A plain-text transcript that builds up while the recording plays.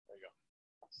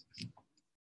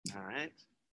All right.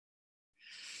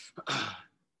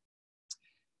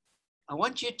 I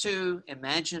want you to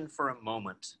imagine for a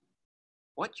moment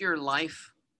what your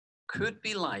life could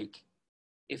be like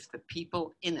if the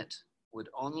people in it would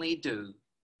only do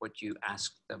what you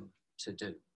asked them to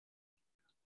do.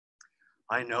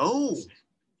 I know,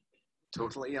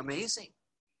 totally amazing.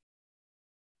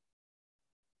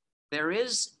 There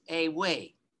is a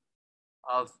way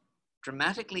of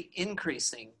dramatically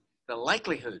increasing the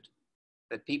likelihood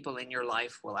that people in your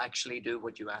life will actually do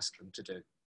what you ask them to do.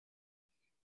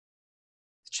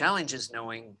 The challenge is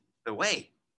knowing the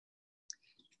way.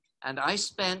 And I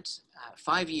spent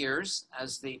 5 years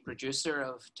as the producer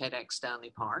of TEDx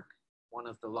Stanley Park, one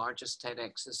of the largest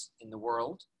TEDx's in the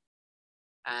world.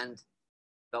 And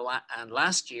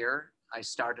last year, I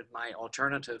started my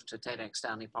alternative to TEDx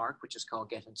Stanley Park, which is called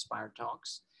Get Inspired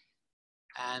Talks.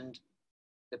 And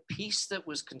the piece that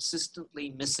was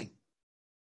consistently missing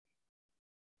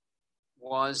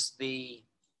was the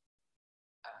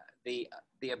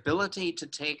ability to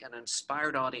take an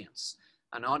inspired audience,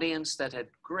 an audience that had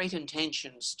great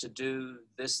intentions to do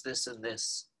this, this, and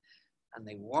this, and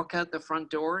they walk out the front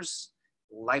doors,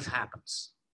 life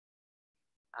happens.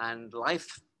 And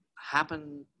life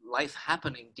happening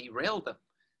derailed them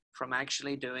from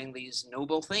actually doing these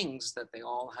noble things that they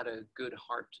all had a good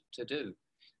heart to do.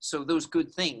 So those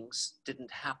good things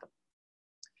didn't happen.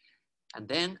 And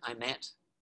then I met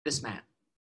this man.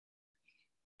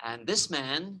 And this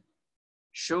man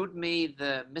showed me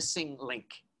the missing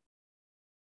link.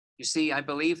 You see, I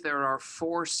believe there are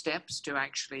 4 steps to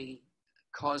actually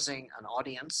causing an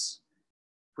audience,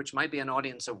 which might be an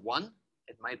audience of 1,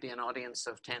 it might be an audience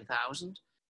of 10,000,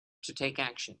 to take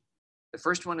action. The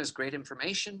first one is great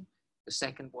information. The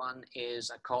second one is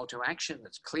a call to action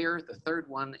that's clear. The third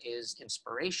one is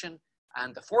inspiration.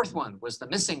 And the fourth one was the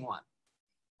missing one.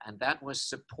 And that was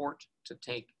support to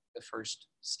take the first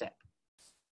step.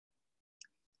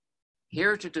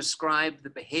 Here to describe the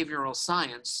behavioral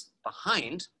science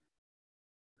behind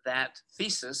that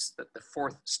thesis that the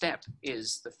fourth step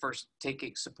is the first,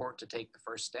 taking support to take the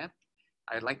first step,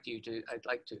 I'd like to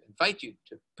invite you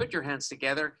to put your hands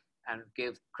together and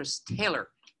give Chris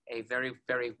Taylor a very,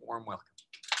 very warm welcome.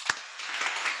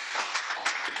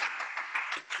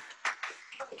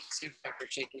 Seems like we're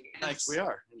shaking hands. Thanks, we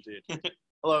are indeed.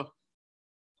 Hello.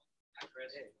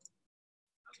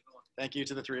 Thank you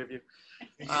to the 3 of you.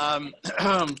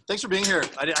 Thanks for being here.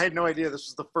 I had no idea this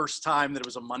was the first time that it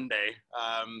was a Monday,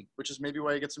 which is maybe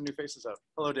why you get some new faces out.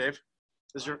 Hello, Dave.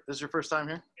 This is your first time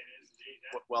here? It is indeed.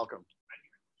 Welcome.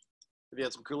 Have you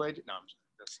had some Kool-Aid? No,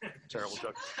 that's a terrible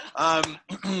joke.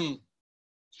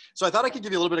 So I thought I could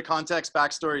give you a little bit of context,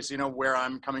 backstory, so you know where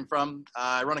I'm coming from.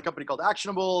 I run a company called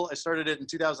Actionable. I started it in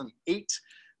 2008.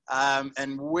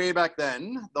 And way back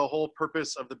then, the whole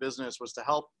purpose of the business was to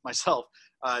help myself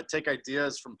take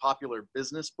ideas from popular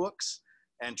business books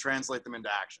and translate them into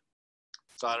action.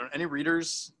 So I don't, any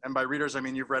readers, and by readers, I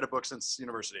mean you've read a book since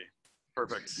university.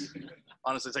 Perfect.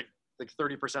 Honestly, it's like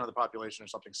 30% of the population or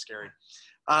something scary.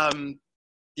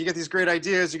 You get these great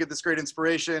ideas, you get this great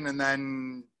inspiration, and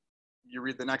then you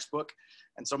read the next book.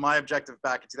 And so my objective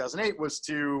back in 2008 was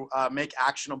to make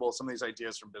actionable some of these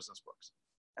ideas from business books.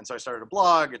 And so I started a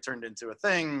blog, it turned into a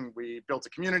thing. We built a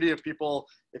community of people.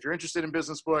 If you're interested in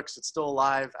business books, it's still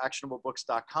alive,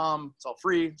 actionablebooks.com. It's all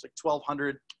free. It's like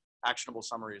 1,200 actionable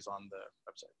summaries on the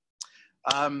website.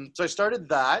 So I started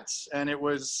that, and it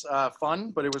was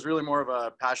fun, but it was really more of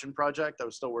a passion project. I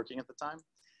was still working at the time.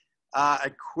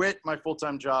 I quit my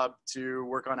full-time job to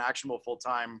work on Actionable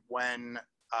full-time when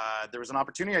there was an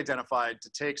opportunity identified to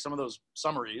take some of those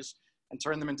summaries and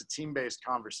turn them into team-based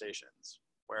conversations,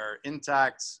 where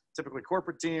intact, typically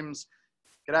corporate teams,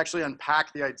 could actually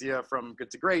unpack the idea from good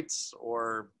to great,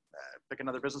 or pick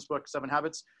another business book, 7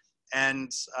 Habits, and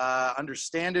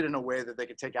understand it in a way that they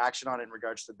could take action on it in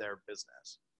regards to their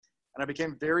business. And I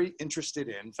became very interested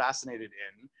in, fascinated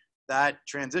in, that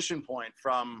transition point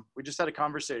from, we just had a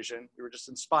conversation, we were just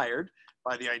inspired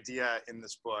by the idea in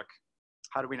this book,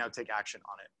 how do we now take action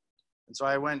on it? And so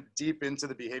I went deep into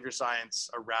the behavior science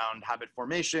around habit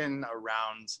formation,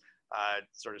 around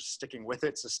sort of sticking with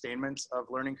it, sustainment of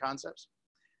learning concepts.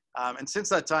 And since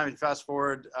that time, fast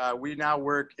forward, we now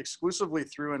work exclusively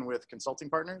through and with consulting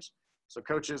partners. So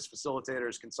coaches,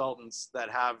 facilitators, consultants that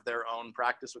have their own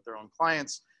practice with their own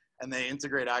clients, and they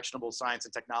integrate actionable science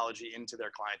and technology into their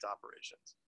client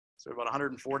operations. So we have about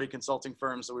 140 consulting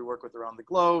firms that we work with around the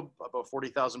globe, about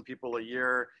 40,000 people a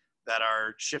year that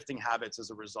are shifting habits as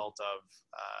a result of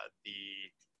the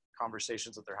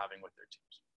conversations that they're having with their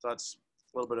teams. So that's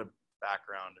a little bit of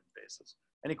background and basis.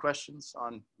 Any questions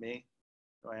on me,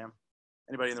 who I am?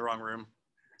 Anybody in the wrong room?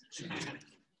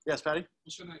 Yes, Patty?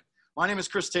 What's your name? My name is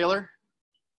Chris Taylor.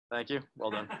 Thank you.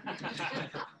 Well done.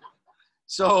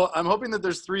 So I'm hoping that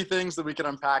there's 3 things that we can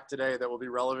unpack today that will be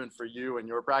relevant for you and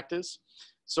your practice.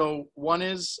 So one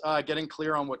is getting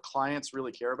clear on what clients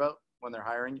really care about when they're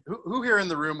hiring. Who here in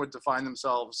the room would define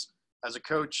themselves as a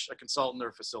coach, a consultant, or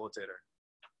a facilitator?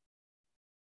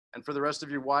 And for the rest of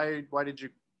you, why did you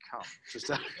come? Just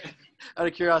out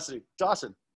of curiosity.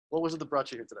 Dawson, what was it that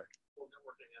brought you here today? Well,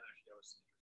 networking and actually I was.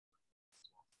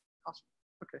 Awesome.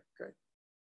 Okay, great.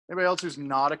 Anybody else who's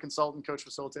not a consultant, coach,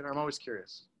 facilitator? I'm always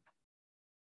curious.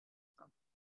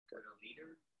 A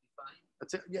leader, fine.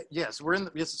 That's it. Yeah, yes,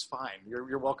 yes, it's fine.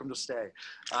 You're welcome to stay.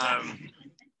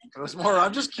 It was more,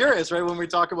 I'm just curious, right? When we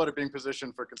talk about it being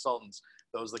positioned for consultants,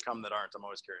 those that come that aren't, I'm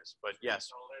always curious. But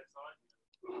yes.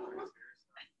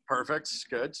 Perfect.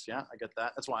 Good. Yeah, I get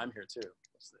that. That's why I'm here too.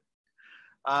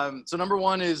 So number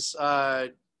 1 is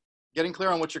getting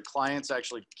clear on what your clients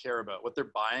actually care about, what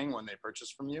they're buying when they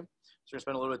purchase from you. So we're gonna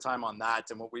spend a little bit of time on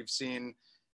that and what we've seen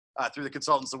through the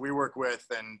consultants that we work with,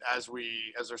 and as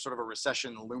there's sort of a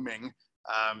recession looming,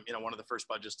 one of the first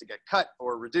budgets to get cut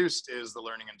or reduced is the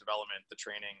learning and development, the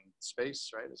training space,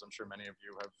 right? As I'm sure many of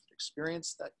you have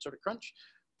experienced that sort of crunch.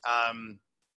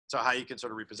 So how you can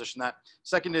sort of reposition that.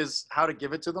 Second is how to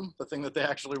give it to them, the thing that they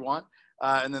actually want.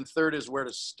 And then third is where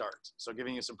to start. So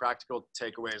giving you some practical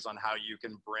takeaways on how you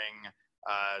can bring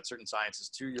certain sciences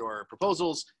to your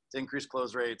proposals to increase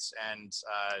close rates and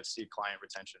see client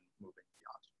retention moving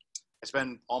beyond. I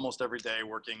spend almost every day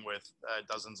working with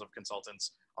dozens of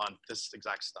consultants on this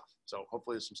exact stuff. So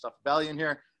hopefully there's some stuff of value in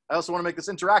here. I also want to make this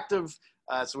interactive,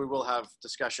 so we will have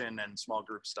discussion and small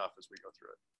group stuff as we go through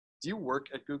it. Do you work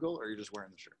at Google, or are you just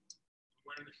wearing the shirt? I'm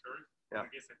wearing the shirt. Yeah. I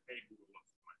guess I paid Google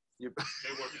once.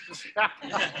 They work.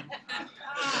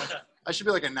 I should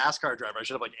be like a NASCAR driver. I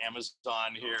should have like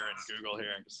Amazon here and Google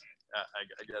here.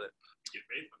 I get it. You get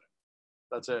paid for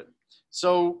that. That's it.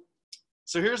 So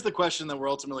here's the question that we're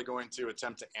ultimately going to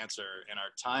attempt to answer in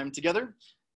our time together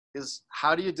is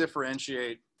how do you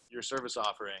differentiate your service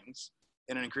offerings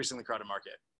in an increasingly crowded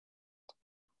market?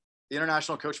 The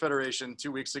International Coach Federation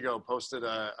 2 weeks ago posted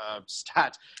a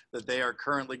stat that they are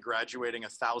currently graduating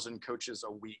 1,000 coaches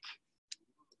a week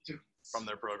from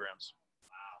their programs.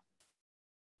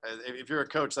 Wow. If you're a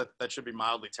coach, that should be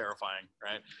mildly terrifying,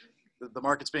 right? The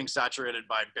market's being saturated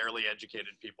by barely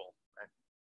educated people, right?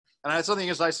 And that's something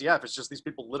against ICF. It's just these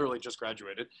people literally just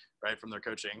graduated, right, from their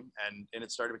coaching, and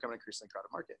it started becoming an increasingly crowded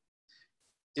market.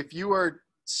 If you are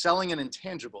selling an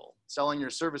intangible, selling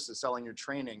your services, selling your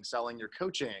training, selling your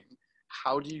coaching,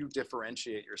 how do you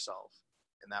differentiate yourself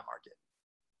in that market?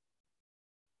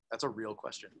 That's a real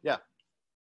question. Yeah.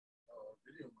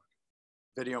 Video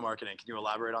marketing. Video marketing. Can you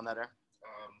elaborate on that, Aaron?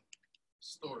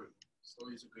 Story.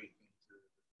 Story is a great thing to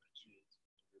differentiate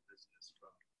your business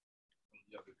from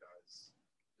the other guys.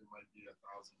 There might be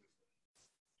 1,000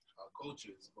 different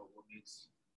coaches, but what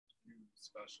makes you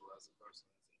special as a person,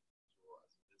 as an individual,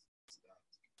 as a business, that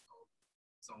can help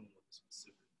someone with a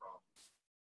specific problem.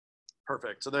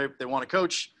 Perfect. So they want to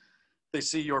coach. They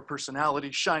see your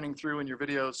personality shining through in your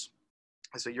videos.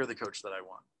 I say, you're the coach that I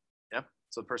want. Yeah.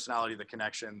 So the personality, the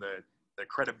connection, the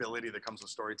credibility that comes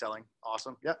with storytelling.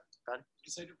 Awesome. Yeah. Patty?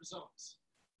 You say the results.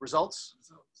 Results?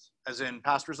 Results. As in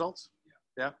past results? Yeah.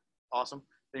 Yeah. Awesome.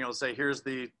 Being able to say,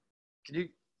 can you,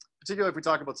 particularly if we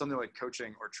talk about something like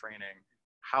coaching or training,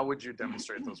 how would you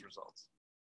demonstrate those results?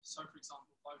 So, for example,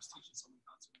 if I was teaching someone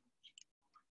how to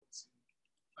manage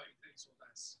 30 days or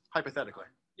less. Hypothetically.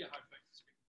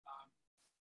 Hypothetically.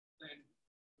 Then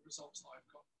the results that I've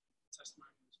got,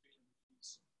 testimonials being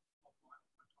reviews of my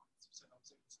clients who said I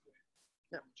was able to do it.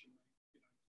 Yeah.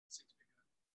 Six-figure.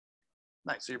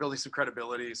 Nice. So you're building some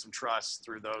credibility, some trust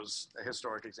through those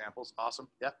historic examples. Awesome.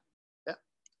 Yeah. Yeah.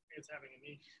 It's having a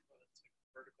niche, whether it's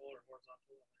vertical or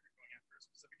horizontal, or you're going after a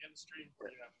specific industry, or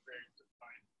you have a very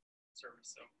defined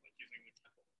service. So, like using the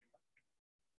example of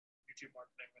YouTube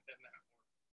marketing within that, or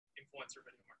influencer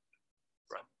video marketing.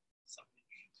 Right. Some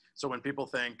niche. So when people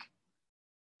think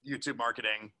YouTube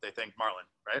marketing, they think Marlon,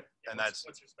 right? Yeah, and what's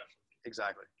your specialty?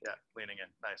 Exactly. Yeah. Leaning in.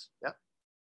 Nice. Yeah.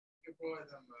 You provide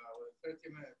them with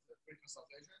 30-minute free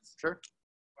consultations. Sure.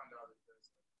 Find out if there's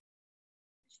a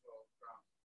mutual ground.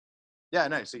 Yeah,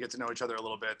 nice. You get to know each other a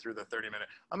little bit through the 30-minute.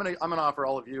 I'm gonna offer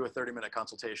all of you a 30-minute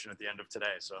consultation at the end of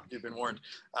today, so you've been warned.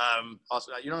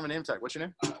 Also, you don't have a name tag. What's your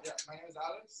name? Yeah, my name is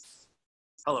Alex.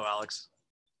 Hello, Alex.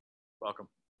 Welcome.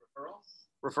 Referral.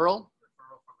 Referral?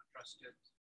 Referral from a trusted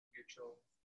mutual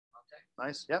contact.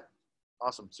 Nice. Yep.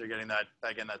 Awesome. So you're getting that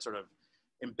again, that sort of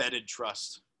embedded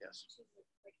trust. Yes.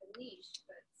 Like a niche,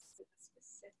 but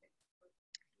specific for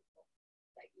people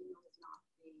that you know is not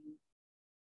being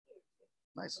catered to.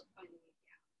 Nice. finding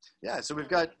a gap. Yeah, so we've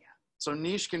got, so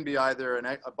niche can be either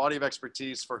a body of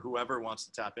expertise for whoever wants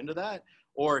to tap into that,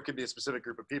 or it could be a specific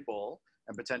group of people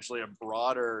and potentially a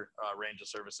broader range of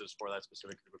services for that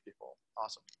specific group of people.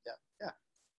 Awesome. Yeah, yeah.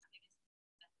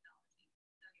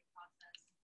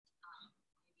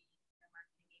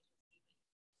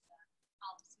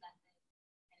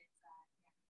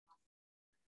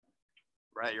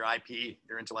 Right, your IP,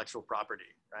 your intellectual property,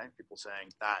 right? People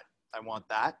saying that, I want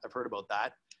that, I've heard about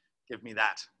that, give me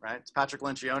that, right? It's Patrick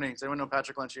Lencioni. Does anyone know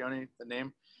Patrick Lencioni, the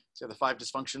name? So the 5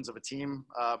 dysfunctions of a team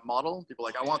model. People are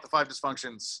like, I want the 5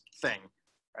 dysfunctions thing,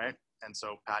 right? And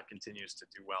so Pat continues to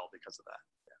do well because of that.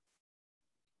 Yeah.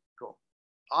 Cool.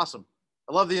 Awesome.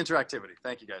 I love the interactivity.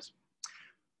 Thank you, guys.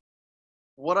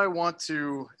 What I want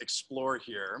to explore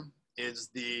here is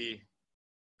the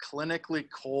clinically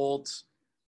cold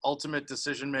ultimate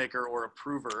decision maker or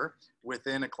approver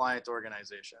within a client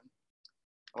organization.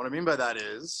 And what I mean by that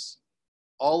is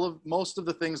most of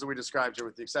the things that we described here,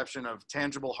 with the exception of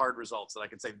tangible hard results that I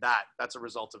can say that's a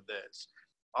result of this,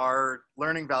 are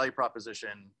learning value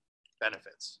proposition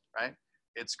benefits, right?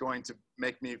 It's going to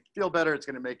make me feel better. It's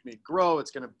going to make me grow. It's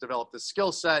going to develop this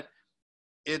skill set.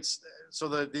 It's so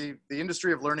the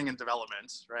industry of learning and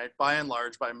development, right? By and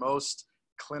large, by most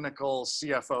clinical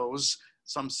CFOs,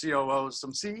 some COOs,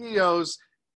 some CEOs,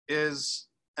 is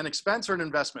an expense or an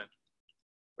investment?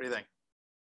 What do you think?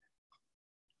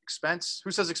 Expense? Who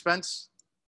says expense?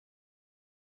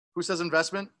 Who says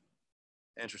investment?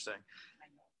 Interesting.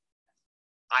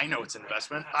 I know it's an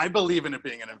investment. I believe in it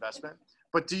being an investment.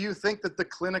 But do you think that the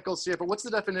clinical CFO, what's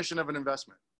the definition of an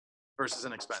investment versus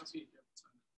an expense?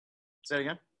 Say it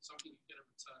again? Something you get a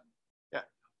return.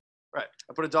 Yeah, right.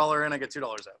 I put $1 in, I get $2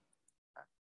 out.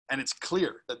 And it's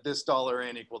clear that this dollar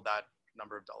in equaled that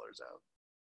number of dollars out.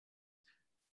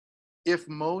 If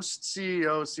most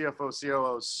CEOs, CFOs,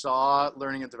 COOs saw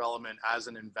learning and development as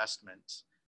an investment,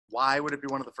 why would it be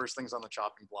one of the first things on the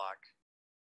chopping block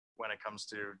when it comes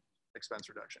to expense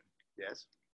reduction? Yes?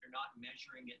 You're not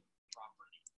measuring it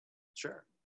properly. Sure.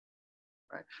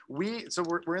 Right. So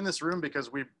we're in this room because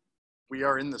we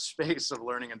are in the space of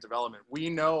learning and development. We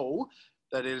know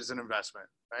that it is an investment,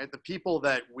 right? The people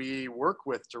that we work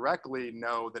with directly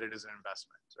know that it is an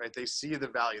investment, right? They see the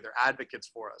value. They're advocates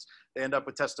for us. They end up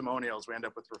with testimonials. We end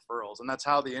up with referrals. And that's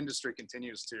how the industry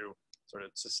continues to sort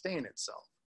of sustain itself.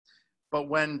 But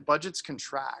when budgets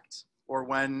contract, or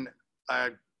when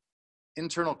an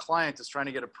internal client is trying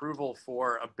to get approval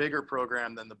for a bigger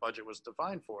program than the budget was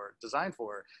designed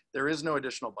for, there is no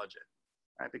additional budget,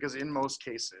 right? Because in most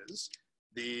cases,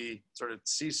 the sort of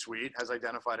C-suite has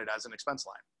identified it as an expense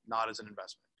line, not as an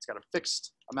investment. It's got a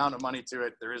fixed amount of money to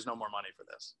it. There is no more money for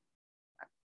this.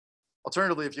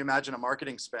 Alternatively, if you imagine a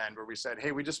marketing spend where we said,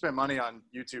 hey, we just spent money on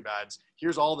YouTube ads.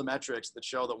 Here's all the metrics that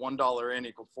show that $1 in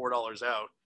equals $4 out.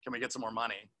 Can we get some more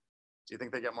money? Do you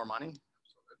think they get more money?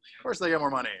 Of course they get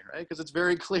more money, right? Because it's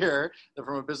very clear that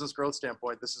from a business growth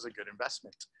standpoint, this is a good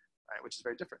investment, right? Which is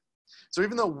very different. So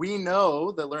even though we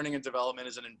know that learning and development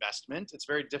is an investment, it's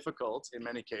very difficult in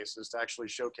many cases to actually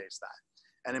showcase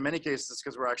that. And in many cases, it's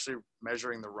because we're actually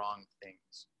measuring the wrong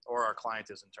things, or our client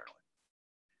is internally.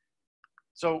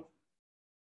 So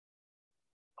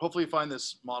hopefully you find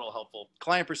this model helpful.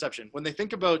 Client perception. When they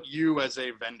think about you as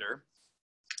a vendor,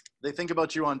 they think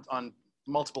about you on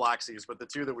multiple axes, but the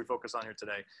two that we focus on here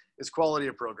today is quality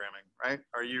of programming, right?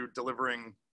 Are you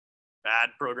delivering bad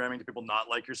programming? Do people not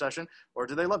like your session? Or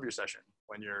do they love your session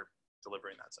when you're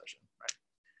delivering that session, right?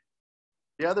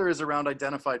 The other is around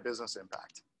identified business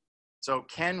impact. So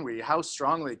how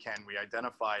strongly can we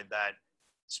identify that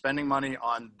spending money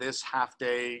on this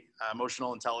half-day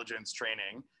emotional intelligence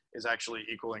training is actually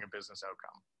equaling a business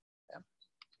outcome? Yeah.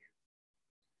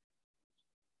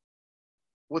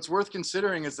 What's worth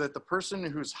considering is that the person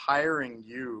who's hiring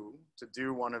you to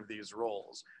do one of these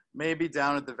roles may be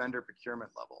down at the vendor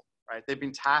procurement level, right? They've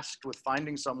been tasked with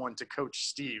finding someone to coach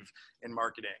Steve in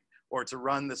marketing, or to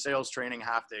run the sales training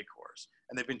half-day course.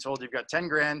 And they've been told you've got 10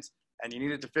 grand and you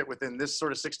need it to fit within this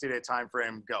sort of 60-day time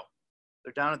frame, go.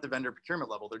 They're down at the vendor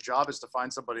procurement level. Their job is to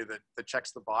find somebody that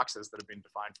checks the boxes that have been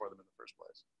defined for them in the first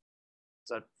place. Is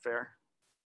that fair?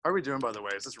 How are we doing, by the way?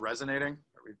 Is this resonating?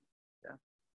 Are we, yeah?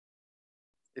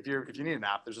 If you need a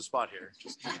nap, there's a spot here.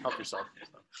 Just help yourself.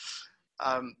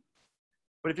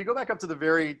 But if you go back up to the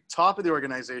very top of the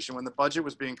organization, when the budget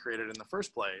was being created in the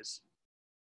first place,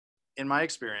 in my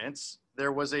experience,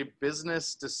 there was a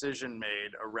business decision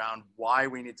made around why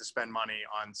we need to spend money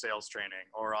on sales training,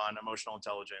 or on emotional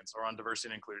intelligence, or on diversity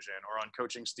and inclusion, or on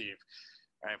coaching Steve,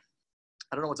 right?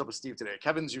 I don't know what's up with Steve today.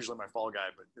 Kevin's usually my fall guy,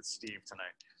 but it's Steve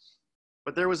tonight.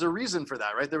 But there was a reason for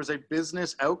that, right? There was a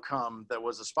business outcome that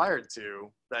was aspired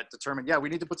to that determined, yeah, we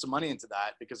need to put some money into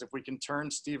that because if we can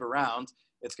turn Steve around,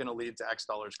 it's going to lead to X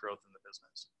dollars growth in the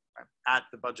business, right? At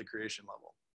the budget creation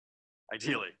level,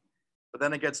 ideally. But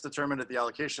then it gets determined at the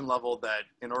allocation level that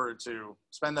in order to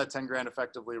spend that 10 grand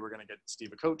effectively, we're going to get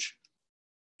Steve a coach.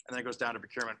 And then it goes down to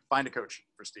procurement, find a coach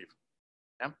for Steve.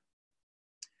 Yeah?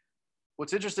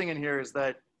 What's interesting in here is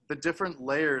that the different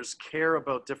layers care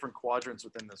about different quadrants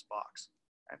within this box.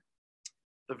 Okay?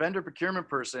 The vendor procurement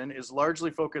person is largely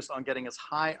focused on getting as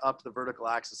high up the vertical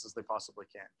axis as they possibly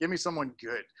can. Give me someone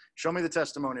good. Show me the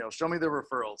testimonials. Show me the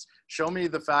referrals. Show me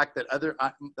the fact that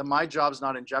that my job's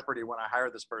not in jeopardy when I hire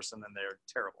this person and they're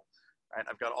terrible. Right?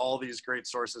 I've got all these great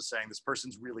sources saying this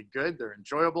person's really good. They're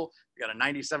enjoyable. We got a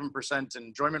 97%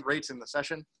 enjoyment rate in the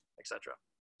session, etc.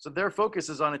 So their focus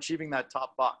is on achieving that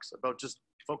top box, about just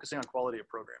focusing on quality of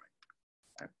programming.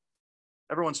 Right?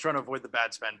 Everyone's trying to avoid the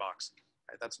bad spend box.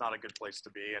 Right? That's not a good place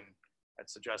to be. And I'd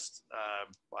suggest,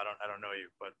 well, I don't know you,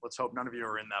 but let's hope none of you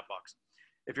are in that box.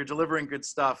 If you're delivering good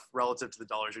stuff relative to the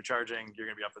dollars you're charging, you're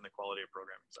going to be up in the quality of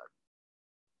programming side.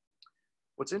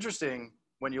 What's interesting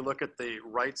when you look at the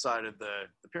right side of the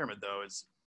pyramid, though, is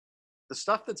the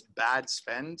stuff that's bad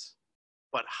spend,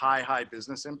 but high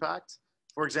business impact.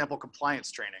 For example, compliance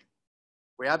training.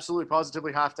 We absolutely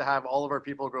positively have to have all of our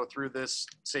people go through this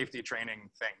safety training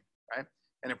thing, right?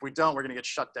 And if we don't, we're going to get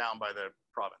shut down by the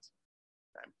province.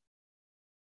 Okay?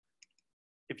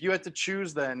 If you had to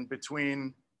choose then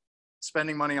between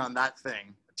spending money on that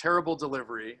thing, a terrible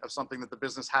delivery of something that the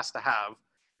business has to have,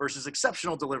 versus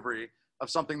exceptional delivery of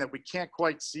something that we can't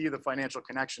quite see the financial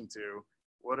connection to,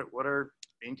 what are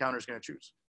bean counters going to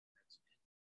choose?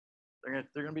 They're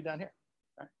going to be down here.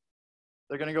 Right?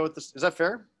 They're going to go with this. Is that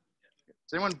fair?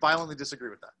 Does anyone violently disagree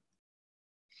with that?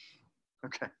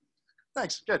 Okay,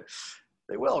 thanks, good.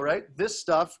 They will, right? This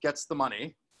stuff gets the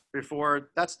money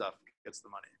before that stuff gets the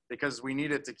money because we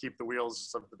need it to keep the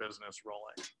wheels of the business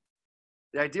rolling.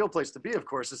 The ideal place to be, of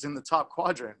course, is in the top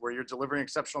quadrant where you're delivering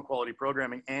exceptional quality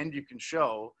programming and you can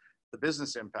show the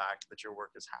business impact that your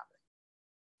work is having.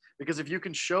 Because if you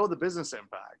can show the business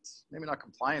impact, maybe not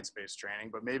compliance-based training,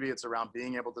 but maybe it's around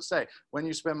being able to say, when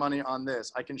you spend money on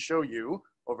this, I can show you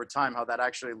over time how that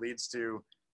actually leads to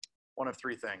one of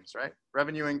three things, right?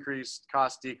 Revenue increased,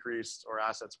 cost decreased, or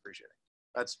assets appreciating.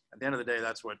 That's, at the end of the day,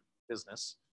 that's what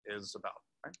business is about,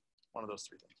 right? One of those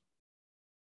three things.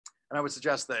 And I would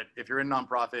suggest that if you're in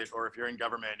nonprofit or if you're in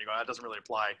government, you go, that doesn't really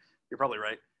apply. You're probably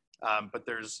right. But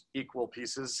there's equal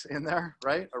pieces in there,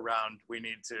 right? Around we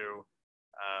need to,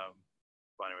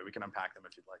 well, anyway, we can unpack them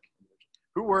if you'd like.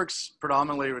 Who works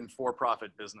predominantly in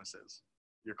for-profit businesses?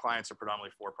 Your clients are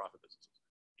predominantly for-profit businesses.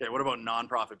 Okay, what about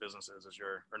nonprofit businesses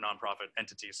or nonprofit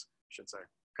entities, I should say?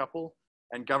 Couple.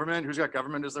 And government, who's got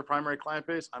government as their primary client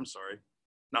base? I'm sorry.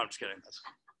 No, I'm just kidding.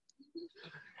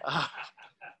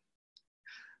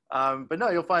 But no,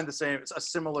 you'll find the same, it's a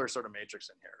similar sort of matrix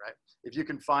in here, right? If you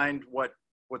can find what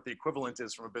the equivalent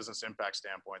is from a business impact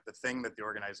standpoint, the thing that the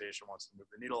organization wants to move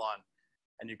the needle on,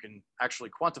 and you can actually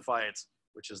quantify it,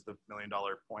 which is the $1 million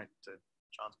point to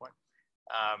John's point,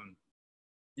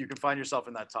 you can find yourself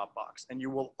in that top box and you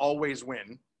will always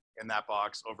win in that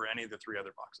box over any of the three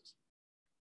other boxes.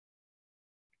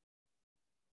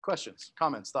 Questions,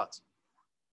 comments, thoughts?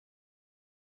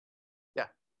 Yeah.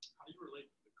 How do you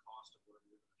relate to the cost of whatever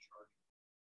you're going to charge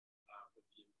with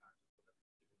the impact of whatever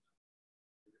you're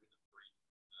giving them great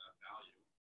value?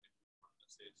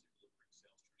 Let's say it's delivering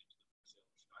sales training to them,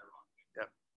 sales skyrocketing. Yep.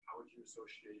 How would you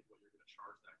associate what you're going to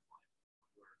charge that client,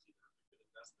 where it's either a good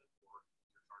investment or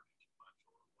you're charging too much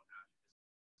or what have you?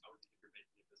 I would think if you're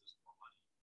making a business more money,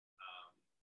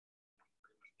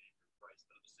 pretty much name your price,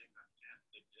 but at the same time, you can't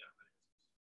think, yeah,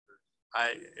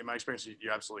 in my experience,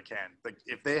 you absolutely can. Like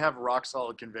if they have rock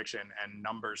solid conviction and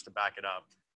numbers to back it up,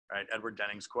 right? Edward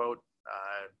Denning's quote,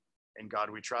 "In God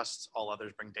we trust, all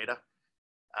others bring data."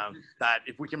 That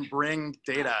if we can bring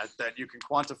data that you can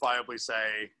quantifiably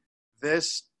say,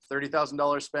 this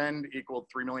 $30,000 spend equaled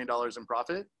 $3 million in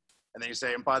profit, and then you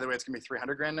say, and by the way, it's gonna be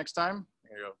 300 grand next time.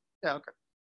 And you go, yeah, okay.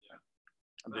 Yeah.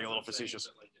 I'm being a little facetious.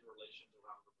 That, like in relation to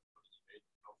how much money you made,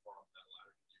 how far up that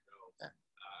ladder did you go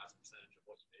as a percentage of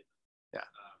what you made? Yeah.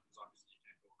 Because obviously you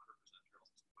can't go 100% or else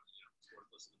it's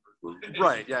worthless in the first place.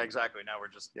 Right. Yeah. Exactly. Now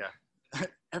we're just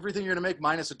everything you're gonna make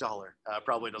minus $1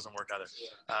 probably doesn't work either.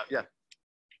 Yeah.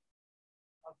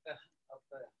 Of the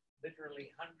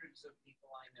literally hundreds of people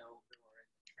I know who are in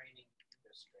the training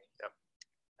industry, yep,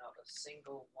 not a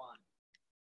single one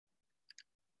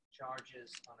charges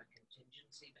on a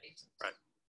contingency basis. Right.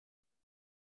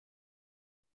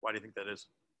 Why do you think that is?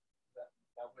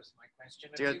 that was my question.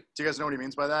 Do you guys know what he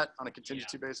means by that on a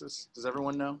contingency basis? Does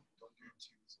everyone know?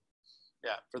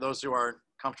 Yeah, for those who aren't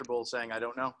comfortable saying I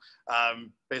don't know,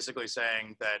 basically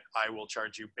saying that I will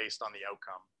charge you based on the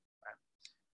outcome,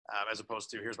 right? As opposed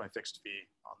to here's my fixed fee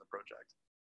on the project.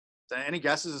 Any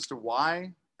guesses as to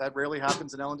why that rarely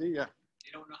happens in L&D? Yeah.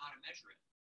 They don't know how to measure it.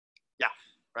 Yeah,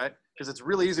 right? Because it's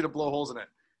really easy to blow holes in it,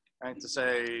 right? To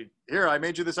say, here, I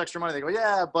made you this extra money. They go,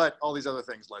 yeah, but all these other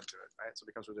things led to it, right? So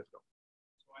it becomes really difficult.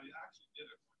 So I actually did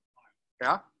it one time.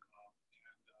 Yeah? The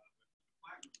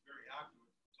client was very happy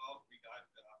with the result we got. I was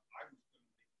going to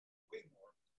make way more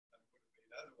than I would have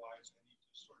made otherwise, and he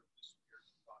just sort of disappeared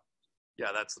from thought.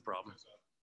 Yeah, that's the problem. Because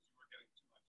we were getting too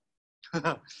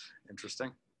much.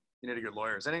 Interesting. You need to get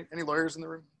lawyers. Any lawyers in the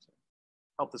room?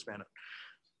 Help this man out.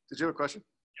 Did you have a question?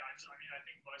 Yeah, I mean, I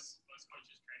think most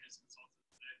coaches, trainers,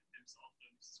 consultants themselves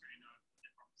don't screen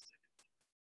their promises.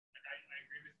 Like, I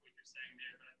agree with what you're saying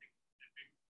there, but I think the big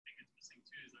thing that's missing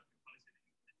too is like the quality of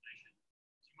the implementation.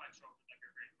 So you might show up with like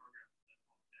a great program for that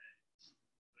whole day, but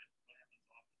what happens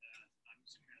after that? I'm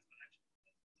assuming that's not actually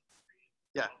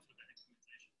Yeah. helps with the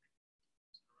implementation.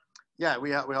 Yeah,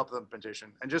 we help with the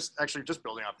implementation, and just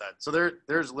building off that. So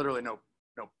there's literally no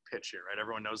pitch here, right?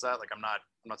 Everyone knows that. Like I'm not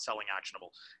selling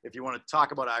actionable. If you want to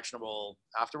talk about actionable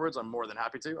afterwards, I'm more than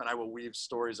happy to, and I will weave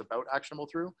stories about actionable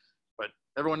through. But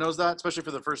everyone knows that, especially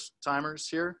for the first timers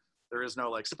here. There is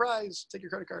no like surprise, take your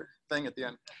credit card thing at the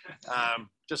end.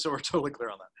 Just so we're totally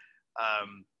clear on that.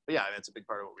 But yeah, it's a big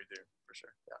part of what we do for sure.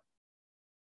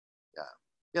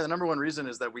 Yeah, the number one reason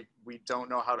is that we don't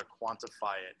know how to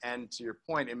quantify it. And to your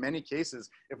point, in many cases,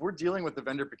 if we're dealing with the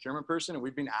vendor procurement person and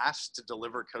we've been asked to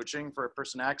deliver coaching for a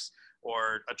person X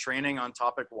or a training on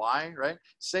topic Y, right?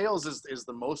 Sales is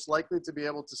the most likely to be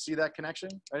able to see that connection,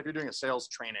 right? If you're doing a sales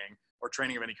training or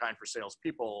training of any kind for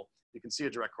salespeople, you can see a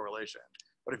direct correlation.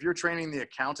 But if you're training the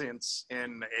accountants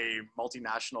in a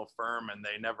multinational firm and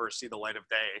they never see the light of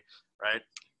day, right?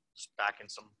 Just back in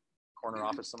some corner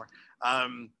office somewhere.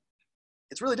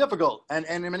 It's really difficult. And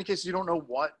in many cases, you don't know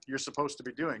what you're supposed to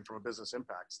be doing from a business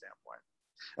impact standpoint.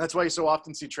 And that's why you so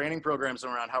often see training programs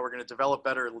around how we're going to develop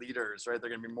better leaders, right? They're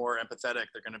going to be more empathetic.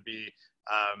 They're going to be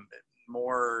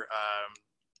more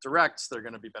direct. They're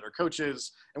going to be better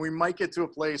coaches. And we might get to a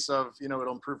place of,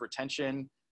 it'll improve retention.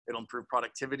 It'll improve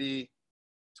productivity.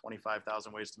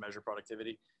 25,000 ways to measure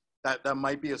productivity. That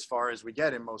might be as far as we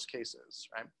get in most cases,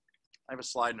 right? I have a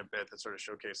slide in a bit that sort of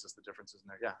showcases the differences in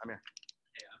there. Yeah, I'm here.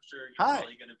 Hey, I'm sure you're Hi.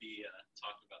 probably going to be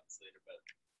talking about this later, but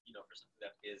for something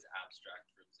that is abstract,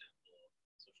 for example,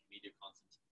 social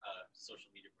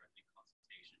media marketing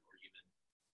consultation, or even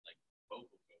like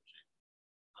vocal coaching.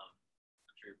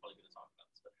 I'm sure you're probably going to talk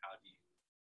about this, but how do you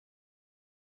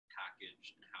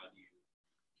package and how do you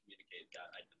communicate that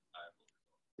identifiable?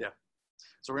 Yeah.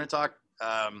 So we're going to talk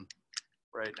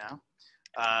right now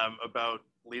about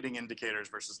leading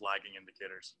indicators versus lagging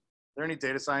indicators. Are there any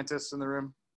data scientists in the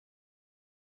room?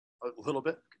 A little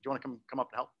bit. Do you want to come up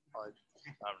and help? I'm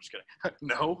just kidding.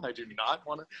 No, I do not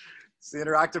want to. It's the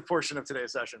interactive portion of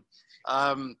today's session.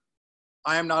 I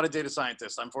am not a data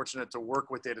scientist. I'm fortunate to work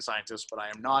with data scientists, but I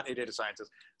am not a data scientist.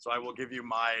 So I will give you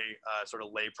my sort of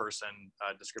layperson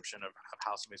description of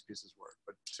how some of these pieces work,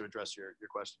 but to address your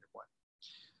question, your point.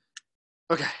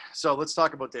 Okay, so let's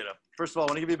talk about data. First of all, I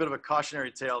want to give you a bit of a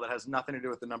cautionary tale that has nothing to do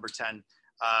with the number 10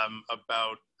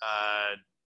 about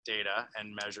data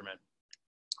and measurement.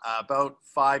 About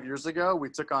 5 years ago, we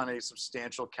took on a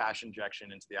substantial cash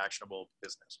injection into the actionable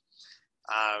business,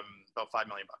 about $5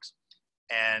 million.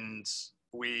 And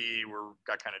we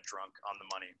got kind of drunk on the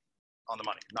money,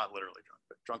 not literally drunk,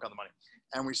 but drunk on the money.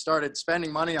 And we started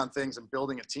spending money on things and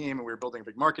building a team, and we were building a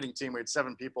big marketing team. We had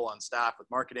 7 people on staff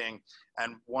with marketing,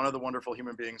 and one of the wonderful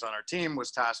human beings on our team was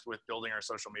tasked with building our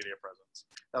social media presence.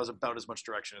 That was about as much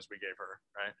direction as we gave her,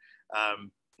 right?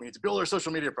 We need to build our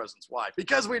social media presence. Why?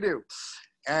 Because we do.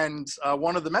 And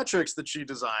one of the metrics that she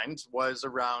designed was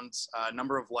around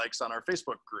number of likes on our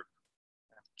Facebook group.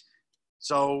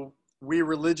 So we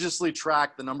religiously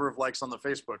tracked the number of likes on the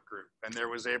Facebook group, and there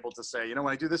was able to say,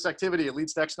 when I do this activity, it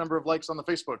leads to X number of likes on the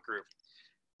Facebook group.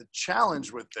 The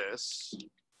challenge with this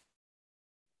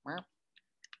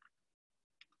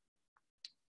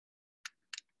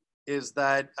is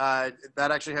that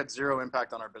that actually had zero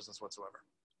impact on our business whatsoever.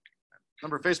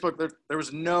 Number of Facebook, there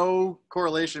was no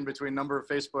correlation between number of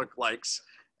Facebook likes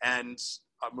and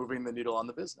moving the needle on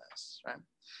the business, right?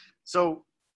 So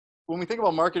when we think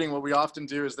about marketing, what we often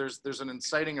do is there's an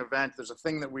inciting event, there's a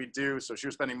thing that we do. So she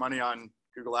was spending money on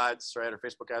Google ads, right? Or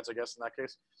Facebook ads, I guess, in that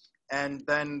case. And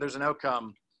then there's an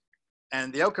outcome.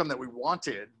 And the outcome that we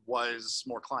wanted was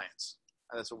more clients.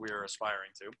 And that's what we were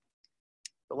aspiring to.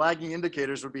 The lagging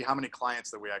indicators would be how many clients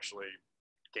that we actually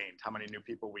gained, how many new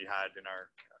people we had in our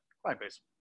client base.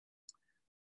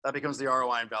 That becomes the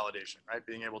ROI and validation, right?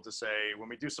 Being able to say, when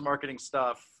we do some marketing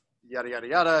stuff, yada, yada,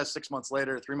 yada, 6 months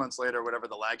later, 3 months later, whatever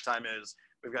the lag time is,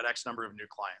 we've got X number of new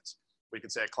clients. We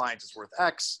could say a client is worth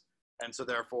X, and so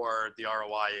therefore the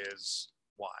ROI is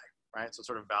Y, right? So it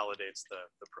sort of validates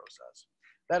the process.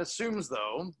 That assumes,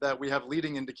 though, that we have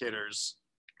leading indicators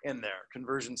in there,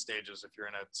 conversion stages if you're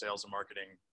in a sales and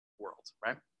marketing world,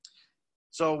 right?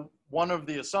 So one of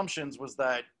the assumptions was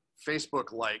that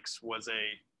Facebook likes was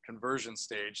a conversion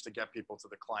stage to get people to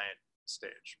the client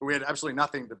stage. But we had absolutely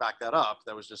nothing to back that up.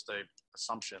 That was just an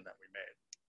assumption that we made.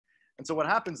 And so what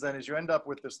happens then is you end up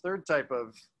with this third type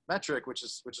of metric, which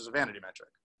is a vanity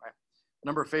metric, right? The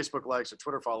number of Facebook likes or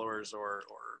Twitter followers or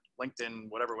LinkedIn,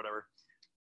 whatever,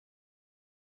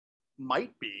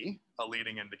 might be a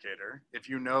leading indicator if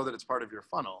you know that it's part of your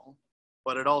funnel,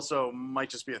 but it also might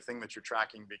just be a thing that you're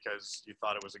tracking because you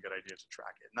thought it was a good idea to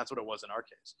track it. And that's what it was in our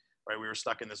case, right? We were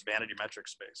stuck in this vanity metric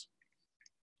space.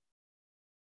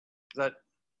 So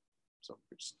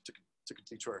we just took a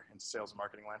detour into sales and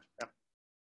marketing land. Yeah.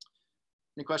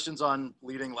 Any questions on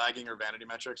leading, lagging, or vanity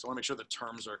metrics? I want to make sure the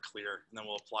terms are clear, and then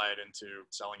we'll apply it into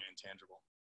selling an intangible.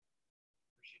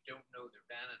 You don't know their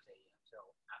vanity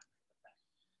until after the fact.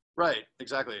 Right,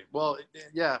 exactly. Well,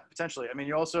 yeah, potentially. I mean,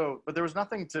 but there was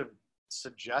nothing to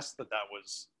suggest that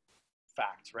was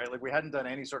fact, right? Like we hadn't done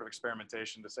any sort of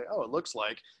experimentation to say, oh, it looks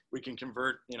like we can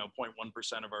convert,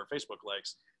 0.1% of our Facebook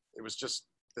likes. It was just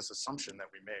this assumption that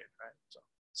we made, right? So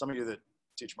some of you that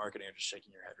teach marketing are just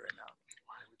shaking your head right now.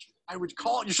 You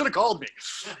should have called me.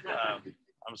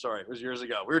 I'm sorry, it was years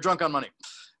ago. We were drunk on money.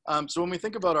 So when we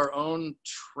think about our own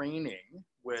training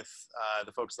with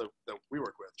the folks that we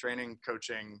work with, training,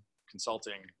 coaching,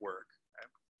 consulting work, right?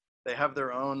 They have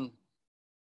their own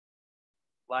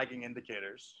lagging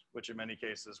indicators, which in many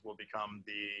cases will become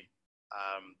the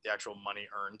actual money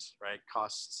earned, right?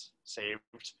 Costs saved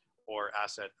or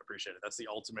asset appreciated. That's the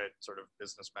ultimate sort of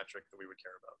business metric that we would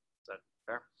care about. Is that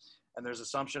fair? And there's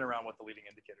assumption around what the leading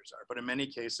indicators are. But in many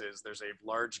cases, there's a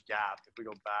large gap. If we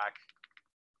go back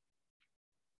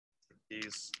to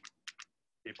these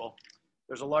people,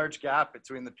 there's a large gap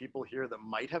between the people here that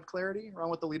might have clarity around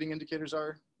what the leading indicators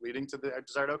are leading to the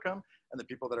desired outcome and the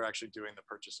people that are actually doing the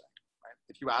purchasing, right?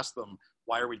 If you ask them,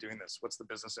 why are we doing this? What's the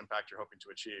business impact you're hoping to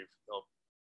achieve? They'll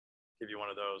give you one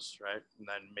of those, right? And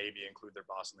then maybe include their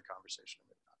boss in the conversation.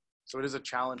 So it is a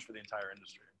challenge for the entire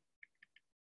industry.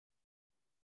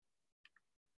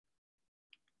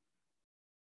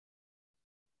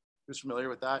 Who's familiar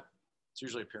with that? It's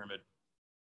usually a pyramid.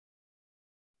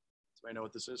 Does anybody know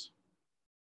what this is?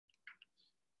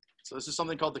 So this is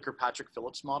something called the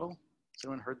Kirkpatrick-Phillips model. Has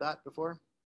anyone heard that before?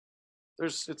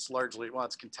 It's largely, well,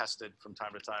 it's contested from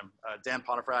time to time. Dan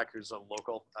Ponifrac, who's a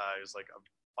local, is like a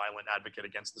violent advocate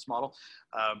against this model,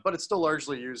 but it's still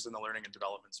largely used in the learning and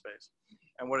development space.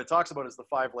 And what it talks about is the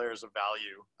 5 layers of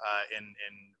value in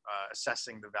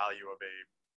assessing the value of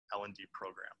a L&D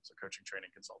program, so coaching,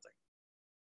 training, consulting.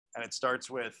 And it starts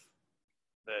with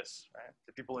this, right?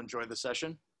 Do people enjoy the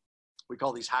session? We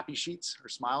call these happy sheets or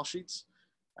smile sheets,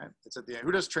 right? It's at the end.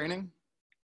 Who does training?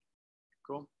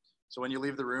 Cool. So when you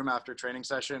leave the room after a training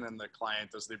session and the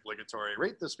client does the obligatory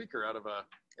rate the speaker out of a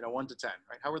 1 to 10,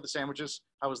 right? How were the sandwiches?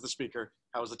 How was the speaker?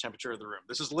 How was the temperature of the room?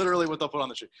 This is literally what they'll put on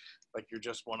the sheet. Like you're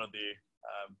just one of the,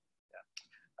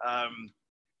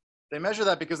 they measure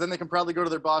that because then they can probably go to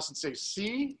their boss and say,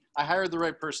 see, I hired the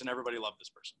right person. Everybody loved this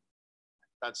person.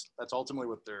 That's ultimately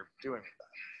what they're doing with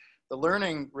that. The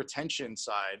learning retention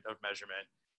side of measurement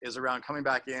is around coming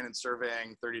back in and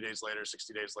surveying 30 days later,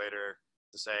 60 days later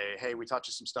to say, hey, we taught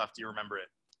you some stuff. Do you remember it?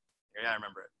 Yeah, I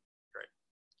remember it. Great.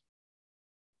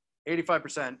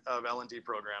 85% of L&D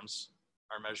programs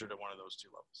are measured at one of those 2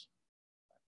 levels.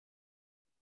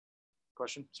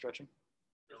 Question? Stretching?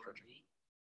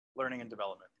 Learning and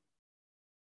development.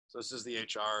 So this is the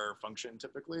HR function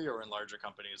typically, or in larger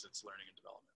companies, it's learning and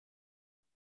development.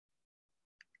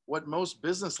 What most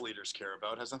business leaders care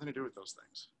about has nothing to do with those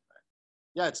things. Right?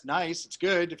 Yeah, it's nice, it's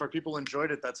good. If our people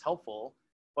enjoyed it, that's helpful.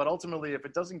 But ultimately, if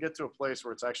it doesn't get to a place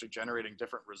where it's actually generating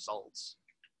different results,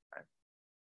 right,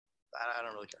 I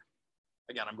don't really care.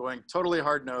 Again, I'm going totally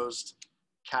hard-nosed,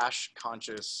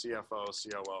 cash-conscious CFO,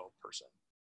 COO person.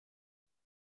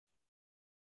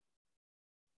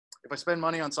 If I spend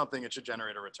money on something, it should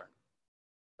generate a return.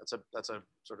 That's a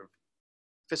sort of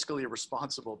fiscally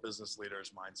responsible business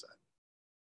leader's mindset.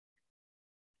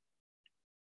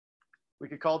 We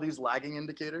could call these lagging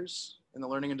indicators in the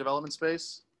learning and development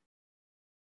space.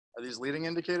 Are these leading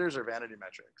indicators or vanity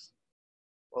metrics?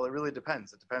 Well, it really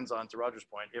depends. It depends on, to Roger's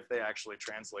point, if they actually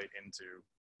translate into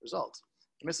results.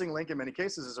 The missing link in many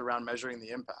cases is around measuring the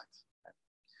impact.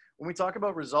 When we talk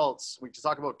about results, we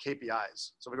talk about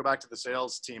KPIs. So if we go back to the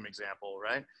sales team example,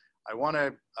 right? I'm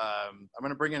going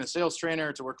to bring in a sales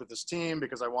trainer to work with this team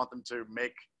because I want them to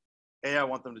I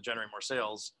want them to generate more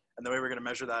sales. And the way we're going to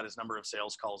measure that is number of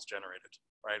sales calls generated,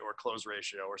 right? Or close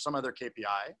ratio or some other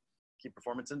KPI, key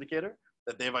performance indicator,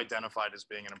 that they've identified as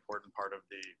being an important part of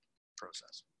the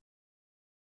process.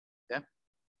 Yeah,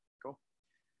 cool.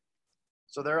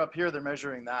 So they're up here, they're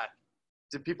measuring that.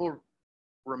 Did people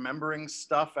remembering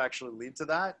stuff actually lead to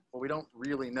that? Well, we don't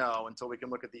really know until we can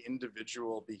look at the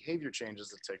individual behavior changes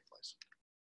that take place.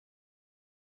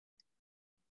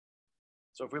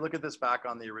 So if we look at this back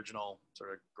on the original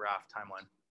sort of graph timeline,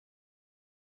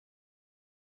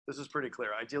 this is pretty clear.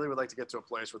 Ideally, we'd like to get to a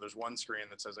place where there's one screen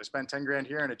that says, I spent 10 grand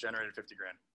here and it generated 50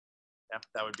 grand. Yeah,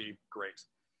 that would be great.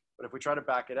 But if we try to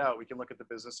back it out, we can look at the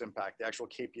business impact, the actual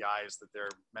KPIs that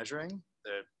they're measuring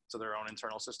to their own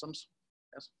internal systems.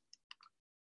 Yes.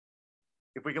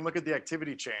 If we can look at the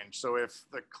activity change, so if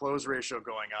the close ratio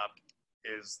going up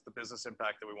is the business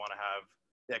impact that we want to have,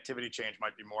 the activity change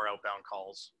might be more outbound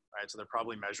calls, right? So they're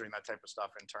probably measuring that type of stuff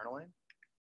internally.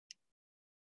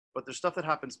 But there's stuff that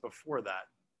happens before that.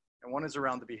 And one is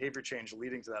around the behavior change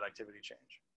leading to that activity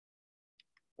change.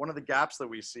 One of the gaps that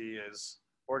we see is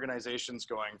organizations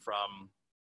going from,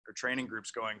 or training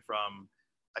groups going from,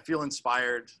 I feel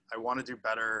inspired, I want to do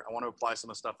better, I want to apply some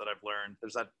of the stuff that I've learned.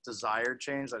 There's that desired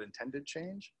change, that intended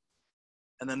change.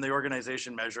 And then the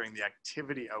organization measuring the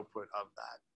activity output of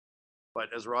that. But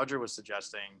as Roger was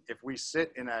suggesting, if we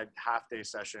sit in a half-day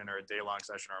session or a day-long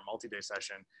session or a multi-day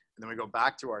session, and then we go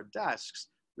back to our desks,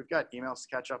 we've got emails to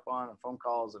catch up on and phone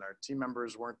calls, and our team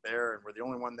members weren't there and we're the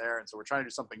only one there. And so we're trying to do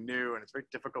something new, and it's very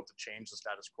difficult to change the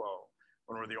status quo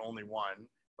when we're the only one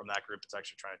from that group that's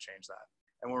actually trying to change that.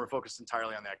 And when we're focused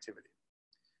entirely on the activity.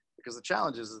 Because the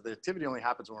challenge is that the activity only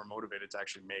happens when we're motivated to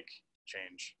actually make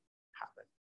change happen.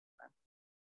 Right?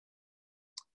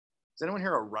 Is anyone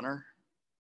here a runner?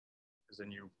 As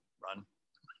in you run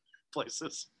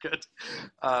places? Good.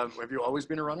 Have you always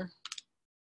been a runner?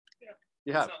 Yeah.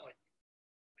 You have? It's not like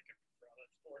for other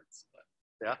sports, but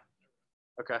yeah?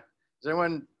 Okay. Has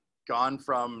anyone gone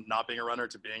from not being a runner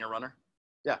to being a runner?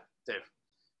 Yeah, Dave.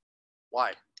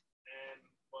 Why? And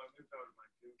well, I moved out of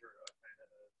Vancouver.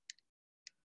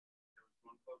 There was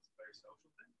one club, it's a very social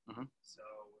thing. Mm-hmm. So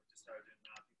we just started doing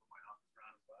that. People in my office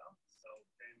around as well. So it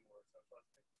became more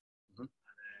socializing. Mm-hmm.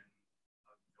 And then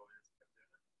I've enjoyed it. Kept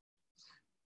doing it.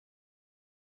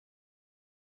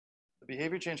 The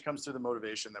behavior change comes through the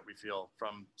motivation that we feel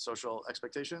from social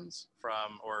expectations,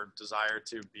 from or desire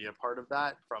to be a part of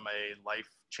that, from a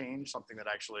life change, something that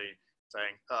actually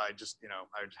saying, I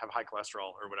have high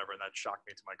cholesterol or whatever, and that shocked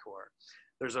me to my core.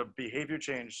 There's a behavior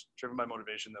change driven by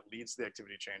motivation that leads to the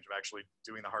activity change of actually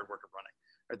doing the hard work of running.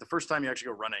 Right? The first time you actually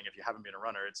go running, if you haven't been a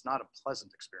runner, it's not a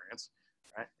pleasant experience.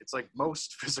 Right? It's like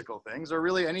most physical things, or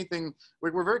really anything.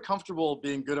 We're very comfortable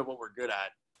being good at what we're good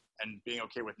at and being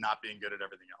okay with not being good at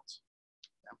everything else.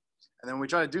 Yeah? And then when we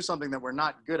try to do something that we're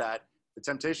not good at, the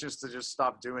temptation is to just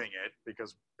stop doing it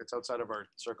because it's outside of our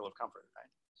circle of comfort. Right?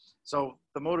 So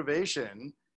the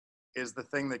motivation is the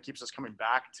thing that keeps us coming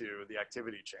back to the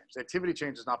activity change. The activity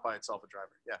change is not by itself a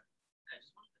driver. Yeah. I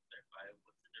just wanted to clarify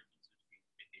what's the difference between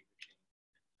behavior change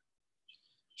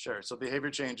and Sure. So behavior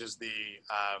change is the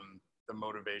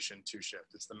motivation to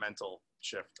shift. It's the mental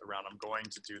shift around I'm going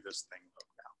to do this thing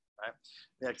now. Right.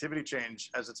 The activity change,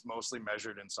 as it's mostly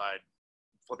measured inside,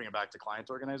 flipping it back to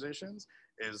client organizations,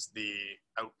 is the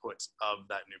output of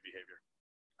that new behavior.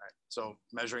 Right. So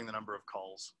measuring the number of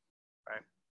calls. Right?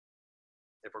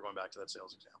 If we're going back to that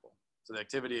sales example. So the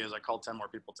activity is I called 10 more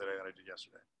people today than I did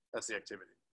yesterday. That's the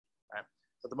activity, right?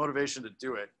 But the motivation to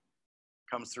do it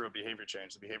comes through a behavior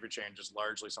change. The behavior change is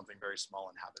largely something very small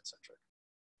and habit-centric.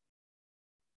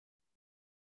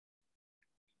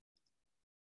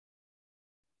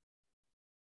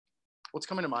 What's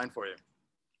coming to mind for you?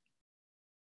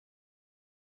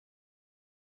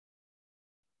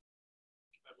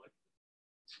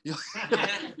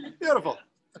 Beautiful.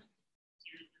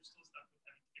 you're still stuck with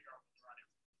having to figure out what the right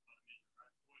answer is, how to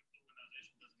measure, right? What the organization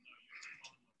doesn't know, you have to tell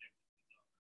them what they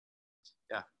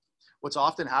Yeah. What's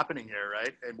often happening here,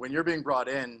 right? And when you're being brought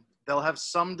in, they'll have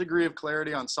some degree of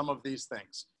clarity on some of these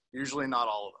things, usually not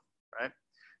all of them, right?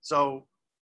 So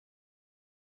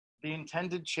the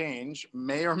intended change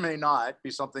may or may not be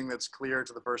something that's clear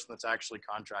to the person that's actually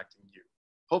contracting you.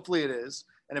 Hopefully it is.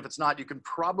 And if it's not, you can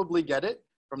probably get it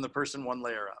from the person one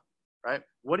layer up, right?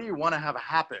 What do you want to have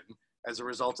happen as a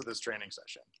result of this training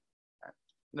session? Right?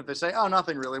 And if they say, oh,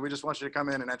 nothing really, we just want you to come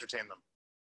in and entertain them.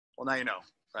 Well, now you know,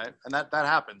 right? And that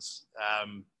happens.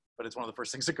 but it's one of the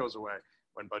first things that goes away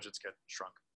when budgets get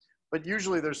shrunk. But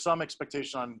usually there's some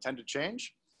expectation on intended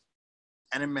change.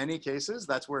 And in many cases,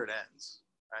 that's where it ends,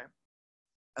 right?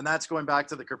 And that's going back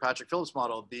to the Kirkpatrick-Phillips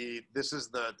model. This is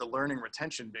the learning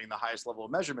retention being the highest level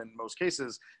of measurement in most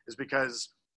cases, is because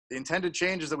the intended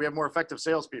change is that we have more effective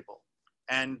salespeople.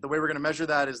 And the way we're going to measure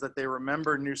that is that they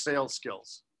remember new sales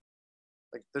skills.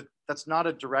 Like that's not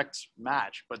a direct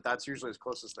match, but that's usually as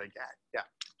close as they get. Yeah.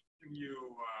 Can you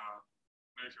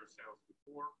measure sales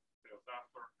before, sales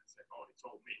after, and say, oh, he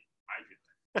told me, I did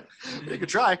that? You could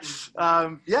try.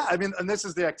 Yeah, I mean, and this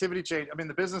is the activity change. I mean,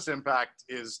 the business impact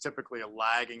is typically a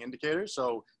lagging indicator.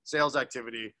 So sales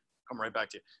activity, come right back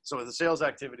to you. So with the sales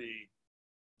activity,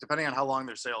 depending on how long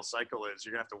their sales cycle is,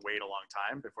 you're gonna have to wait a long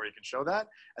time before you can show that.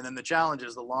 And then the challenge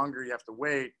is the longer you have to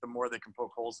wait, the more they can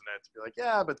poke holes in it to be like,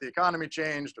 yeah, but the economy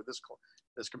changed, or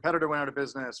this competitor went out of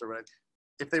business, or what.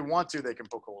 If they want to, they can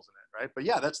poke holes in it, right? But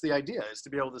yeah, that's the idea, is to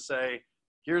be able to say,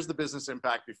 here's the business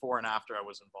impact before and after I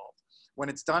was involved. When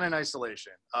it's done in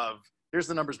isolation of, here's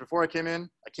the numbers before I came in,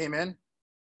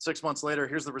 6 months later,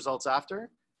 here's the results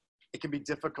after, it can be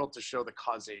difficult to show the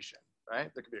causation,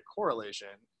 right? There could be a correlation.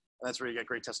 And that's where you get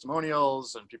great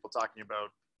testimonials and people talking about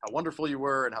how wonderful you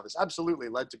were and how this absolutely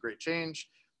led to great change,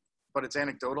 but it's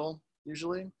anecdotal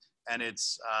usually, and it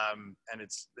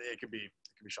can be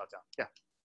shot down. Yeah.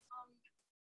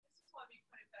 This is why being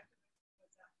quite effective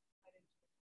because that I didn't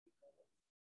people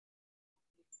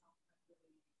itself that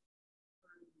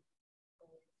really through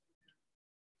goals and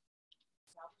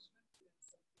establishment and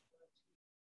some people to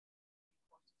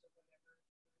courses or whatever.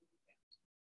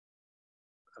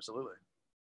 Absolutely.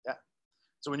 Yeah.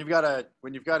 So when you've got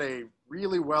a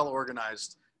really well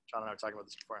organized, John and I were talking about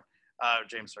this before,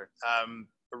 James, sorry,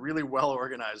 a really well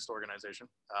organized organization,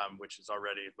 which is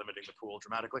already limiting the pool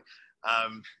dramatically.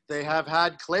 They have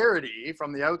had clarity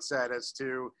from the outset as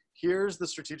to, here's the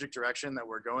strategic direction that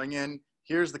we're going in.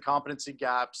 Here's the competency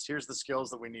gaps. Here's the skills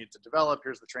that we need to develop.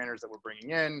 Here's the trainers that we're bringing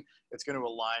in. It's going to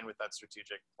align with that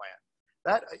strategic plan.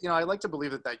 That, I like to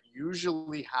believe that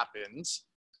usually happens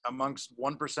amongst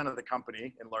 1% of the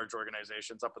company in large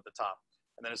organizations up at the top.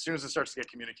 And then as soon as it starts to get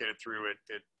communicated through,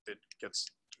 it gets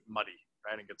muddy,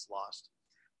 right? And gets lost.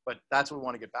 But that's what we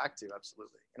want to get back to,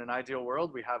 absolutely. In an ideal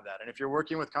world, we have that. And if you're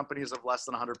working with companies of less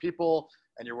than 100 people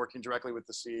and you're working directly with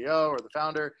the CEO or the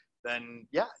founder, then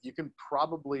yeah, you can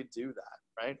probably do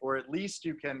that, right? Or at least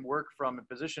you can work from a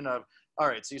position of, all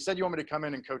right, so you said you want me to come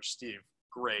in and coach Steve.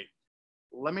 Great.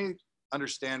 Let me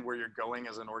understand where you're going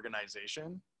as an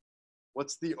organization.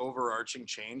 What's the overarching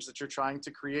change that you're trying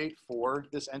to create for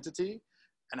this entity?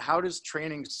 And how does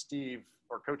training Steve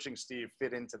or coaching Steve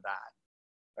fit into that?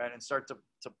 Right? And start to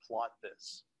plot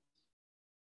this.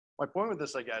 My point with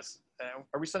this, I guess,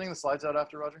 are we sending the slides out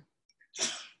after, Roger?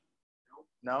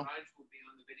 No? Slides will be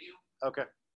on the video. Okay.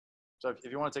 So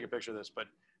if you want to take a picture of this, but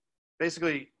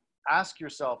basically ask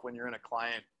yourself when you're in a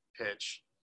client pitch,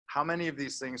 how many of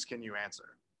these things can you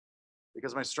answer?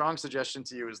 Because my strong suggestion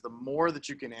to you is the more that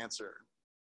you can answer,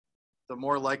 the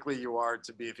more likely you are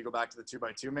to be, if you go back to the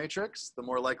 2x2 matrix, the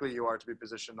more likely you are to be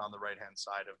positioned on the right-hand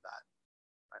side of that.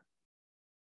 Right?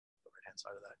 The right-hand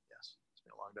side of that, yes. It's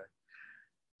been a long day.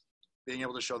 Being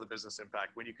able to show the business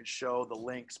impact when you can show the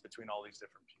links between all these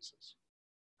different pieces.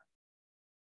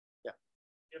 Yeah.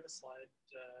 You have a slide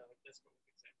like this, but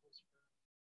with examples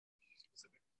for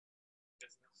specific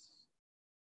business.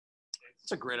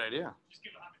 That's a great idea. Just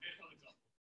give a hypothetical example.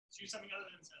 Choose something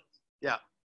other than sales. Yeah.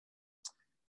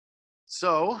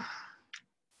 So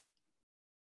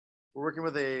we're working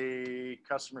with a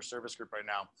customer service group right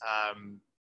now.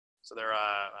 So they're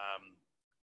a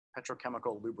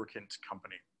petrochemical lubricant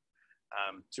company.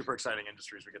 Super exciting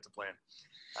industries we get to play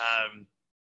in.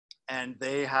 And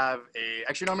they have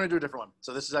actually, no, I'm going to do a different one.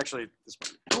 So this is actually,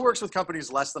 who works with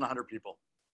companies less than 100 people?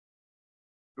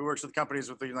 Who works with companies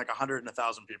with like 100 and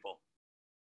 1,000 people?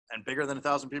 And bigger than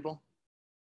 1,000 people?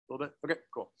 A little bit? Okay,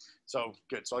 cool. So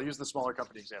good. So I'll use the smaller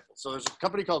company example. So there's a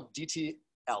company called DTL,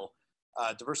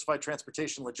 Diversified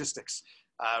Transportation Logistics,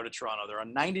 out of Toronto. They're a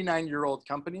 99-year-old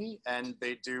company, and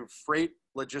they do freight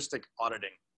logistic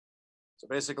auditing. So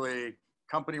basically,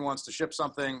 company wants to ship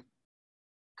something,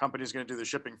 company's going to do the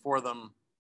shipping for them.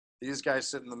 These guys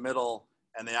sit in the middle,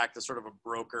 and they act as sort of a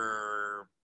broker,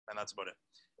 and that's about it.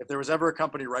 If there was ever a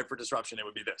company ripe for disruption, it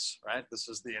would be this, right? This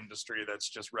is the industry that's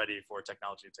just ready for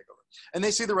technology to take over. And they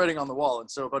see the writing on the wall.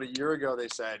 And so about a year ago, they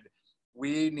said,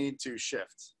 we need to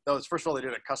shift. First of all, they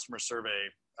did a customer survey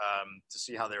to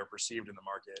see how they were perceived in the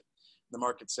market. The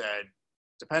market said,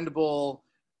 dependable,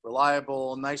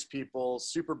 reliable, nice people,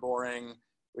 super boring.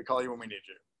 We call you when we need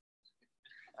you.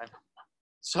 Right?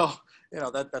 So,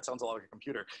 that sounds a lot like a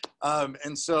computer.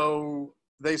 And so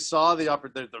they saw the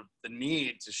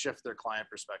need to shift their client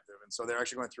perspective. And so they're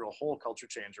actually going through a whole culture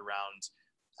change around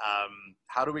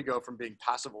how do we go from being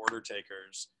passive order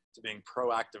takers to being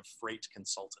proactive freight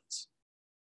consultants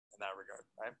in that regard,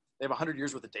 right? They have 100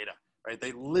 years worth of data, right?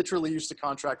 They literally used to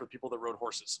contract with people that rode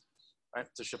horses, right,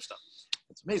 to ship stuff.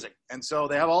 It's amazing. And so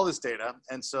they have all this data.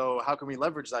 And so how can we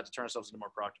leverage that to turn ourselves into more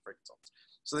proactive freight consultants?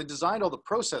 So they designed all the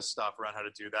process stuff around how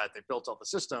to do that. They built all the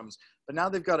systems, but now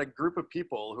they've got a group of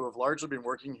people who have largely been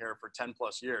working here for 10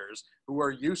 plus years, who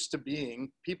are used to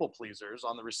being people pleasers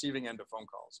on the receiving end of phone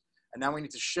calls. And now we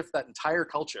need to shift that entire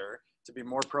culture to be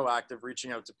more proactive,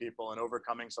 reaching out to people and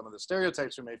overcoming some of the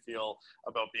stereotypes we may feel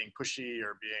about being pushy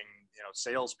or being,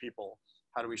 salespeople.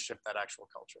 How do we shift that actual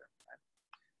culture? Right?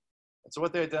 And so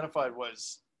what they identified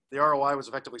was the ROI was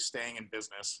effectively staying in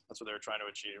business. That's what they were trying to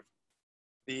achieve.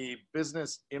 The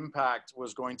business impact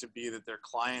was going to be that their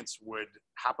clients would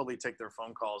happily take their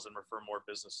phone calls and refer more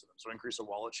business to them. So increase a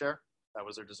wallet share. That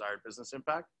was their desired business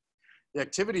impact. The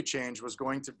activity change was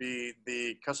going to be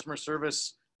the customer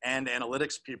service and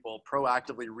analytics people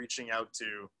proactively reaching out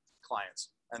to clients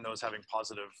and those having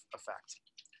positive effect.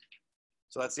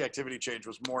 So that's the activity change,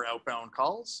 was more outbound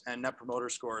calls and net promoter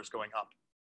scores going up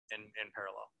in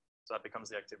parallel. So that becomes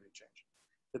the activity change.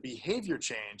 The behavior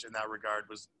change in that regard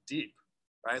was deep,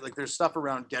 right? Like there's stuff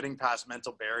around getting past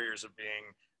mental barriers of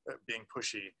being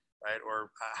pushy, right? Or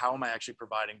how am I actually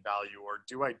providing value? Or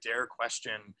do I dare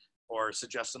question or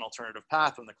suggest an alternative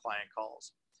path when the client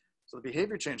calls? So the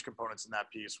behavior change components in that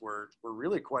piece were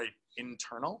really quite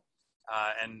internal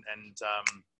and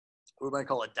what we might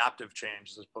call adaptive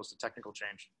change as opposed to technical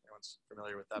change. Everyone's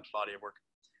familiar with that body of work.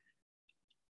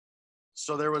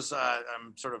 So there was,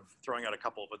 I'm sort of throwing out a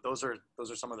couple, but those are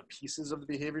some of the pieces of the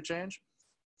behavior change.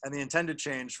 And the intended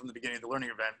change from the beginning of the learning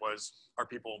event was our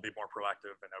people will be more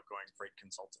proactive and outgoing freight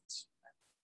consultants.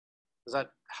 Does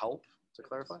that help to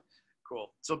clarify?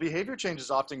 Cool. So behavior change is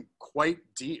often quite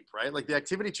deep, right? Like the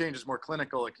activity change is more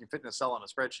clinical. It can fit in a cell on a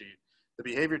spreadsheet. The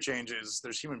behavior change is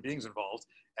there's human beings involved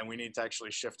and we need to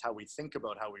actually shift how we think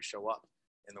about how we show up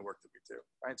in the work that we do,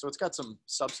 right? So it's got some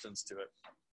substance to it.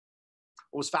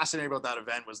 What was fascinating about that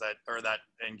event was that, or that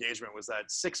engagement was that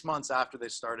 6 months after they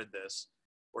started this,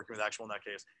 working with Actual in that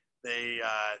case,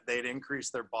 they'd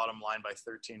increased their bottom line by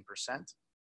 13%.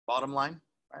 Bottom line,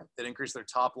 right? They'd increased their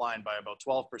top line by about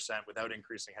 12% without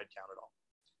increasing headcount at all,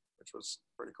 which was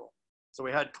pretty cool. So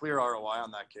we had clear ROI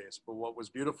on that case, but what was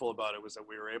beautiful about it was that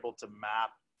we were able to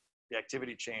map the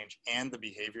activity change and the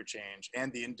behavior change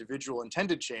and the individual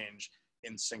intended change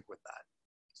in sync with that.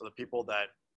 So the people that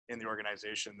in the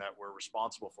organization that were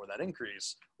responsible for that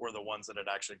increase were the ones that had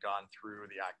actually gone through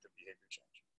the active behavior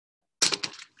change.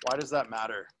 Why does that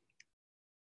matter?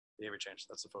 Behavior change,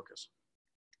 that's the focus.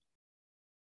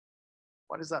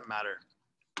 Why does that matter?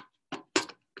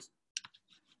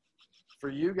 For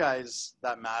you guys,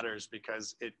 that matters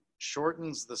because it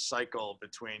shortens the cycle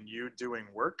between you doing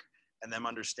work and them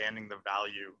understanding the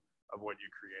value of what you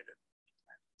created.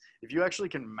 If you actually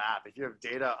can map, if you have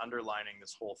data underlining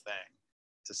this whole thing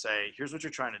to say, here's what you're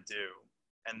trying to do,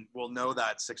 and we'll know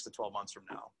that 6 to 12 months from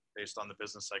now based on the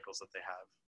business cycles that they have,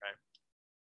 right?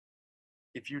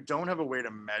 If you don't have a way to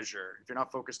measure, if you're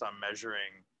not focused on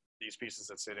measuring these pieces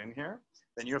that sit in here,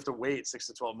 then you have to wait 6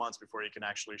 to 12 months before you can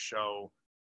actually show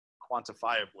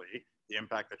quantifiably the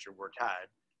impact that your work had.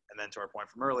 And then to our point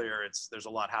from earlier, there's a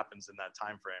lot happens in that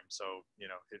time frame. So,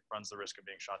 it runs the risk of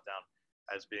being shot down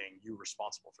as being you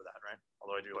responsible for that, right?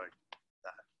 Although I do like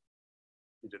that.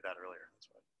 You did that earlier. That's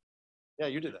right. Yeah,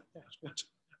 you did that.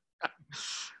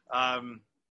 Yeah.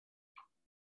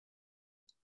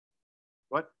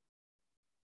 What?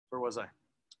 Where was I?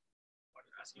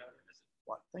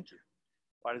 What? Thank you.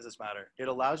 Why does this matter? It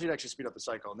allows you to actually speed up the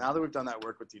cycle. Now that we've done that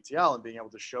work with TTL and being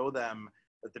able to show them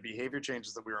that the behavior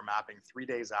changes that we were mapping 3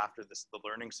 days after the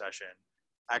learning session,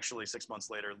 actually 6 months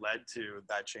later led to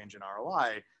that change in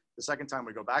ROI, the second time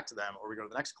we go back to them or we go to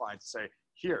the next client to say,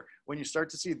 here, when you start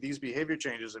to see these behavior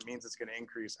changes, it means it's going to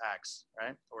increase X,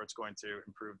 right? Or it's going to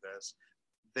improve this.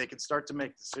 They can start to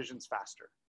make decisions faster,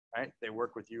 right? They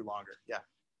work with you longer. Yeah.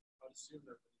 I would assume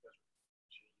that when you guys are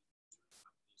changing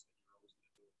companies, that you're always going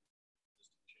to do just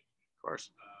change. Of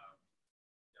course.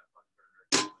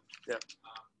 Yeah. Yeah.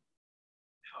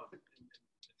 How in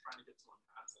trying to get someone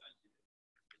past that,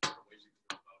 different ways you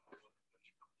can go about what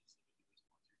your companies need to do is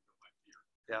one to go by fear.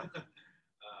 Yeah.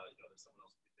 There's someone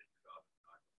else who can take your job and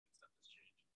not accept this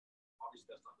change.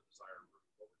 Obviously, that's not the desired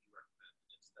route. What would you recommend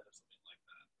instead of something like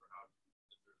that? Or how,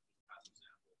 if there's a past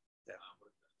example, what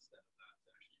if instead of that to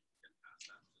actually get past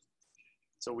that resistance change?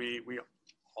 So we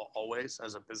always,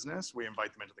 as a business, we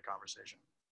invite them into the conversation.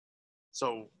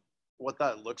 So what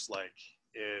that looks like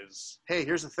is, hey,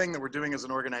 here's the thing that we're doing as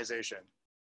an organization.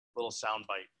 Little sound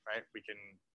bite, right? We can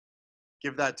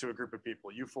give that to a group of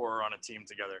people. You four are on a team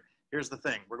together. Here's the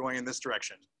thing. We're going in this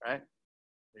direction, right?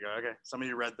 You go, okay. Some of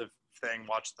you read the thing,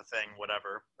 watched the thing,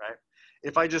 whatever, right?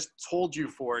 If I just told you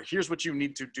four, here's what you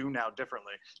need to do now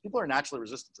differently, people are naturally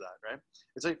resistant to that, right?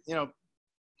 It's like, you know,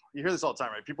 you hear this all the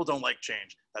time, right? People don't like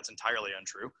change. That's entirely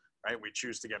untrue, right? We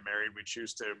choose to get married. We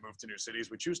choose to move to new cities.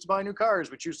 We choose to buy new cars.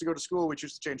 We choose to go to school. We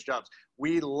choose to change jobs.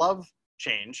 We love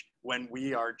change when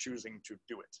we are choosing to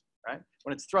do it, right?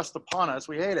 When it's thrust upon us,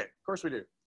 we hate it. Of course we do,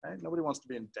 right? Nobody wants to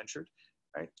be indentured,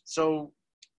 right? So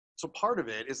part of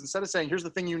it is, instead of saying, here's the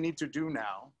thing you need to do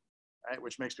now, right?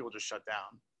 Which makes people just shut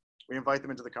down. We invite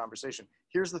them into the conversation.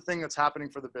 Here's the thing that's happening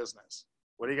for the business.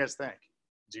 What do you guys think?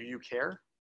 Do you care?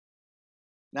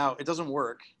 Now, it doesn't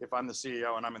work if I'm the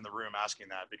CEO and I'm in the room asking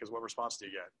that, because what response do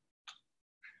you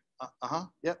get?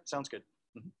 Yeah, sounds good.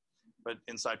 But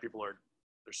inside people are,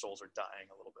 their souls are dying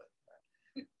a little bit.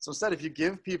 Right? So instead, if you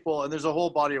give people, and there's a whole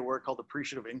body of work called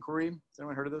appreciative inquiry. Has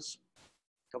anyone heard of this?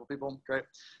 A couple people, great.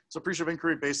 So appreciative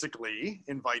inquiry basically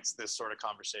invites this sort of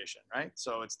conversation, right?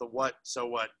 So it's the what, so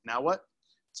what, now what?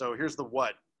 So here's the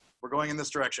what. We're going in this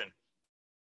direction.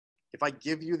 If I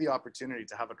give you the opportunity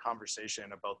to have a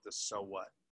conversation about this so what,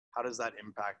 how does that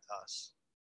impact us?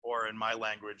 Or in my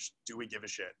language, do we give a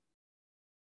shit?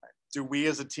 Right? Do we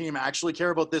as a team actually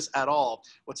care about this at all?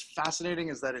 What's fascinating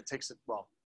is that it takes it, well,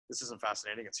 this isn't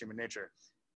fascinating, it's human nature.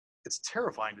 It's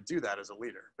terrifying to do that as a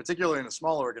leader, particularly in a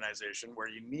small organization where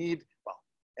you need, well,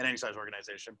 in any size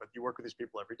organization, but you work with these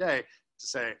people every day to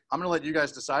say, I'm gonna let you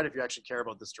guys decide if you actually care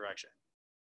about this direction,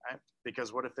 right?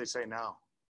 Because what if they say no?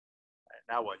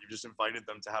 Now what? You've just invited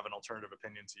them to have an alternative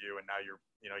opinion to you, and now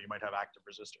you might have active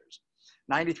resistors.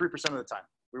 93% of the time,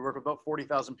 we work with about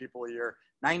 40,000 people a year.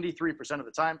 93% of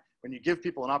the time, when you give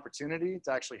people an opportunity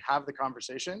to actually have the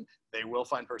conversation, they will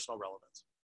find personal relevance.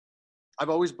 I've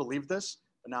always believed this,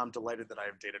 but now I'm delighted that I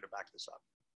have data to back this up.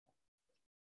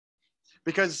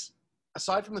 Because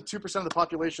aside from the 2% of the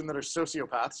population that are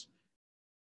sociopaths,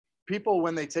 people,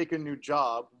 when they take a new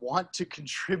job, want to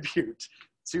contribute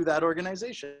to that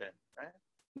organization.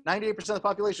 98% of the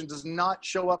population does not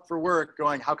show up for work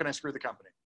going, how can I screw the company?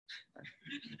 Right?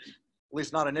 At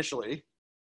least not initially.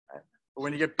 Right? But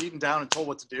when you get beaten down and told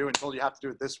what to do and told you have to do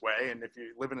it this way, and if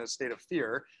you live in a state of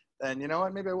fear, then you know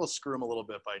what, maybe I will screw them a little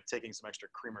bit by taking some extra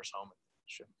creamers home.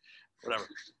 Whatever.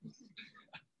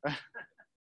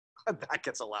 That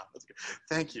gets a laugh. That's good.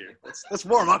 Thank you. Let's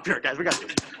warm up here, guys. We got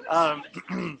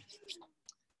this.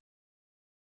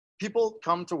 People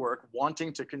come to work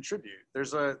wanting to contribute.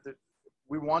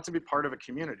 We want to be part of a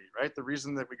community, right? The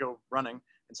reason that we go running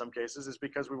in some cases is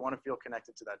because we want to feel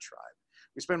connected to that tribe.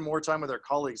 We spend more time with our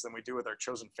colleagues than we do with our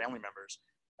chosen family members,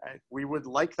 right? We would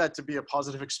like that to be a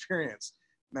positive experience.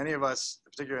 Many of us,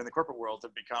 particularly in the corporate world,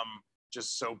 have become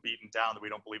just so beaten down that we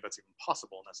don't believe that's even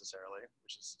possible necessarily,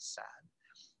 which is sad,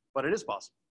 but it is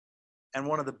possible. And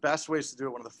one of the best ways to do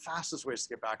it, one of the fastest ways to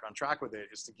get back on track with it,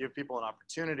 is to give people an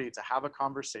opportunity to have a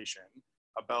conversation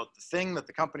about the thing that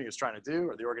the company is trying to do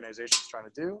or the organization is trying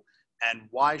to do, and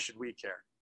why should we care?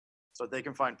 So they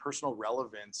can find personal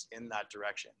relevance in that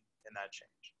direction, in that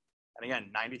change. And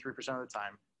again, 93% of the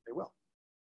time, they will.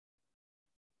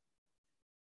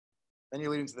 Then you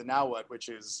lead into the now what, which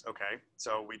is, okay,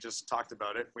 so we just talked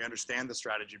about it. We understand the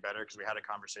strategy better because we had a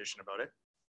conversation about it.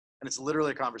 And it's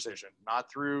literally a conversation, not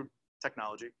through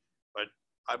technology, but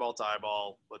eyeball to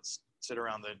eyeball. Let's sit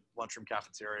around the lunchroom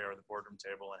cafeteria or the boardroom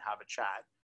table and have a chat.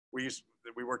 We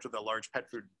worked with a large pet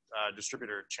food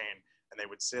distributor chain, and they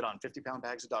would sit on 50-pound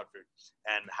bags of dog food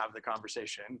and have the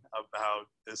conversation about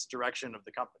this direction of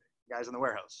the company, guys in the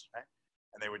warehouse, right?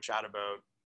 And they would chat about,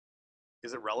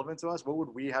 is it relevant to us? What would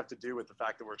we have to do with the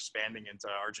fact that we're expanding into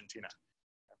Argentina?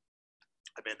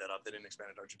 I made that up. They didn't expand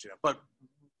into Argentina. But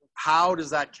how does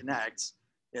that connect,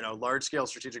 large-scale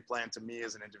strategic plan to me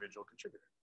as an individual contributor?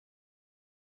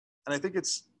 And I think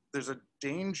there's a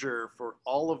danger for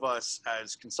all of us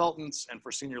as consultants and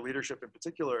for senior leadership in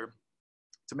particular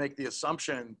to make the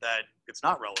assumption that it's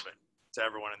not relevant to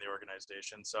everyone in the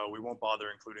organization, so we won't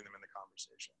bother including them in the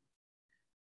conversation.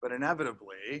 But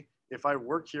inevitably, if I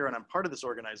work here and I'm part of this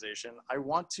organization, I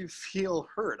want to feel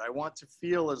heard. I want to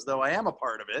feel as though I am a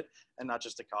part of it and not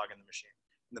just a cog in the machine.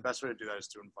 And the best way to do that is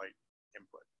to invite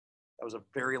input. That was a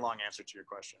very long answer to your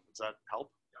question. Does that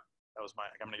help? Yeah. That was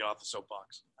I'm gonna get off the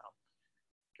soapbox now.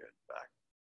 Good,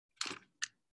 back.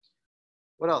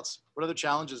 What else? What other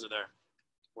challenges are there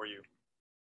for you?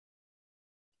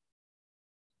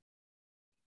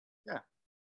 Yeah.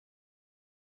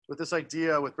 With this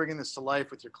idea, with bringing this to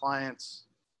life with your clients,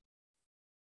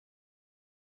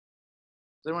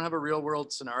 Does anyone have a real world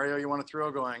scenario you want to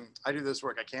throw going, I do this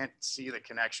work, I can't see the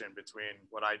connection between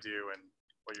what I do and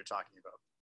what you're talking about?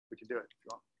 We can do it if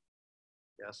you want.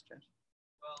 Yes, James?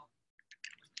 Well,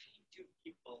 when two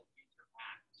people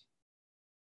interact,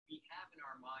 we have in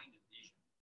our mind a vision.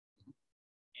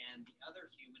 And the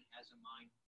other human has a mind,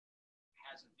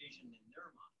 has a vision in their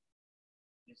mind.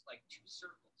 And it's like two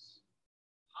circles.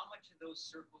 How much of those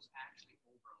circles actually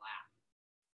overlap?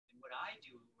 And what I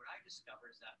discover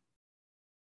is that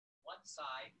one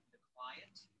side, the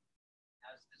client,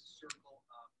 has this circle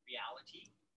of reality,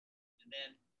 and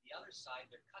then the other side,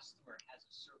 their customer, has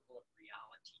a circle of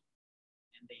reality.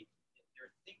 And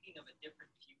they're thinking of a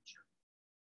different future.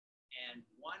 And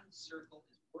one circle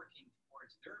is working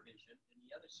towards their vision, and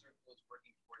the other circle is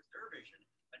working towards their vision.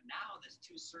 But now these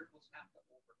two circles have to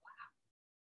overlap,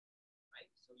 right?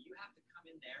 So you have to come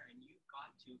in there, and you've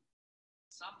got to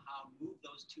somehow move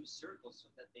those two circles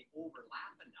so that they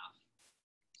overlap enough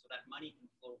so that money can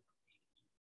flow from A to B.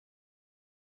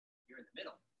 You're in the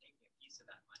middle, taking a piece of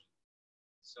that money.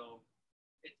 So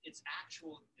it's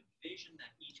actual, the vision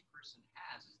that each person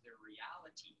has is their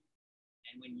reality.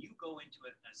 And when you go into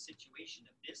a situation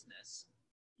of business,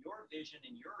 your vision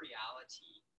and your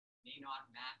reality may not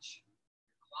match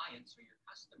your clients or your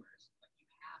customers, but you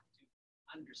have to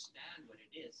understand what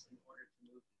it is in order to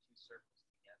move the two circles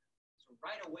together. So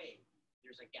right away,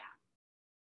 there's a gap.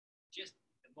 Just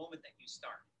the moment that you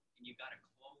start, and you got to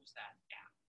close that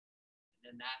gap.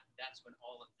 And then that's when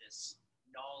all of this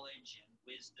knowledge and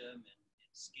wisdom and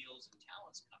skills and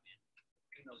talents come in,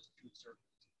 bring those two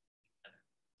circles together.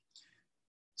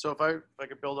 So if I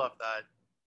could build off that,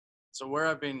 so where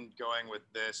I've been going with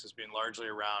this has been largely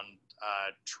around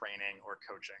training or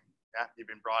coaching. Yeah,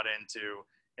 you've been brought in to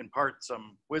impart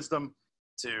some wisdom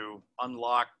to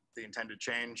unlock the intended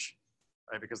change,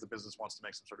 right? Because the business wants to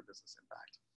make some sort of business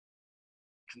impact.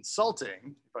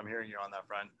 Consulting, if I'm hearing you on that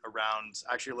front, around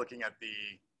actually looking at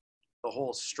the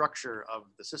whole structure of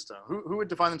the system. Who would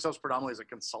define themselves predominantly as a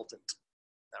consultant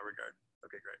in that regard?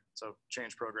 Okay, great. So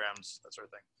change programs, that sort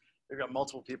of thing. We've got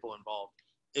multiple people involved.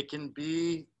 It can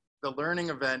be, the learning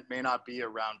event may not be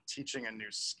around teaching a new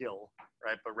skill,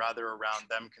 right? But rather around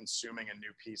them consuming a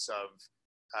new piece of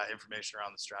information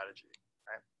around the strategy,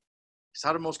 right? Because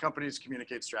how do most companies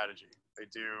communicate strategy?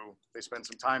 They spend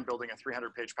some time building a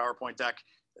 300-page PowerPoint deck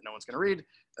that no one's going to read.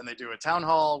 Then they do a town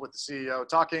hall with the CEO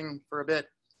talking for a bit.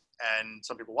 And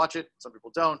some people watch it, some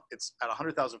people don't. It's at a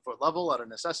 100,000-foot level, out of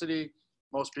necessity.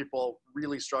 Most people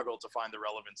really struggle to find the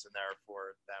relevance in there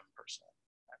for them personally.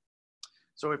 Right?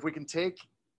 So if we can take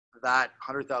that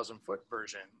 100,000-foot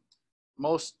version,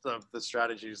 most of the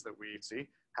strategies that we see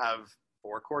have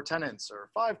 4 core tenets or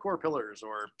 5 core pillars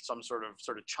or some sort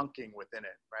of chunking within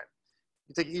it, right?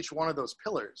 You take each one of those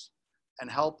pillars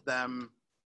and help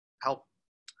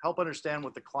understand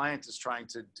what the client is trying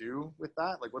to do with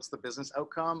that. Like, what's the business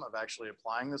outcome of actually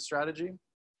applying this strategy?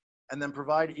 And then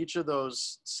provide each of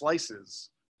those slices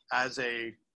as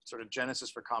a sort of genesis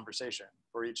for conversation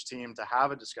for each team to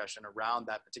have a discussion around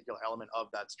that particular element of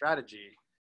that strategy.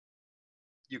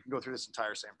 You can go through this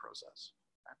entire same process.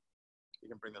 Okay? You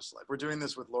can bring this to life. We're doing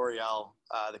this with L'Oreal,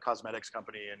 the cosmetics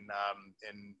company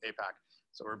in APAC.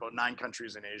 So we're about 9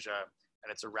 countries in Asia.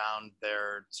 And it's around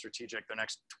their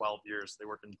next 12 years. They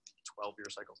work in 12-year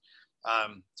cycles.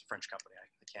 It's a French company.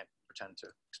 I can't pretend to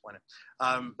explain it.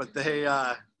 But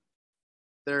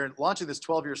they're launching this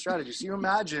 12-year strategy. So you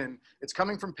imagine it's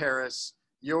coming from Paris.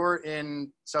 You're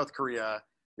in South Korea.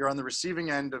 You're on the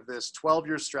receiving end of this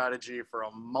 12-year strategy for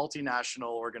a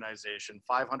multinational organization,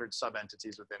 500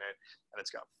 sub-entities within it, and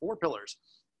it's got 4 pillars.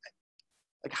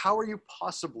 Like, how are you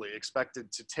possibly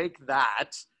expected to take that,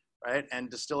 right, and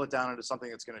distill it down into something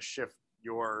that's going to shift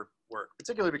your work,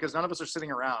 particularly because none of us are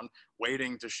sitting around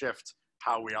waiting to shift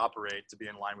how we operate to be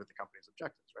in line with the company's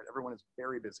objectives, right? Everyone is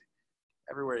very busy.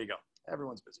 Everywhere you go,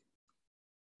 everyone's busy.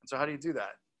 And so how do you do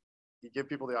that? You give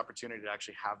people the opportunity to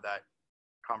actually have that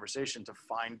conversation to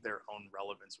find their own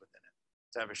relevance within it,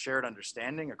 to have a shared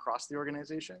understanding across the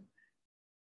organization,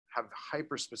 have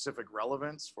hyper-specific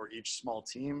relevance for each small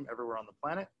team everywhere on the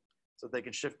planet so that they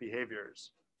can shift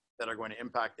behaviors that are going to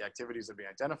impact the activities that are being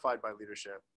identified by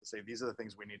leadership to say, these are the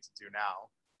things we need to do now.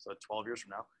 So that 12 years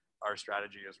from now, our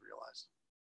strategy is realized.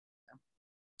 Okay?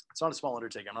 It's not a small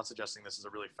undertaking. I'm not suggesting this is a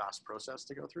really fast process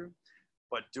to go through,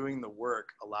 but doing the work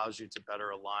allows you to better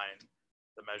align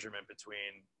the measurement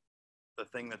between the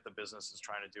thing that the business is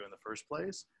trying to do in the first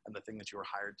place and the thing that you were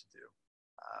hired to do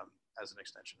as an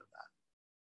extension of that.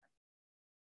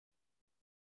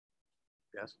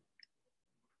 Yes?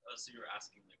 So you're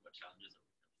asking like what challenges are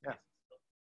we Yeah.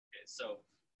 Okay, so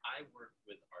I work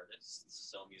with artists,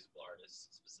 so musical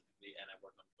artists specifically, and I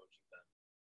work on coaching them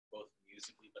both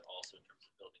musically, but also in terms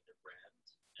of building their brand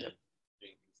and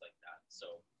doing things like that.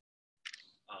 So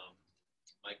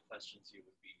my question to you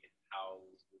would be, how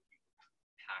would you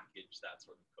package that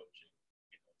sort of coaching,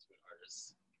 to an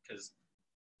artist? Because,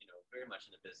 very much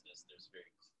in the business, there's very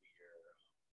clear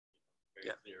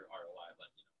ROI,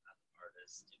 but, as an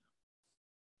artist,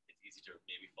 it's easy to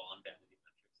maybe fall on vanity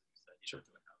metrics, as you said, Sure.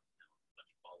 To have a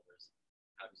bunch of followers.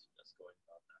 How do you suggest going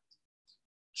about that?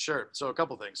 Sure. So a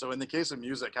couple things. So in the case of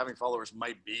music, having followers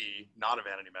might be not a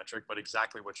vanity metric, but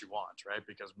exactly what you want, right?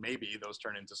 Because maybe those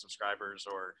turn into subscribers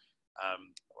or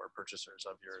purchasers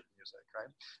of your music, right?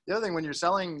 The other thing, when you're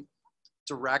selling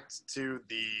direct to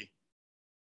the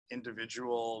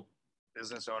individual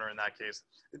business owner, in that case,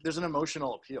 there's an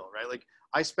emotional appeal, right? Like,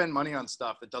 I spend money on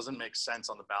stuff that doesn't make sense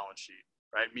on the balance sheet,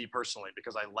 right? Me personally,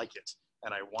 because I like it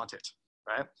and I want it,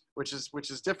 right? Which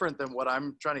is different than what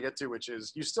I'm trying to get to, which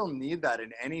is you still need that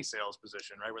in any sales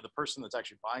position, right? Where the person that's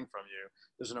actually buying from you,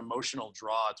 there's an emotional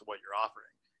draw to what you're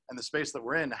offering. And the space that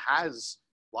we're in has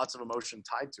lots of emotion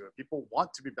tied to it. People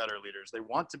want to be better leaders. They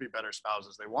want to be better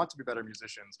spouses. They want to be better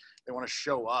musicians. They want to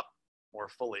show up more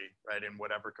fully, right, in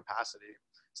whatever capacity.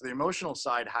 So the emotional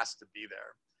side has to be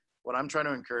there. What I'm trying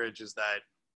to encourage is that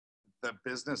the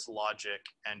business logic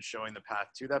and showing the path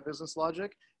to that business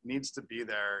logic needs to be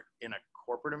there in a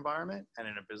corporate environment and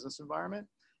in a business environment.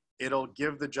 It'll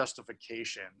give the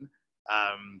justification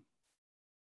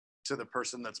to the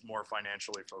person that's more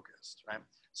financially focused, right?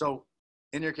 So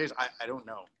in your case, I don't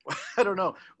know. I don't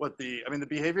know what the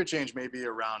behavior change may be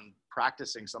around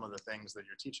practicing some of the things that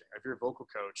you're teaching. If you're a vocal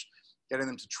coach, getting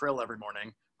them to trill every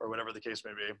morning or whatever the case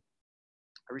may be.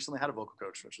 I recently had a vocal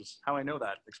coach, which is how I know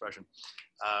that expression.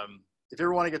 If you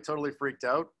ever want to get totally freaked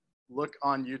out, look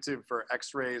on YouTube for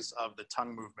x-rays of the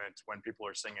tongue movement when people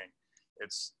are singing.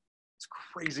 It's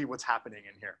crazy what's happening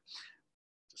in here.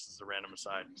 Just as a random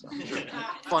aside. So,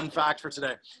 fun fact for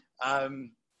today.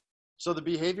 So the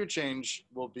behavior change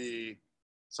will be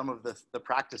some of the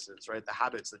practices, right? The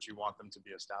habits that you want them to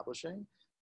be establishing.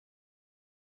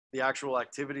 The actual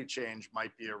activity change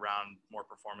might be around more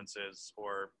performances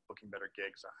or booking better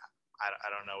gigs. I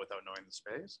don't know without knowing the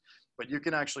space, but you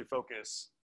can actually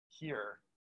focus here,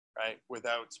 right?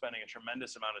 Without spending a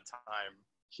tremendous amount of time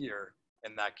here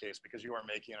in that case, because you are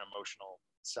making an emotional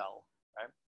sell, right?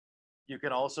 You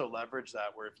can also leverage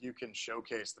that where if you can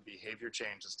showcase the behavior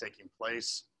change that's taking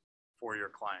place for your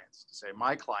clients, to say,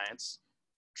 my clients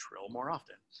trill more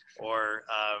often, or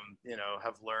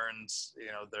have learned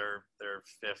their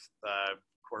fifth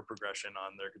chord progression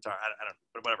on their guitar. I don't know,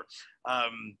 but whatever.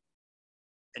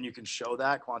 And you can show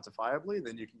that quantifiably,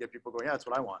 then you can get people going, yeah, that's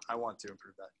what I want. I want to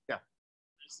improve that. Yeah.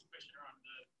 Just a question around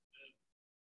the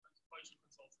coaching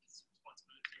consultants'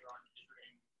 responsibility around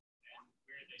measuring and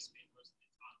where they spend most of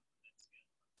their time on that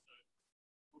scale. So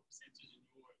what percentage in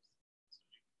your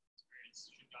sort of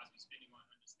experience should guys be spending on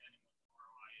understanding what the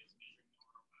ROI is, measuring the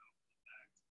ROI of the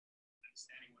fact,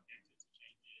 understanding what the activity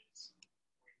change is,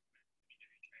 or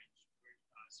behavior change, where you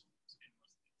guys spend most of their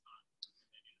time?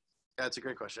 Yeah, that's a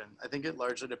great question. I think it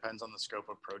largely depends on the scope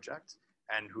of project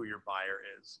and who your buyer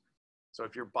is. So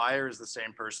if your buyer is the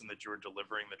same person that you're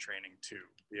delivering the training to,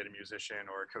 be it a musician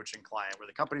or a coaching client where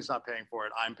the company's not paying for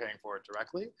it, I'm paying for it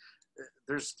directly,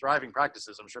 there's thriving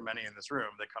practices, I'm sure many in this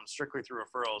room, that come strictly through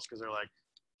referrals because they're like,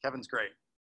 Kevin's great,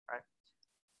 right?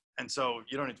 And so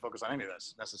you don't need to focus on any of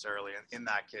this necessarily in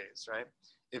that case, right?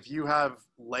 If you have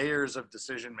layers of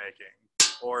decision making,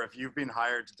 or if you've been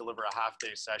hired to deliver a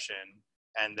half-day session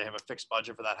and they have a fixed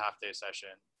budget for that half-day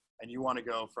session, and you want to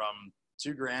go from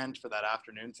 $2,000 for that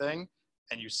afternoon thing,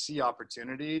 and you see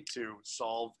opportunity to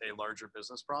solve a larger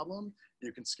business problem,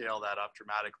 you can scale that up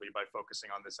dramatically by focusing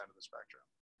on this end of the spectrum.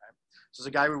 Right? So there's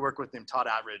a guy we work with named Todd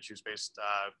Attridge, who's based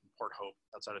in Port Hope,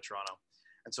 outside of Toronto.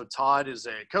 And so Todd is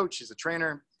a coach, he's a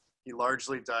trainer. He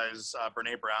largely does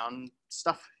Brene Brown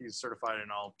stuff. He's certified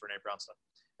in all Brene Brown stuff.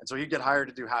 And so he'd get hired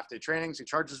to do half-day trainings. He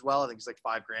charges well. I think he's like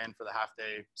 $5,000 for the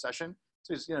half-day session.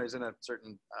 So he's in a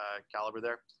certain caliber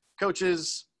there.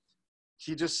 Coaches,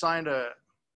 he just signed a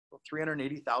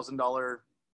 $380,000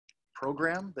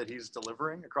 program that he's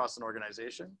delivering across an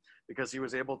organization because he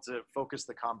was able to focus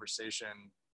the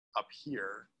conversation up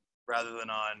here rather than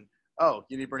on, oh,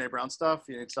 you need Brene Brown stuff,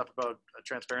 you need stuff about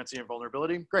transparency and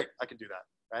vulnerability. Great, I can do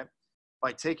that, right?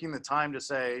 By taking the time to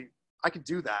say, I could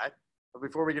do that, but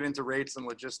before we get into rates and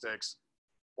logistics,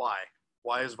 why?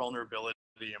 Why is vulnerability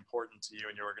important to you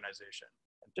and your organization?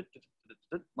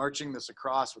 And marching this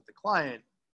across with the client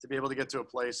to be able to get to a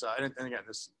place, and again,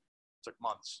 this took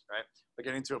months, right? But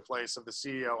getting to a place of the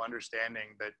CEO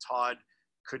understanding that Todd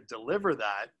could deliver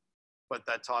that, but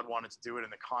that Todd wanted to do it in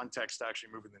the context to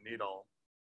actually moving the needle.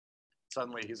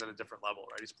 suddenly he's at a different level,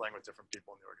 right? He's playing with different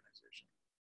people in the organization.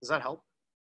 Does that help?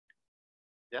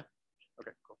 Yeah?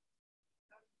 Okay, cool.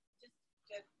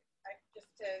 Just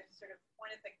to sort of,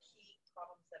 one of the key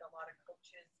problems that a lot of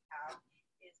coaches have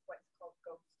is what's called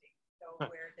ghosting. So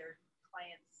where their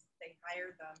clients, they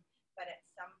hire them, but at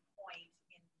some point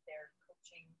in their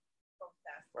coaching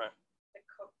process, right, the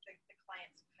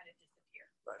clients kind of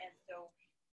disappear. Right. And so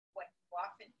what you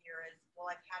often hear is, well,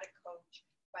 I've had a coach,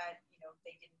 but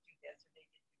they didn't do this or they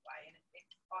didn't do Y, and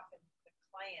it's often the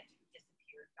client who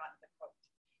disappeared, not the coach.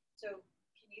 So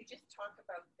can you just talk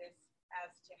about this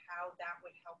as to how that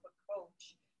would help a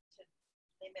coach to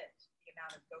limit the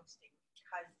amount of ghosting,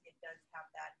 because it does have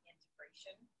that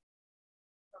integration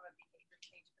from a behavior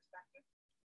change perspective?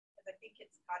 Because I think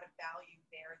it's got a value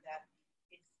there that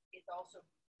is also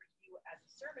for you as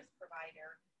a service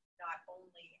provider, not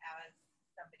only as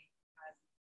somebody who has,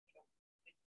 with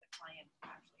the client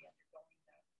actually undergoing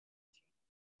that change.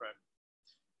 Right.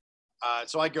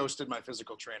 So I ghosted my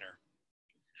physical trainer.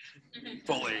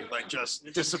 Fully, like just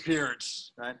disappeared,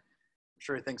 right? I'm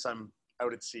sure he thinks I'm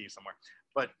out at sea somewhere.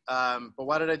 But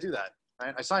why did I do that?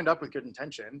 Right? I signed up with good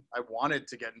intention. I wanted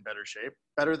to get in better shape,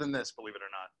 better than this, believe it or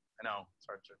not. I know, it's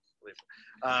hard to believe.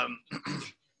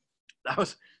 That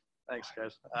was, thanks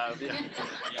guys. I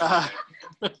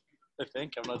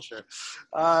think, I'm not sure.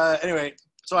 Anyway,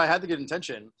 so I had the good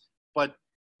intention, but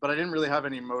I didn't really have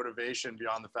any motivation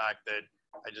beyond the fact that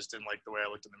I just didn't like the way I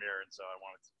looked in the mirror, and so I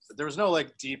wanted to. There was no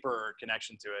like deeper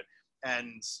connection to it,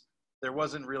 and there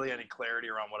wasn't really any clarity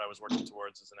around what I was working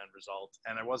towards as an end result,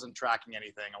 and I wasn't tracking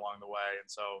anything along the way, and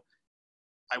so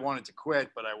I wanted to quit,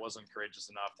 but I wasn't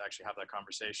courageous enough to actually have that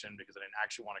conversation because I didn't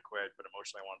actually want to quit, but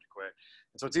emotionally I wanted to quit,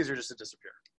 and so it's easier just to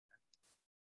disappear.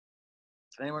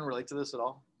 Can anyone relate to this at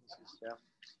all? Yeah.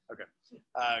 Okay.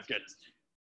 Good.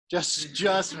 Just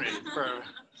me for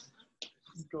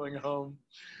going home.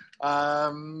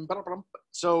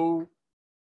 So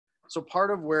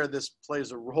part of where this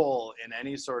plays a role in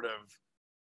any sort of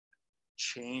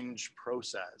change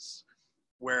process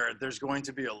where there's going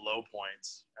to be a low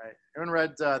point. Right? Everyone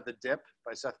read The Dip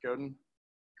by Seth Godin?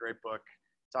 Great book.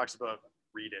 Talks about,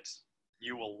 read it.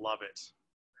 You will love it.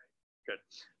 Good.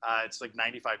 It's like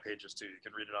 95 pages too. You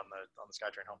can read it on the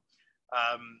SkyTrain home.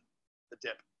 The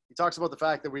Dip. He talks about the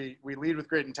fact that we lead with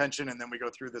great intention, and then we go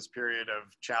through this period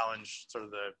of challenge, sort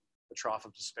of the trough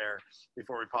of despair,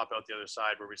 before we pop out the other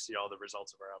side where we see all the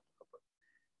results of our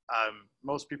output.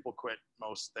 Most people quit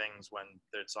most things when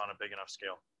it's on a big enough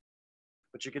scale,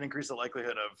 but you can increase the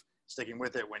likelihood of sticking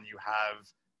with it when you have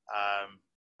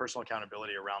personal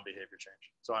accountability around behavior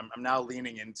change. So I'm now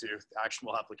leaning into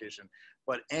actionable application,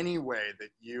 but any way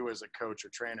that you as a coach or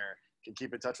trainer can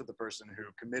keep in touch with the person who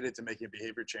committed to making a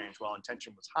behavior change while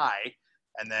intention was high,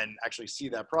 and then actually see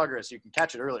that progress, you can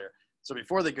catch it earlier. So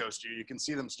before they ghost you, you can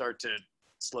see them start to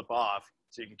slip off,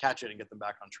 so you can catch it and get them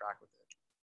back on track with it.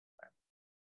 Right.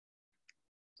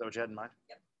 Is that what you had in mind?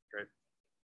 Yep. Great.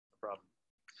 No problem.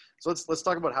 So let's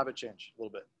talk about habit change a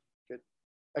little bit. Good.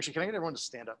 Actually, can I get everyone to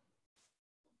stand up?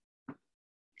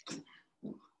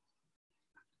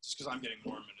 Just because I'm getting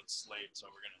warm and it's late, so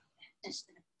we're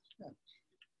gonna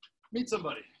meet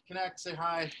somebody, connect, say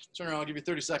hi, turn around. I'll give you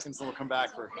 30 seconds, and we'll come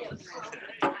back for.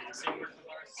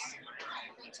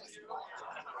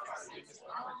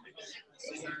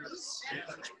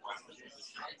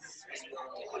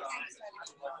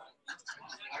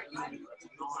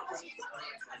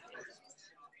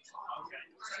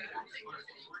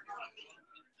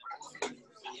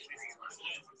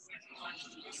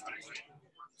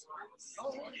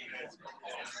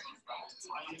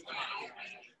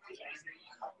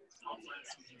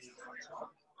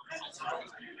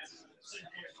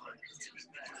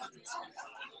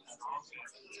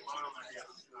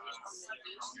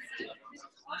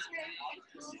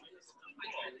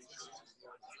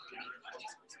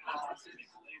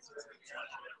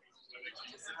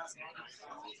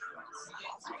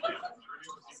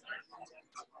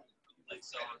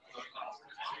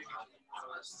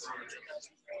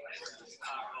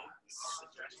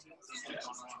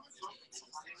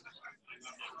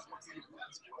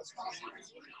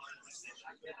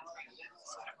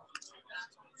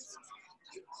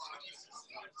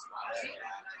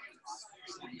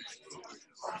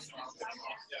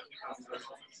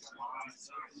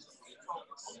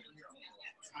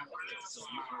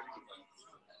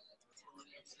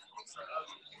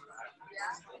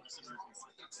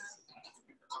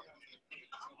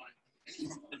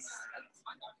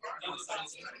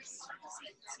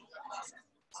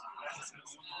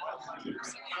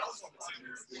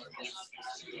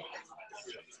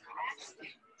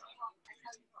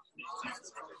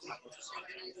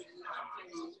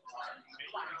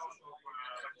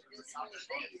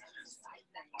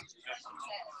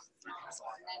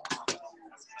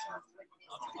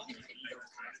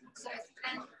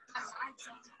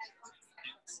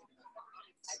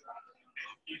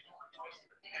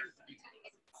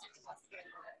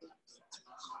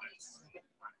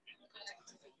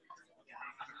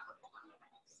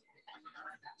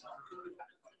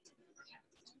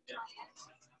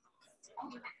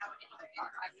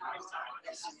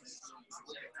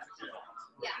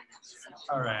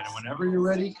 All right, and whenever you're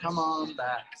ready, come on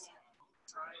back.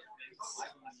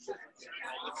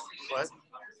 What?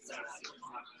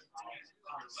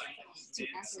 To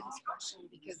answer this question,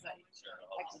 because I'm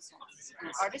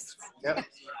an artist. Yep.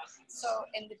 So,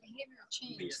 and the behavior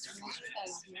change most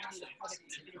as more on the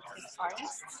productivity because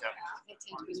artists, they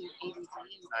tend to be more ADD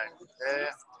and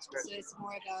Yeah, that's great. so it's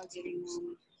more about getting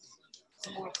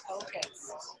them more focused.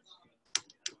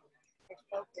 Their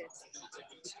focus,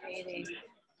 creating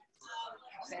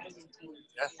better routines.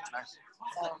 Yeah, nice.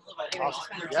 So, anyway, I just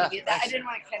wanted to Yeah, give you that. I thanks. didn't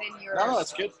want to cut in your. No,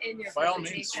 that's good. In your By all means,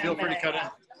 presentation, feel free to but cut in.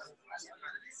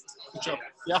 Good job.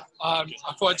 Yeah. I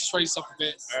thought I'd just raise up a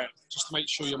bit, All right. just to make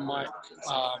sure your mic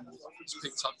is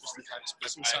picked up just in case. But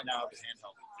it's also now the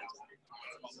handheld.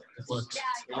 It works.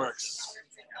 It works.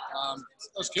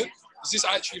 That's good. Is this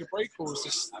actually the break or is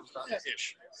this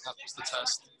ish? That was the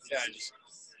test. Yeah, just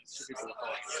two people will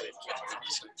call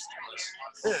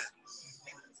it.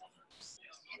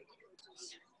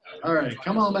 All right,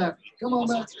 come on back. Come on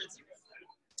back.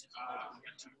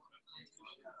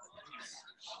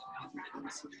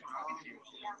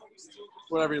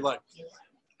 Whatever you like.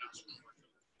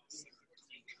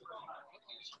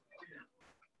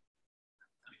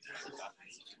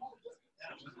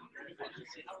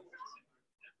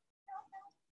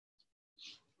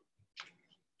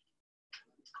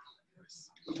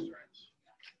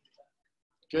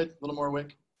 Good. A little more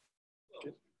awake.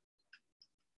 Good.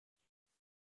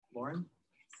 Lauren?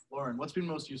 Lauren, what's been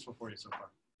most useful for you so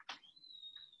far?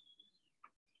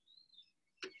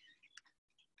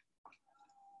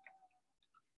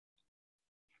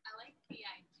 I like the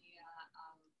idea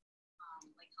of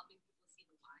like helping people see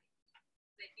the why.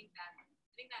 I think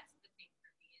that's the thing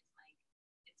for me is like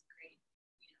it's great,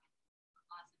 you know,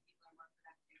 awesome people are more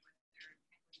productive when they're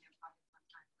handling their projects on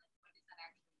time. Like what does that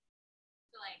actually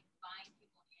so like buying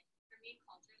people in for me,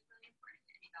 culture is really important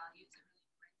and values are really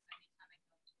important. So anytime I go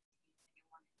to a team, like I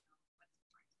want to know what's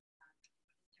important to them, what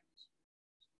is their mission,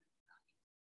 value.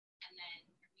 And then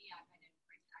for me, I find it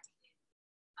important to actually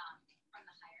from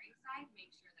the hiring side,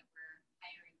 make sure that we're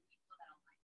hiring people that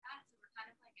align with that. So we're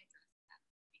kind of like addressing that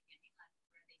at the beginning, like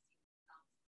where they see themselves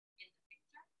in the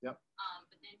picture. Yep.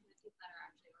 But then for the people that are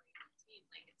actually already on the team,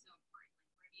 like it's so important.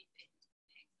 Like where do you fit into the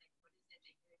mix? Like what is it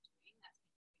that you're doing that's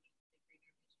contributing to the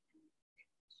greater vision and the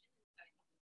greater mission? And so I think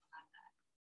when people have that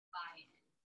buy-in,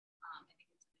 I think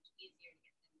it's so much easier to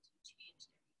get them to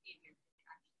change their behavior because they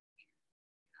actually care.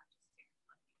 They're not just scared of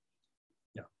what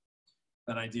Yeah.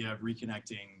 That idea of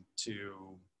reconnecting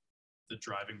to the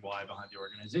driving why behind the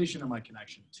organization and my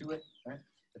connection to it, right?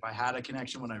 If I had a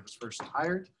connection when I was first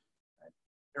hired, right?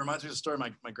 It reminds me of a story.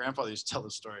 My grandfather used to tell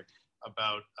this story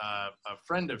about a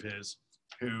friend of his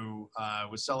who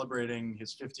was celebrating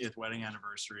his 50th wedding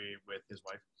anniversary with his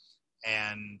wife.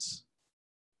 And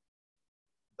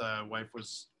the wife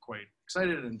was quite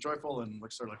excited and joyful and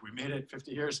looked sort of like we made it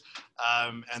 50 years.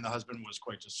 And the husband was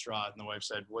quite distraught. And the wife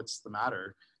said, "What's the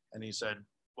matter?" And he said,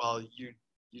 "Well, you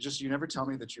never tell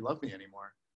me that you love me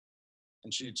anymore."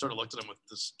 And she sort of looked at him with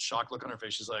this shocked look on her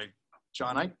face. She's like,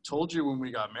 "John, I told you when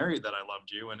we got married that I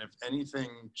loved you. And if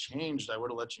anything changed, I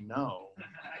would have let you know."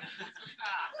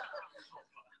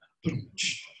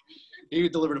 He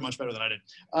delivered it much better than I did.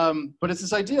 But it's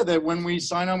this idea that when we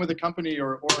sign on with a company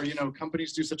or you know,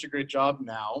 companies do such a great job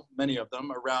now, many of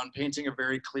them, around painting a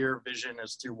very clear vision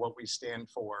as to what we stand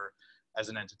for as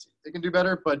an entity. They can do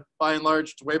better, but by and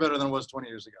large, it's way better than it was 20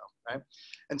 years ago, right?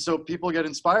 And so people get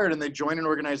inspired and they join an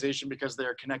organization because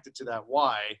they're connected to that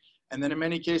why. And then in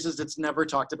many cases, it's never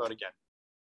talked about again.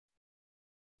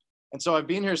 And so I've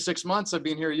been here 6 months, I've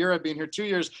been here a year, I've been here 2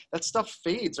 years. That stuff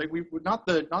fades. Like we not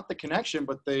the connection,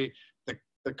 but the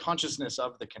consciousness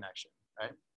of the connection,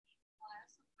 right? Well, I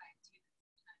also find too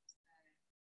that sometimes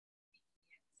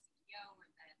the CEO or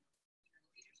the leadership team of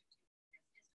the business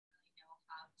don't really know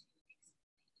how to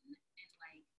explain and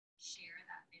like share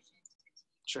that vision to the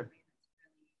team Sure. in a way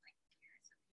that's really like clear.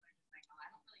 So people are just like, oh, I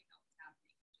don't really know what's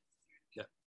happening. Just here to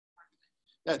be part of it.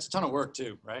 Yeah, it's a ton of work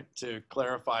too, right? To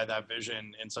clarify that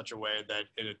vision in such a way that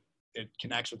it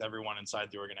connects with everyone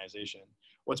inside the organization.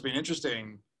 What's been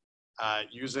interesting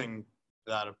using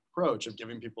that approach of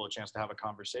giving people a chance to have a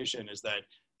conversation is that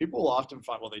people will often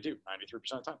find, well, they do 93%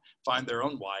 of the time, find their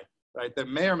own why right? That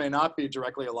may or may not be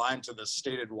directly aligned to the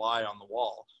stated why on the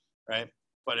wall, right?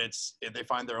 But they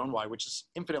find their own why, which is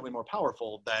infinitely more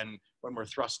powerful than when we're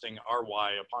thrusting our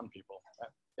why upon people.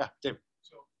 Right? Yeah, Dave.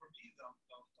 So for me, the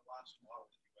last model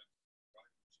that you went through,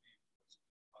 right, was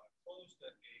closed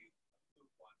at a loop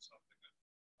on something that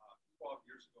 12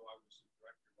 years ago I was the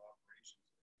director of operations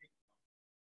at a cake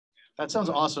company. That sounds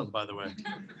awesome, by the way.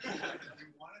 We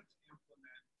wanted to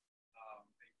implement a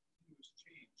continuous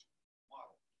change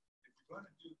model. If you're going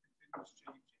to do continuous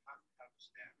change, you have to have a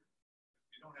standard.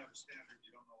 If you don't have a standard,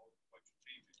 you don't know what you're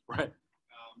changing. Right.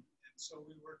 And so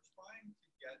we were trying to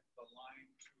get the line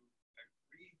to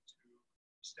agree to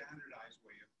a standardized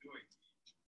way of doing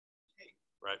each cake.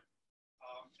 Right.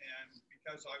 And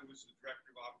because I was the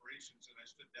director of operations and I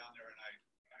stood down there and I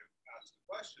asked the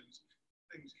questions,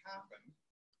 things happened.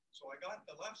 So I got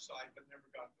the left side, but never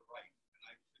got the right. And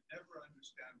I could never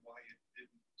understand why it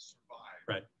didn't survive.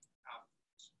 Right.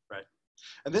 Afterwards. Right.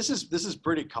 And this is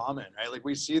pretty common, right? Like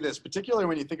we see this, particularly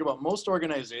when you think about most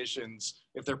organizations,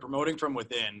 if they're promoting from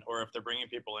within or if they're bringing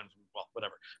people in from, well,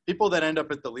 whatever. People that end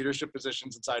up at the leadership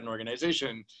positions inside an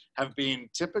organization have been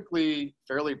typically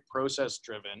fairly process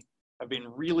driven, have been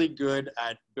really good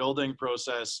at building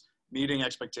process, meeting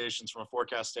expectations from a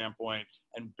forecast standpoint,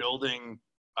 and building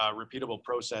repeatable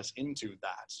process into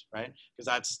that, right?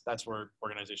 Because that's where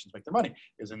organizations make their money,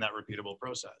 is in that repeatable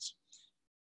process.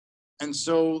 And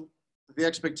so the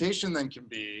expectation then can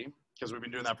be, because we've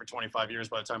been doing that for 25 years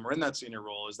by the time we're in that senior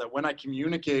role, is that when I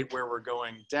communicate where we're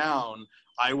going down,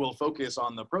 I will focus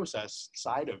on the process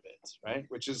side of it, right?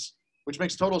 Which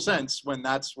makes total sense when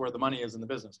that's where the money is in the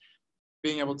business.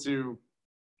 Being able to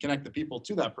connect the people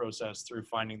to that process through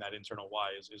finding that internal why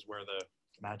is where the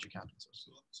magic happens. So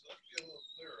let me be a little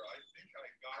clearer. I think I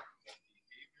got the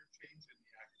behavior change and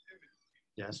the activity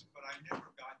change. Yes. But I never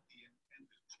got the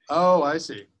intended change. Oh, I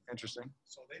see. Interesting.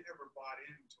 So they never bought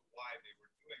into why they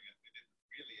were doing it. They didn't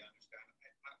really understand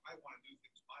it. I want to do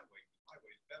things my way. My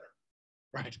way is better.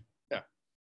 Right. Yeah.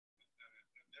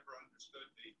 And never understood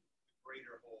the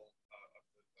greater whole of the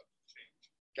change.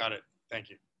 Got it.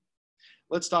 Thank you.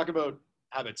 Let's talk about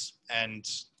habits and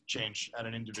change at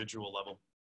an individual level.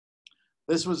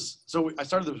 So I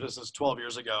started the business 12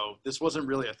 years ago. This wasn't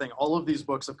really a thing. All of these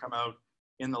books have come out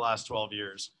in the last 12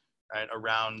 years, right,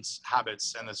 around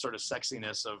habits and the sort of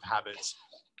sexiness of habits.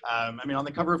 I mean, on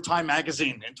the cover of Time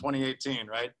magazine in 2018,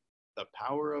 right? The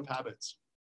Power of Habits,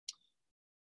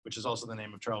 which is also the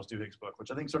name of Charles Duhigg's book,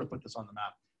 which I think sort of put this on the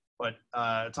map. But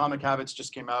Atomic Habits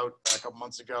just came out a couple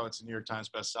months ago. It's a New York Times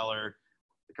bestseller.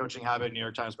 The Coaching Habit, New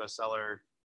York Times bestseller.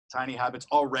 Tiny Habits,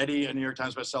 already a New York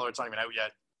Times bestseller. It's not even out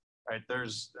yet. Right,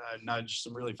 there's Nudge,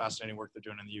 some really fascinating work they're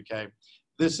doing in the UK.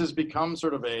 This has become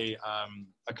sort of a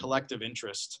collective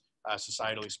interest,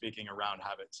 societally speaking, around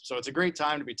habits. So it's a great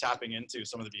time to be tapping into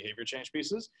some of the behavior change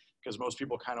pieces, because most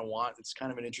people kind of it's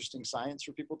kind of an interesting science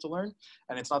for people to learn,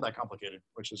 and it's not that complicated,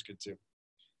 which is good too.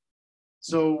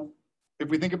 So if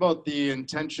we think about the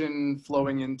intention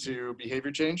flowing into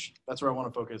behavior change, that's where I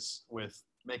want to focus with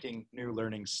making new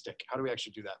learning stick. How do we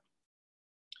actually do that?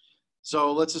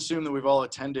 So let's assume that we've all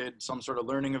attended some sort of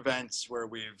learning events where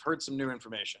we've heard some new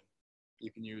information. You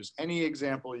can use any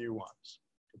example you want.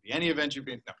 It could be any event you've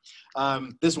been, no.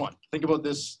 This one, think about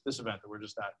this event that we're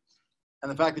just at.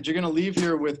 And the fact that you're gonna leave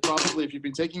here with probably, if you've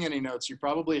been taking any notes, you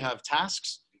probably have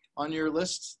tasks on your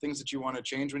list, things that you wanna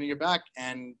change when you get back,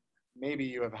 and maybe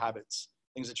you have habits,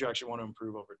 things that you actually wanna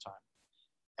improve over time.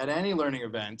 At any learning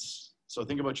event, so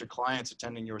think about your clients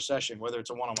attending your session, whether it's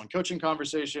a one-on-one coaching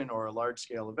conversation or a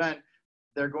large-scale event,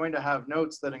 they're going to have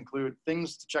notes that include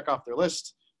things to check off their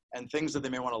list and things that they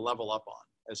may want to level up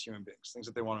on as human beings, things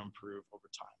that they want to improve over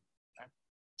time. Okay?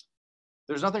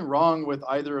 There's nothing wrong with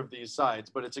either of these sides,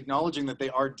 but it's acknowledging that they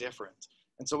are different.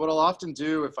 And so what I'll often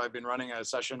do if I've been running a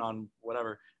session on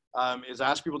whatever, is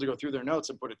ask people to go through their notes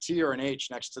and put a T or an H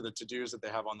next to the to-dos that they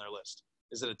have on their list.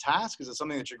 Is it a task? Is it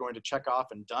something that you're going to check off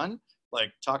and done?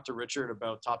 Like talk to Richard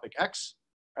about topic X,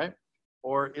 right?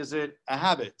 Or is it a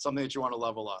habit, something that you want to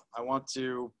level up? I want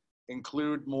to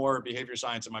include more behavior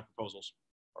science in my proposals,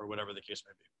 or whatever the case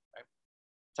may be, right?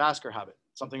 Task or habit,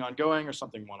 something ongoing or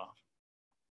something one-off.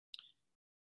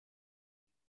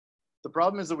 The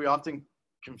problem is that we often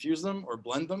confuse them or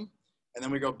blend them, and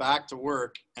then we go back to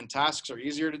work, and tasks are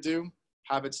easier to do.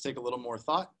 Habits take a little more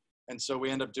thought, and so we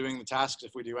end up doing the tasks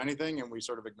if we do anything, and we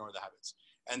sort of ignore the habits.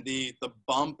 And the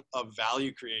bump of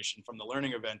value creation from the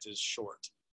learning event is short.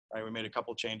 Right, we made a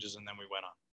couple changes and then we went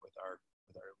on with our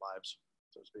lives,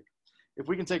 so to speak. If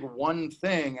we can take one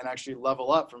thing and actually level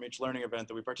up from each learning event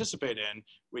that we participate in,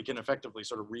 we can effectively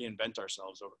sort of reinvent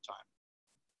ourselves over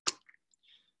time.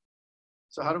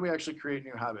 So how do we actually create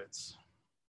new habits?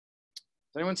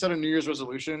 anyone set a New Year's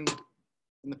resolution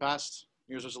in the past?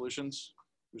 New Year's resolutions?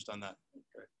 Who's done that?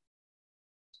 Okay.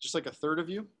 Just like a third of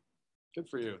you? Good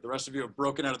for you. The rest of you have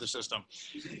broken out of the system.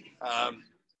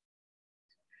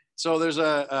 So there's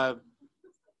sorry? I've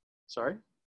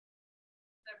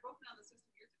broken out of the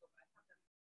system years ago, but I have them.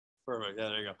 Perfect. Yeah,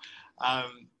 there you go.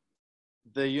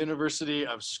 The University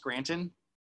of Scranton,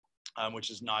 which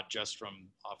is not just from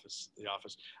the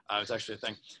office, it's actually a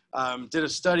thing, did a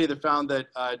study that found that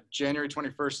January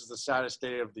 21st is the saddest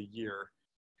day of the year.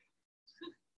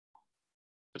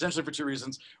 Potentially for two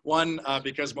reasons. One,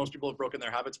 because most people have broken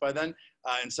their habits by then.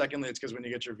 And secondly, it's because when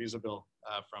you get your visa bill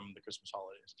from the Christmas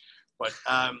holidays.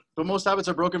 But most habits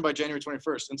are broken by January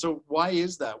 21st. And so why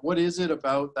is that? What is it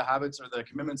about the habits or the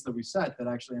commitments that we set that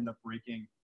actually end up breaking,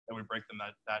 that we break them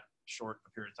that short a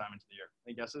period of time into the year?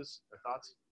 Any guesses or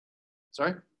thoughts?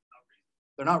 Sorry?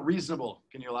 They're not reasonable.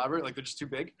 Can you elaborate? Like they're just too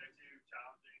big?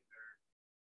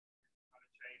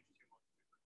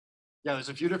 Yeah, there's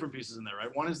a few different pieces in there, right?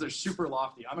 One is they're super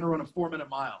lofty. I'm going to run a 4-minute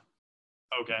mile.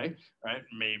 Okay, right?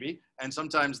 Maybe. And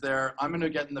sometimes I'm going to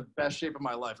get in the best shape of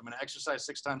my life. I'm going to exercise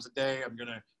 6 times a day. I'm going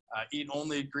to eat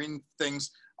only green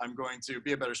things. I'm going to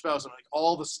be a better spouse. I'm like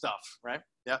all the stuff, right?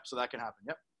 Yep. So that can happen.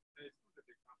 Yep.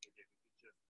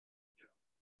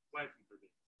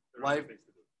 Life.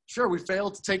 Sure, we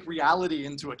fail to take reality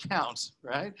into account,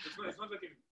 right? It's just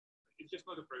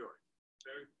not a priority.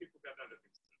 People got other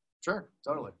things to do. Sure,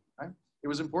 totally. Right? It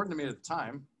was important to me at the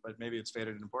time, but maybe it's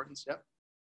faded in importance. Yep.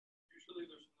 Usually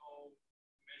there's no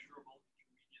measurable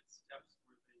intermediate steps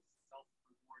where they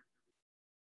self-reward.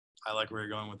 I like where you're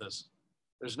going with this.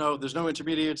 There's no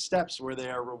intermediate steps where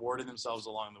they are rewarding themselves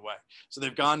along the way. So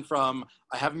they've gone from,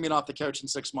 I haven't been off the couch in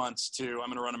 6 months to I'm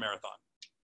going to run a marathon,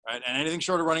 right? And anything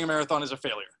short of running a marathon is a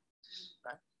failure,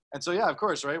 right? And so, yeah, of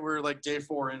course, right? We're like day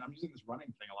 4 in, I'm using this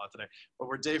running thing a lot today, but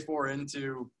we're day 4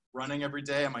 into running every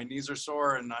day and my knees are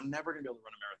sore and I'm never going to be able to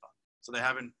run a marathon. So they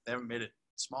haven't made it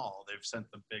small. They've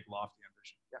sent the big lofty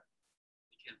ambition. Yeah.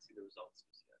 You can't see the results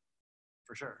just yet.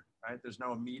 For sure, right? There's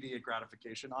no immediate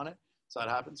gratification on it. So that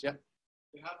happens. Yeah.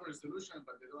 They have a resolution,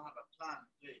 but they don't have a plan in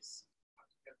place.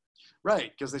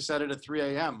 Right, because they set it at 3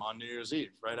 a.m. on New Year's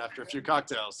Eve, right after a few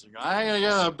cocktails. You go, I gotta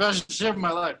get the best shape of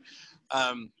my life.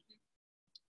 I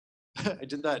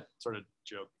did that sort of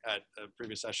joke at a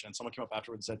previous session, and someone came up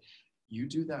afterwards and said, "You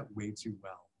do that way too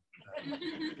well."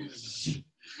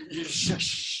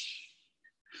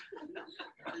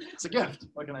 It's a gift.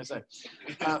 What can I say?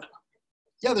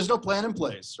 Yeah, there's no plan in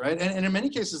place, right? And in many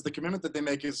cases, the commitment that they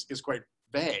make is quite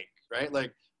vague, right?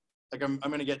 Like I'm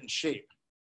going to get in shape.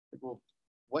 Like, well,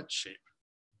 what shape?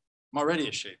 I'm already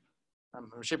a shape. I'm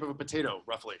the shape of a potato,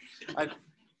 roughly. Like,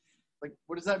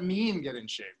 what does that mean, get in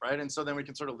shape, right? And so then we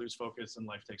can sort of lose focus and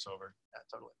life takes over. Yeah,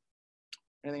 totally.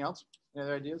 Anything else? Any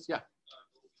other ideas? Yeah.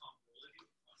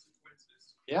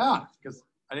 Yeah, because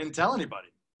I didn't tell anybody,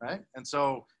 right? And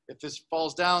so if this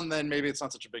falls down, then maybe it's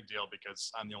not such a big deal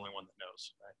because I'm the only one that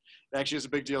knows, right? It actually is a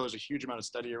big deal. There's a huge amount of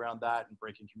study around that and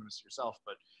breaking commitments to yourself,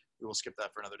 but we will skip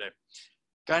that for another day. A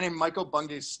guy named Michael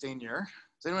Bungay-Stanier.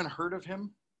 Has anyone heard of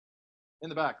him? In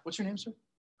the back. What's your name, sir?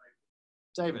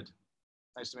 David.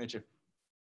 Nice to meet you.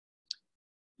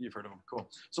 You've heard of him. Cool.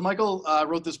 So Michael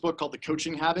wrote this book called The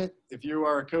Coaching Habit. If you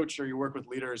are a coach or you work with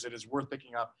leaders, it is worth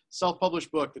picking up.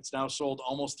 Self-published book that's now sold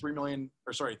almost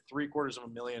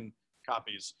 750,000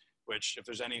 copies, which if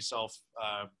there's any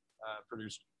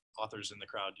self-produced authors in the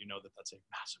crowd, you know that that's a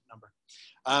massive number.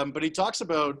 But he talks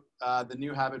about the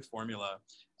new habit formula.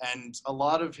 And a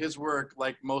lot of his work,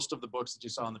 like most of the books that you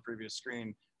saw on the previous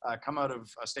screen, come out of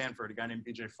Stanford, a guy named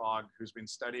BJ Fogg, who's been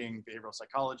studying behavioral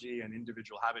psychology and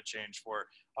individual habit change for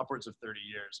upwards of 30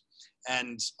 years.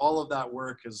 And all of that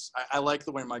work is, I like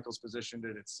the way Michael's positioned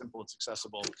it. It's simple, it's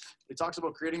accessible. He talks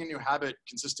about creating a new habit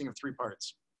consisting of 3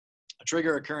 parts: a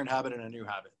trigger, a current habit, and a new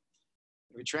habit.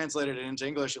 If we translated it into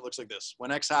English, it looks like this: when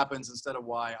X happens, instead of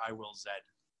Y, I will Z.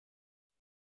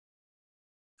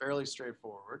 Fairly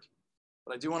straightforward.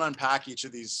 But I do want to unpack each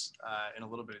of these in a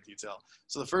little bit of detail.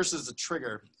 So the first is the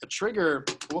trigger. A trigger,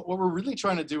 what we're really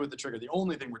trying to do with the trigger, the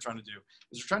only thing we're trying to do,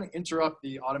 is we're trying to interrupt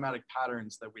the automatic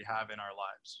patterns that we have in our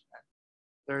lives.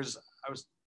 I was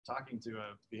talking to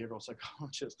a behavioral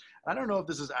psychologist. I don't know if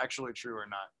this is actually true or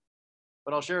not,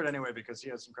 but I'll share it anyway because he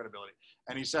has some credibility.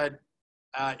 And he said,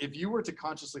 if you were to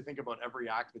consciously think about every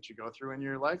act that you go through in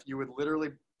your life, you would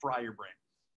literally fry your brain.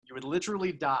 You would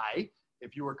literally die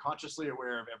if you were consciously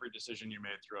aware of every decision you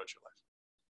made throughout your life.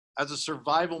 As a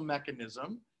survival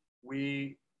mechanism,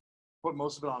 we put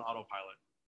most of it on autopilot.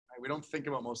 Right? We don't think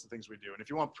about most of the things we do. And if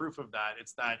you want proof of that,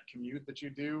 it's that commute that you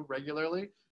do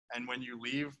regularly. And when you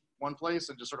leave one place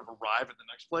and just sort of arrive at the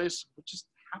next place, which just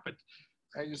happened,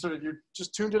 And you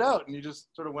just tuned it out and you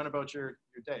just sort of went about your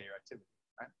day, your activity,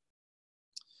 right?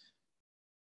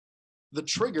 The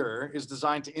trigger is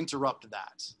designed to interrupt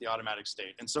that, the automatic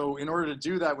state. And so in order to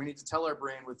do that, we need to tell our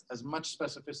brain with as much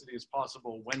specificity as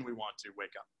possible when we want to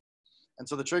wake up. And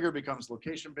so the trigger becomes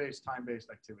location-based, time-based,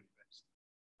 activity-based,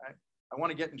 right? I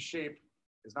want to get in shape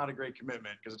is not a great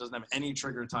commitment because it doesn't have any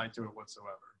trigger tied to it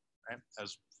whatsoever, right?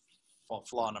 As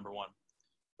flaw number one.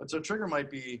 But so trigger might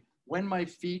be when my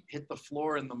feet hit the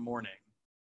floor in the morning.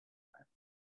 Right?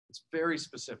 It's very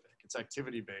specific. It's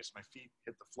activity-based. My feet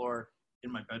hit the floor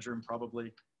in my bedroom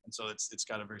probably. And so it's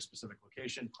got a very specific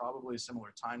location, probably a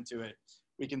similar time to it.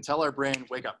 We can tell our brain,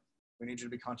 wake up. We need you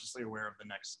to be consciously aware of the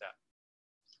next step.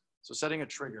 So setting a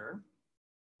trigger,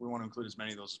 we want to include as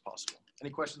many of those as possible. Any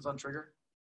questions on trigger?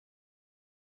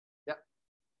 Yeah.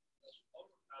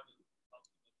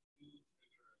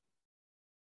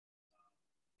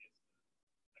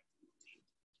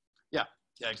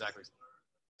 Yeah, exactly.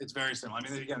 It's very similar. I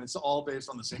mean, again, it's all based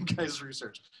on the same guy's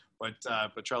research, but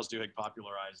Charles Duhigg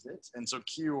popularized it. And so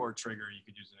cue or trigger, you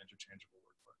could use an interchangeable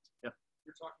word for it. Yeah.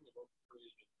 You're talking about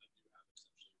creating a new habit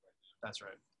essentially right now. That's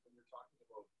right. When you're talking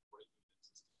about breaking an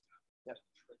existing habit, yep.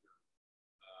 Trigger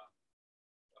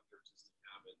of your existing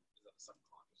habit is at a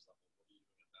subconscious level. What are you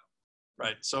doing at that point?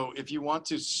 Right. So if you want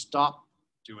to stop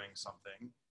doing something,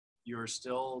 you're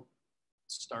still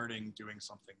starting doing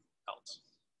something else.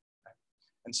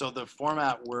 And so the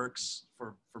format works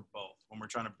for both. When we're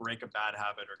trying to break a bad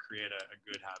habit or create a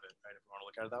good habit, right? If you want to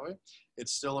look at it that way, it's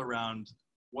still around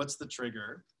what's the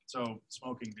trigger. So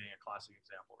smoking being a classic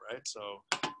example, right? So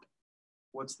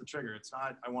what's the trigger? It's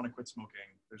not, I want to quit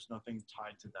smoking. There's nothing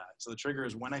tied to that. So the trigger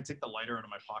is when I take the lighter out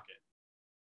of my pocket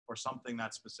or something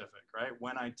that's specific, right?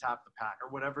 When I tap the pack or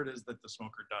whatever it is that the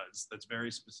smoker does that's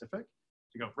very specific,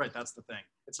 you go, right, that's the thing.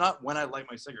 It's not when I light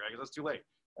my cigarette because that's too late,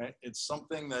 right? It's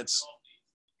something that's,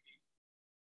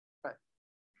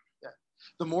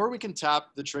 the more we can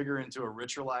tap the trigger into a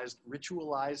ritualized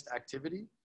activity,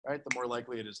 right, the more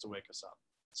likely it is to wake us up.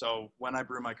 So when I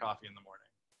brew my coffee in the morning,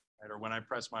 right, or when I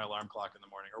press my alarm clock in the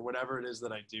morning, or whatever it is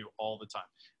that I do all the time.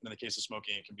 And in the case of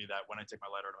smoking, it can be that when I take my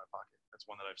lighter out of my pocket. That's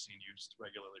one that I've seen used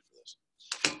regularly for this.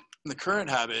 And the current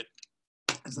habit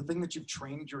is the thing that you've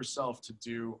trained yourself to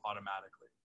do automatically.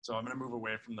 So I'm going to move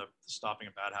away from the stopping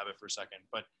a bad habit for a second,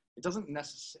 but it's not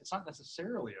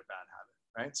necessarily a bad habit.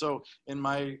 Right? So in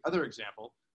my other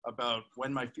example about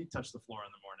when my feet touch the floor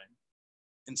in the morning,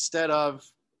 instead of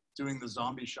doing the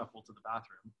zombie shuffle to the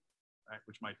bathroom, right,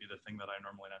 which might be the thing that I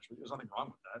normally naturally do, there's nothing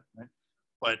wrong with that, right?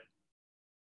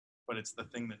 But it's the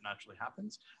thing that naturally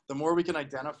happens. The more we can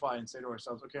identify and say to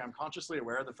ourselves, okay, I'm consciously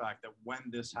aware of the fact that when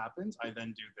this happens, I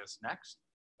then do this next,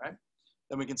 right?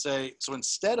 Then we can say, so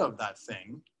instead of that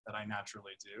thing that I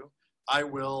naturally do, I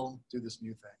will do this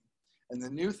new thing. And the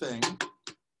new thing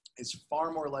is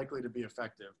far more likely to be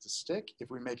effective to stick if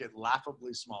we make it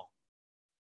laughably small.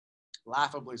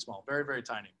 Laughably small, very, very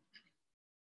tiny.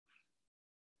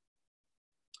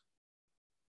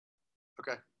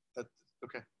 Okay,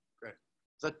 okay, great.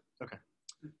 Is that, okay.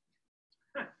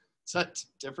 Is that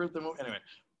different than, anyway,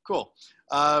 cool.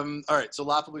 All right, so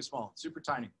laughably small, super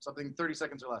tiny, something 30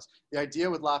 seconds or less. The idea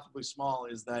with laughably small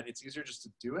is that it's easier just to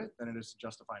do it than it is to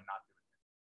justify not doing it.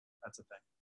 That's the thing.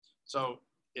 So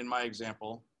in my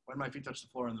example, when my feet touch the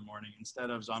floor in the morning, instead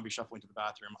of zombie shuffling to the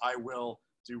bathroom, I will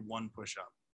do one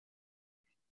push-up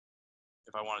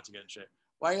if I wanted to get in shape.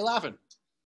 Why are you laughing?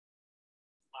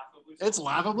 It's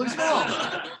laughably small.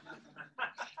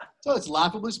 So it's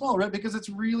laughably small, right? Because it's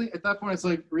really, at that point, it's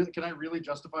like, really, can I really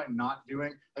justify not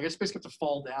doing? Like I just basically have to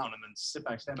fall down and then stand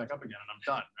back up again, and I'm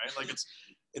done, right? Like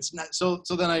it's not, so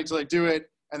then I like do it,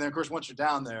 and then of course once you're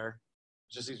down there,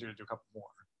 it's just easier to do a couple more.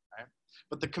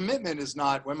 But the commitment is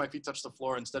not when my feet touch the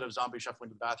floor, instead of zombie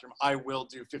shuffling to the bathroom, I will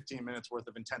do 15 minutes worth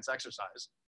of intense exercise,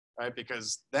 right?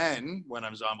 Because then when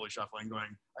I'm zombie shuffling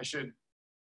going, I should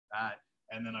that,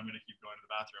 and then I'm going to keep going to the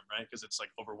bathroom, right? Because it's like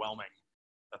overwhelming,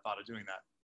 the thought of doing that.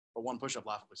 But one push-up,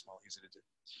 laughably small, easy to do.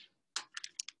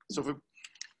 So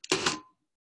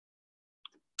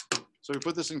we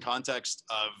put this in context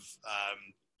of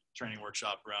training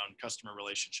workshop around customer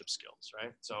relationship skills,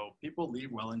 right? So people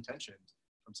leave well-intentioned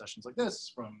from sessions like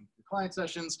this, from client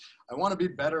sessions. I want to be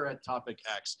better at topic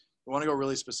X. We want to go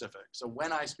really specific. So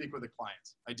when I speak with a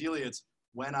client, ideally it's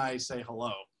when I say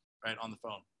hello, right, on the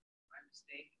phone. My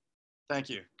mistake. Thank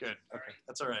you. Good. Okay.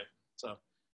 That's all right. So,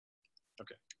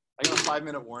 okay. I got a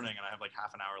 5-minute warning and I have like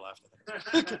half an hour left. I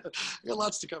think. I got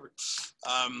lots to cover.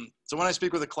 So when I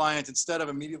speak with a client, instead of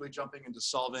immediately jumping into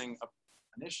solving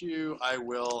an issue, I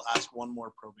will ask one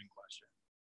more probing question.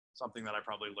 Something that I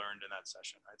probably learned in that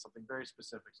session, right? Something very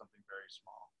specific, something very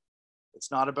small. It's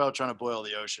not about trying to boil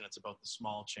the ocean. It's about the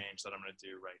small change that I'm going to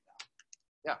do right now.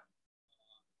 Yeah.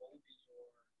 What would be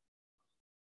your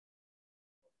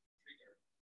trigger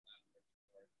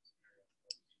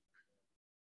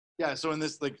Yeah, so in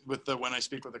this, like with the when I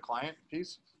speak with a client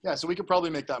piece, yeah, so we could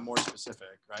probably make that more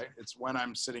specific, right? It's when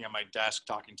I'm sitting at my desk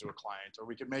talking to a client, or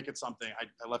we could make it something, I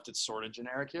left it sort of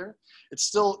generic here. It's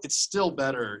still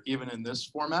better even in this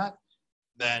format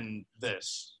than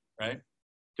this, right?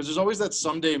 Because there's always that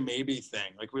someday maybe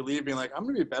thing. Like we leave being like, I'm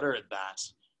gonna be better at that,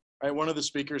 right? One of the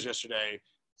speakers yesterday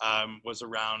was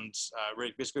around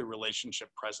basically relationship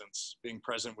presence, being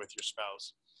present with your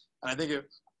spouse. And I think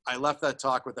I left that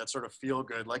talk with that sort of feel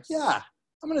good, like, yeah,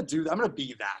 I'm going to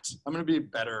be that. I'm going to be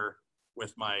better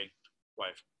with my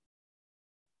wife.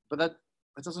 But that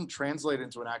doesn't translate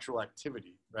into an actual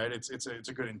activity, right? It's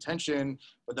a good intention,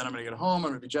 but then I'm going to get home, I'm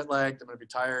going to be jet lagged, I'm going to be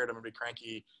tired, I'm going to be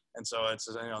cranky. And so it's,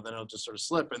 you know, then it'll just sort of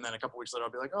slip. And then a couple weeks later,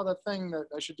 I'll be like, oh, that thing that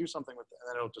I should do something with it. And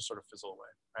then it'll just sort of fizzle away,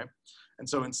 right? And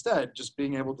so instead, just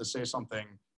being able to say something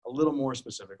a little more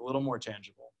specific, a little more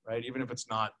tangible, right? Even if it's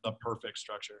not the perfect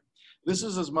structure. This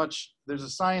is as much, there's a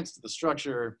science to the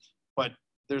structure, but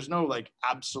there's no like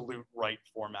absolute right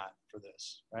format for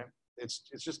this, right? It's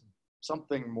just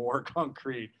something more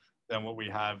concrete than what we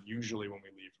have usually when we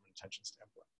leave from an intention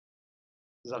standpoint.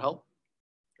 Does that help?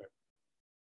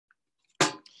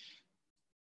 Okay.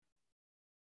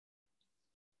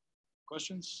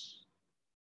 Questions?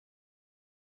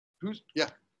 Yeah.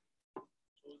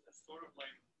 So it's sort of like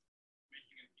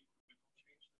making an incremental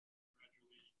change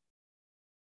gradually.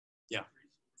 Yeah.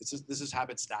 This is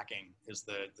habit stacking is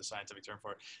the scientific term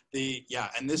for it.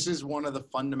 And this is one of the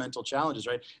fundamental challenges,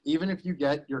 right? Even if you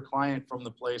get your client from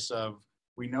the place of,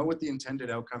 we know what the intended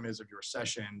outcome is of your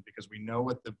session because we know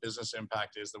what the business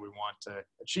impact is that we want to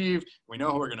achieve. We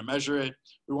know how we're going to measure it.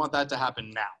 We want that to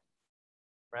happen now,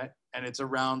 right? And it's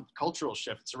around cultural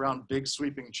shift. It's around big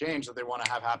sweeping change that they want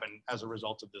to have happen as a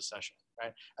result of this session,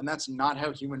 right? And that's not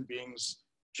how human beings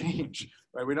change,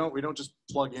 right? We don't just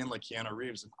plug in like Keanu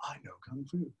Reeves and I know Kung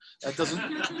Fu. That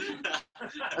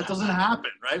doesn't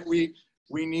happen, right? We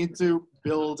need to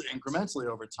build incrementally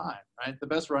over time, right? The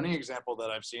best running example that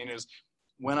I've seen is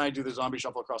when I do the zombie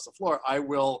shuffle across the floor, I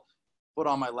will put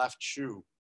on my left shoe,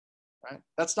 right?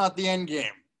 That's not the end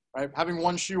game, right? Having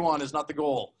one shoe on is not the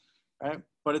goal, right?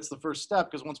 But it's the first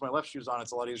step because once my left shoe's on,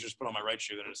 it's a lot easier to put on my right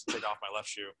shoe than it is to take off my left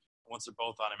shoe. And once they're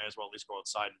both on, I may as well at least go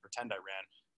outside and pretend I ran.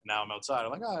 Now I'm outside.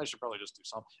 I'm like, I should probably just do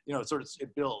something. You know,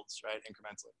 it builds, right,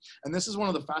 incrementally. And this is one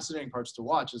of the fascinating parts to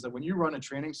watch is that when you run a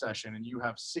training session and you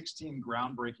have 16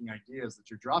 groundbreaking ideas that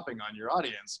you're dropping on your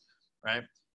audience, right,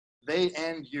 they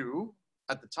and you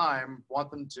at the time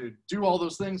want them to do all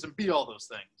those things and be all those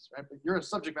things, right? But you're a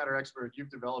subject matter expert.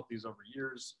 You've developed these over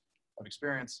years of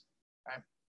experience, right?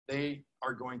 They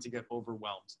are going to get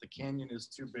overwhelmed. The canyon is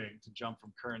too big to jump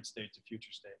from current state to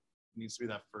future state. It needs to be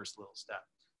that first little step.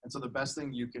 And so the best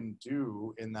thing you can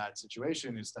do in that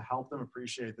situation is to help them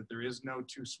appreciate that there is no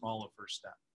too small a first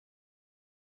step.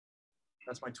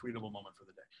 That's my tweetable moment for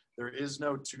the day. There is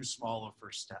no too small a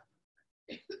first step.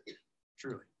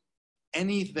 Truly.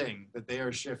 Anything that they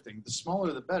are shifting, the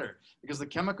smaller the better. Because the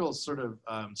chemical sort of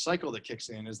cycle that kicks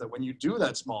in is that when you do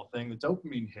that small thing, the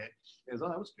dopamine hit is, oh,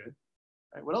 that was good.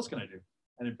 Right, what else can I do?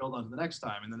 And it builds on to the next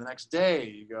time. And then the next day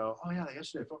you go, oh yeah,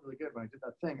 yesterday I felt really good when I did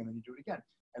that thing. And then you do it again.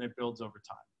 And it builds over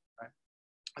time, right?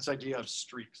 This idea of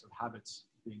streaks, of habits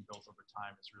being built over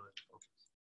time is really the focus.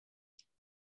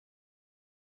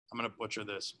 I'm going to butcher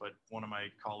this, but one of my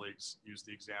colleagues used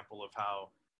the example of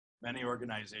how many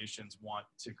organizations want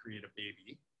to create a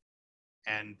baby.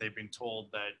 And they've been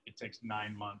told that it takes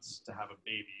 9 months to have a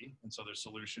baby. And so their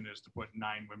solution is to put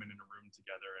 9 women in a room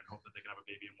together and hope that they can have a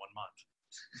baby in 1 month.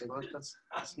 So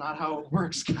that's not how it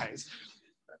works, guys.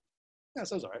 Yeah,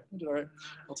 so it's all right. I did all right.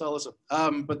 I'll tell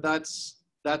Alyssa. But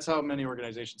that's how many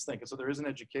organizations think. And so there is an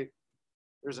education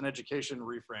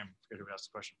reframe, I forget who asked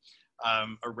the question,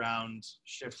 around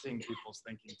shifting people's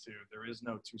thinking to there is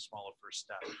no too small a first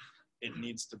step. It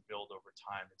needs to build over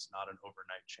time. It's not an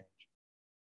overnight change.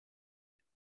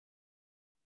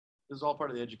 This is all part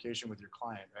of the education with your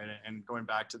client, right? And going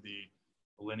back to the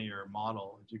linear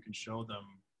model, if you can show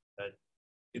them that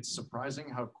it's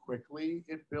surprising how quickly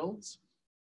it builds,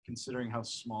 considering how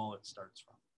small it starts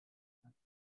from.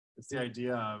 It's the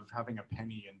idea of having a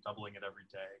penny and doubling it every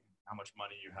day, how much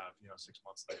money you have, 6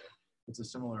 months later. It's a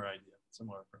similar idea,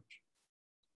 similar approach.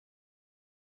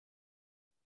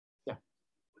 Yeah.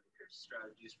 What are your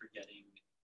strategies for getting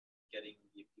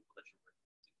the people that you're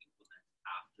working with to implement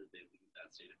after they leave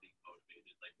that state of being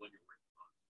motivated, like when you're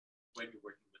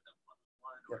working with them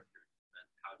one-on-one, or if you're,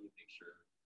 how do you make sure,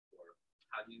 or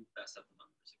how do you best set them up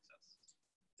for success?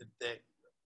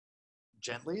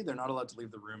 gently, they're not allowed to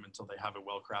leave the room until they have a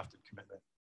well-crafted commitment.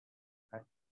 Right?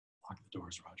 Lock the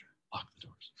doors, Roger. Lock the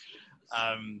doors.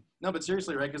 No, but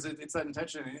seriously, right? Because it's that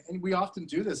intention. And we often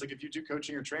do this. Like if you do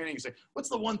coaching or training, you say, what's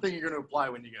the one thing you're going to apply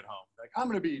when you get home? Like, I'm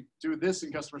going to do this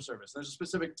in customer service. There's a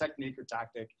specific technique or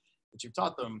tactic that you've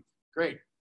taught them. Great.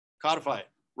 Codify it.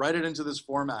 Write it into this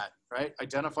format, right?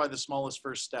 Identify the smallest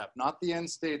first step, not the end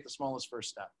state, the smallest first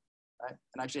step, right?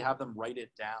 And actually have them write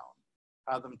it down.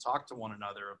 Have them talk to one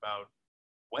another about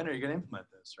when are you going to implement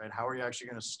this, right? How are you actually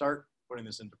going to start putting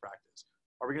this into practice?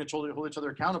 Are we going to hold each other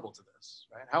accountable to this,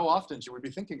 right? How often should we be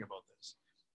thinking about this?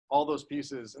 All those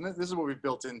pieces, and this is what we've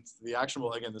built into the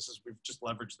actionable. Again, we've just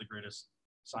leveraged the greatest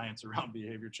science around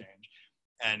behavior change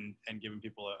and given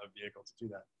people a vehicle to do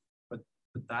that. But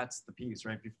that's the piece,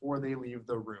 right? Before they leave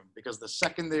the room, because the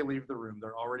second they leave the room,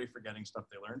 they're already forgetting stuff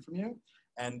they learned from you.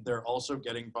 And they're also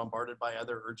getting bombarded by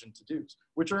other urgent to-dos,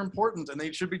 which are important, and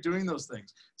they should be doing those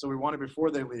things. So we want to,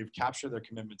 before they leave, capture their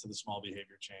commitment to the small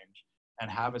behavior change and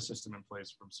have a system in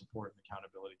place from support and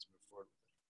accountability to move forward with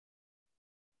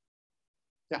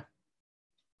it. Yeah.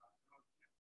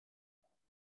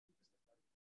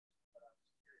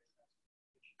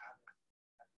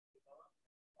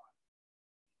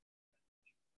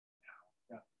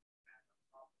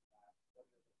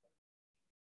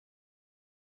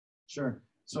 Sure.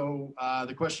 So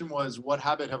the question was, what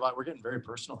habit have I, we're getting very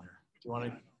personal here. Do you want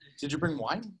to, did you bring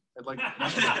wine? I'd like,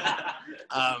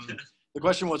 the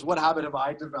question was, what habit have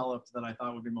I developed that I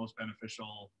thought would be most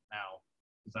beneficial now?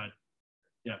 Is that,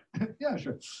 yeah, yeah,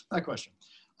 sure. That question.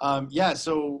 Yeah,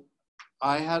 so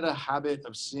I had a habit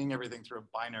of seeing everything through a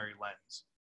binary lens.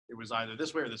 It was either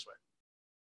this way or this way.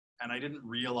 And I didn't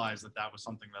realize that that was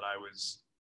something that I was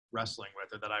wrestling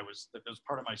with, or that was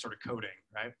part of my sort of coding,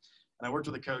 right? And I worked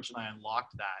with a coach and I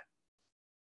unlocked that.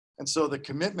 And so the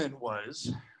commitment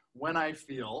was, when I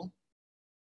feel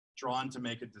drawn to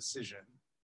make a decision,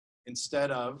 instead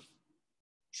of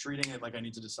treating it like I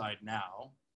need to decide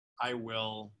now, I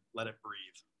will let it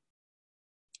breathe.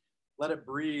 Let it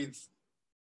breathe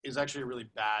is actually a really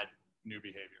bad new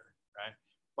behavior, right?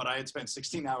 But I had spent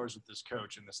 16 hours with this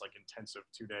coach in this like intensive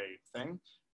 2-day thing,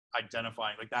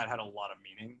 identifying, like that had a lot of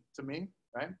meaning to me,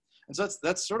 right? And so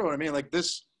that's sort of what I mean. Like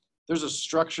this, there's a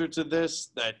structure to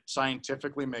this that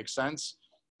scientifically makes sense,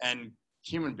 and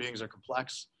human beings are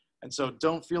complex. And so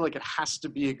don't feel like it has to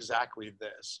be exactly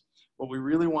this. What we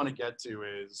really want to get to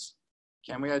is,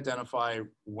 can we identify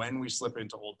when we slip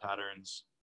into old patterns,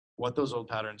 what those old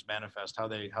patterns manifest, how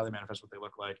they manifest, what they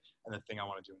look like, and the thing I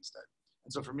want to do instead.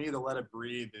 And so for me, the let it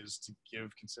breathe is to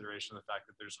give consideration to the fact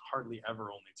that there's hardly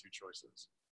ever only two choices.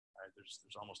 Right? There's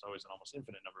almost always an almost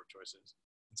infinite number of choices.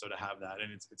 And so to have that,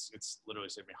 and it's literally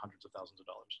saved me hundreds of thousands of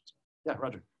dollars. So, yeah,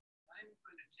 Roger. I'm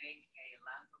going to take a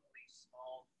laughably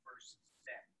small first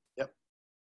step. Yep.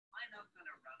 Am I not going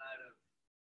to run out of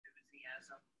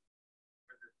enthusiasm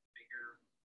for the bigger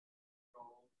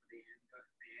goal, for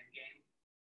the end game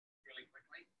really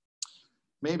quickly?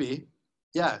 Maybe.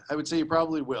 Yeah, I would say you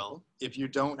probably will if you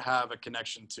don't have a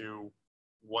connection to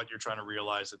what you're trying to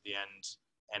realize at the end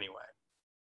anyway.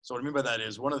 So what I mean by that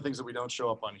is, one of the things that we don't show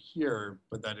up on here,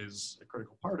 but that is a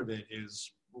critical part of it,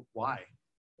 is why?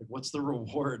 Like, what's the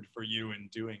reward for you in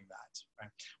doing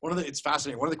that? Right? It's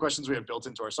fascinating. One of the questions we have built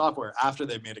into our software after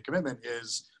they've made a commitment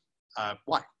is,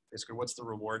 why? Basically, what's the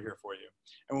reward here for you?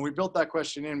 And when we built that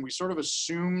question in, we sort of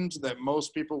assumed that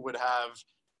most people would have,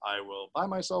 I will buy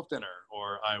myself dinner,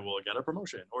 or I will get a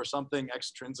promotion, or something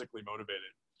extrinsically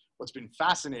motivated. What's been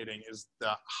fascinating is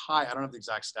the high, I don't have the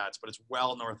exact stats, but it's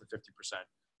well north of 50%.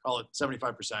 Call it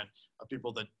 75% of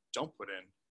people that don't put in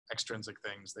extrinsic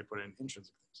things, they put in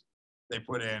intrinsic things. They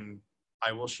put in,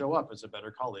 I will show up as a better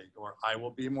colleague, or I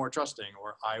will be more trusting,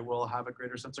 or I will have a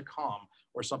greater sense of calm,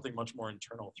 or something much more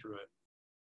internal through it.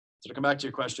 So to come back to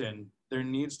your question, there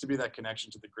needs to be that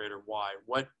connection to the greater why.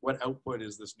 What output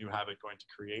is this new habit going to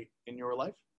create in your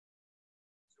life?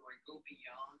 So I go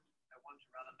beyond, I want to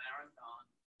run a marathon,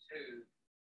 to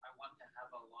I want to have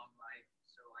a long life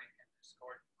so I can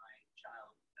escort my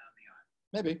child down the aisle.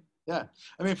 Maybe, yeah.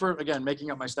 I mean, for, again,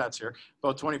 making up my stats here,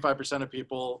 about 25% of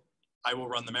people, I will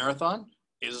run the marathon,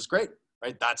 is great,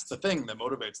 right? That's the thing that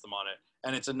motivates them on it.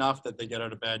 And it's enough that they get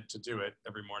out of bed to do it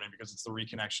every morning because it's the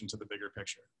reconnection to the bigger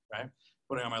picture, right?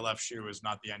 Putting on my left shoe is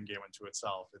not the end game unto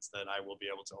itself. It's that I will be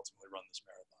able to ultimately run this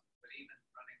marathon. But even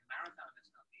running the marathon is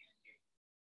not the end game.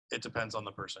 It depends on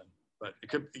the person, but it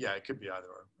could, yeah, it could be either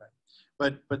or,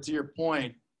 right? But to your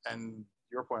point, and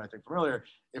your point, I think from earlier,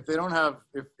 if they don't have,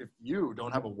 if you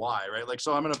don't have a why, right? Like,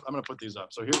 so I'm gonna put these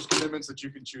up. So here's commitments that you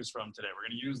can choose from today. We're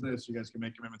gonna use this. You guys can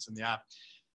make commitments in the app.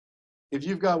 if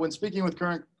you've got, when speaking with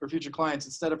current or future clients,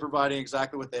 instead of providing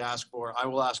exactly what they ask for, I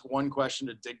will ask one question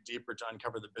to dig deeper to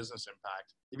uncover the business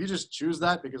impact. If you just choose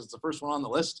that because it's the first one on the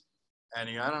list, and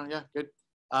you, I don't know, yeah, good,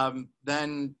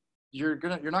 then you're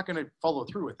not gonna follow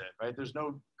through with it, right? There's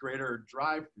no greater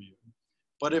drive for you.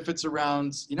 But if it's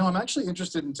around, you know, I'm actually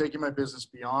interested in taking my business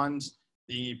beyond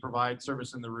the provide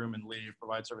service in the room and leave,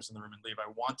 provide service in the room and leave. I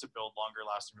want to build longer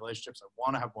lasting relationships. I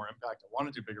want to have more impact. I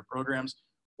want to do bigger programs,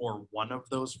 or one of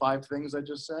those 5 things I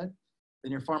just said,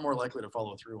 then you're far more likely to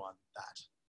follow through on that,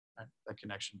 right? That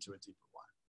connection to a deeper why.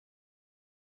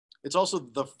 It's also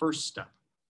the first step,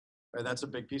 right? That's a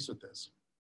big piece with this.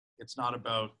 It's not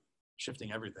about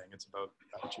shifting everything. It's about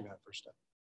achieving that first step.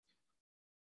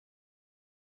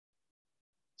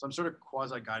 So I'm sort of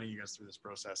quasi-guiding you guys through this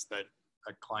process that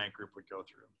a client group would go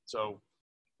through. So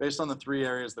based on the 3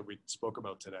 areas that we spoke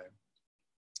about today,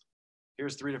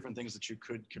 here's 3 different things that you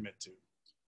could commit to.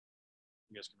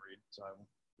 You guys can read, so I won't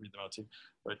read them out to you.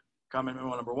 But commitment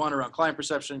number 1 around client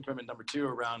perception, commitment number 2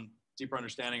 around deeper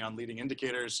understanding on leading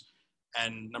indicators,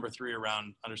 and number 3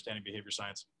 around understanding behavior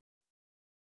science.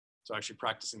 So actually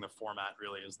practicing the format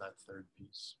really is that 3rd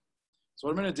piece. So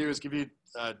what I'm going to do is give you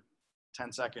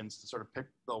 10 seconds to sort of pick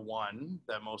the one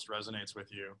that most resonates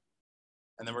with you.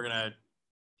 And then we're going to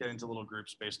get into little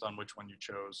groups based on which one you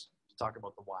chose to talk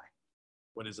about the why.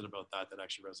 What is it about that that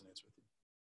actually resonates with you?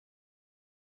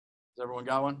 Does everyone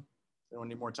got one? Does anyone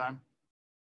need more time?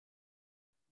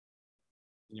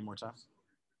 You need more time?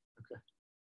 Okay.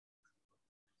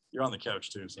 You're on the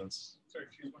couch too, so it's... Sorry,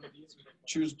 choose one of these?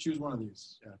 Choose one of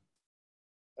these, yeah.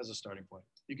 As a starting point.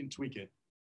 You can tweak it.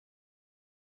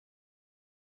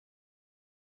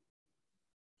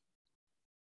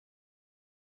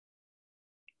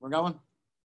 We got one?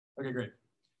 Okay, great.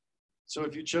 So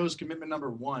if you chose commitment number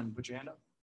 1, put your hand up.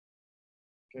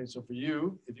 Okay, so for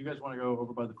you, if you guys want to go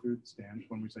over by the food stand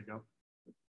when we say go,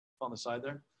 on the side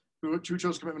there. Who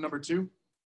chose commitment number 2?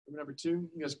 Commitment number 2,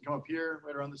 you guys can come up here,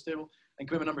 right around this table. And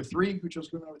commitment number 3, who chose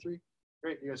commitment number 3?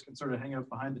 Great, you guys can sort of hang out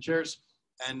behind the chairs.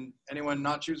 And anyone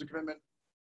not choose a commitment?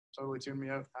 Totally tuned me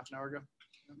out half an hour ago.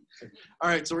 Okay. All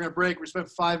right, so we're gonna break. We spent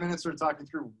 5 minutes sort of talking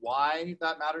through why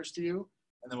that matters to you,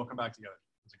 and then we'll come back together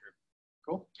as a group.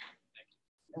 Cool? Thank you.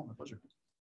 Yeah, my pleasure.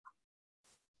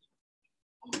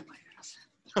 Oh, my ass.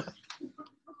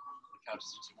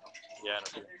 Yeah,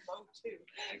 no,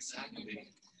 exactly.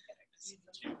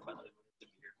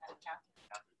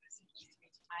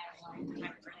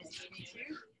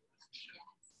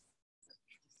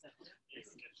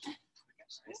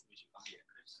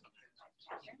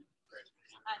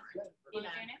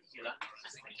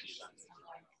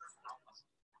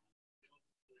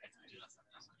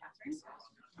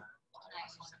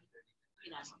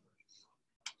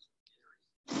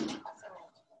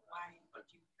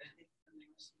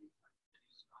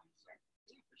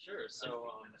 Sure.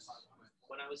 So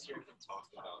when I was hearing him talk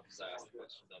about, because I asked a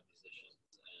question about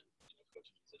musicians and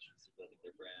coaching musicians to building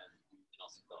their brand, and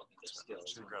also developing their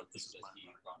skills, one of the things that he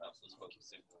brought up was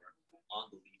focusing more on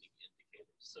the leading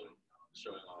indicators. So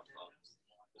showing off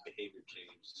the behavior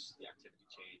change, the activity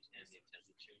change, and the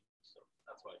intensity change. So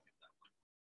that's why I picked that one.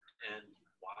 And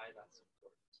why that's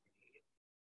important to me,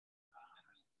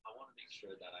 I want to make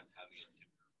sure that I'm having a,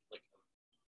 like,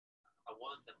 I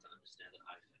want them to understand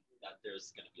that there's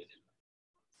going to be an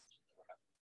impact.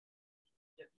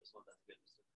 Yeah, just want that to be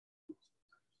understood.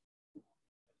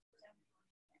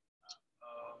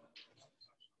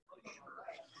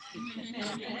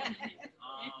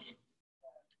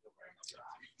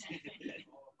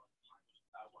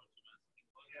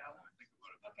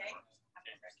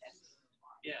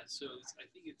 Yeah, so I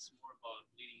think it's more about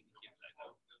leading indicators.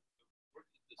 I've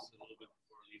worked with this a little bit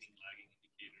for leading lagging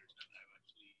indicators, and I've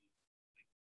actually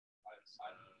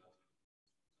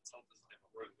consulted type of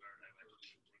work where I've actually worked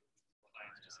with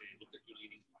clients to say, look at your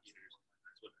leading indicators.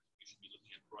 That's what you should be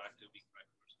looking at, proactive, being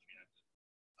proactive versus reactive.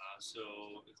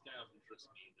 So it's kind of interests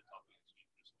me, the topic actually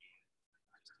interests me,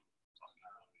 just talking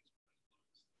about it. I think,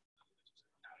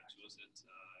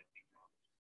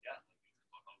 yeah,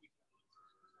 about how we can deliver,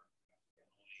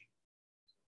 knowing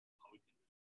how we can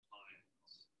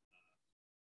clients,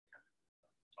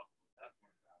 talk about that.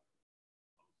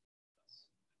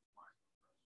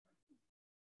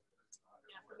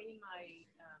 Yeah, for me, I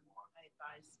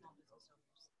advise small business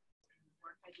owners. In the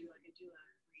work I do a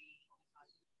free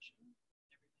evaluation.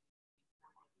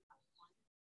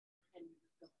 And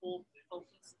the whole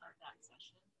focus of that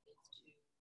session is to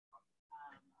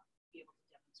be able to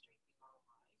demonstrate the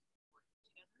ROI working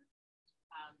together.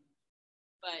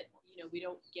 But we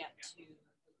don't get to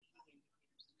the leading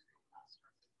indicators until the last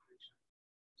start.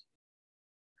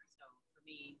 So for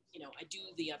me, I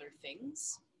do the other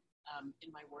things, in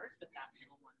my work, but that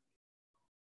middle one,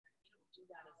 I don't do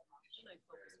that as often. I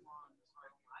focus more on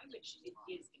ROI, which it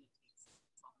is going to take some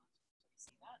months to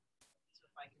see that. So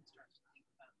if I can start to think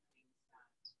about things that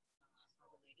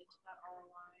are related to that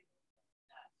ROI,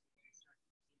 that start to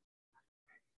see months,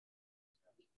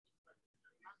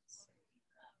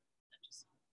 that just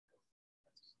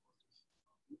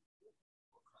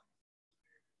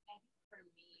I think for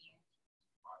me,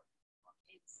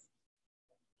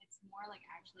 it's more like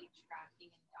actually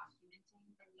tracking and documenting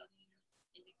the leading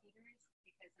indicators,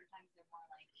 because sometimes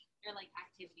they're like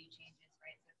activity changes,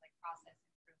 right? So it's like process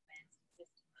improvements,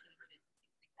 system changes, and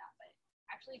things like that. But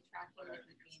actually tracking like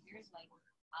the behaviors, like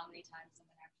how many times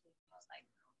someone actually feels like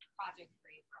project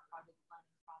brief or project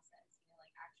planning process,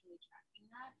 like actually tracking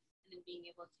that and then being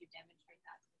able to demonstrate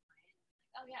that to the client.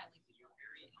 Like, oh yeah, like people are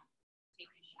actually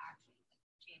taking the action, like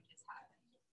changes happen.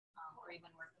 Or even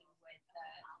working with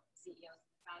CEOs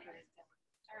and founders that work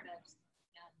with startups,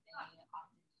 and they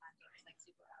oftentimes are just like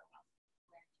super overwhelmed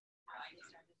where they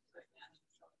started to work with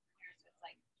solopreneurs. So it's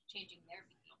like changing their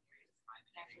behaviors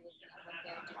and actually looking at what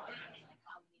they're doing and like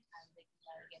how many times they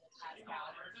can get a task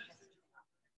out or just off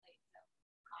their plate. So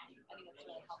I think it's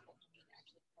really helpful for me to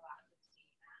actually proactively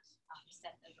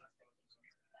set those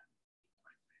expectations with them.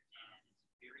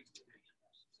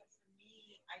 So for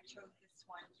me, I chose this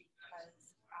one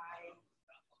because I,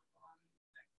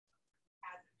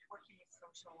 as working with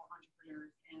social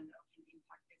entrepreneurs and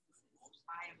impact businesses,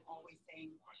 I am always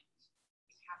saying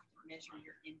you have to measure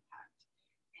your impact.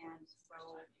 And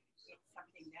so it's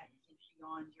something that is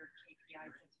beyond your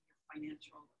KPIs, your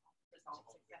financial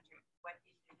results, etc. What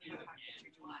is the impact that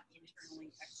you're doing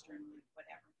internally, externally,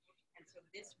 whatever. And so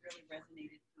this really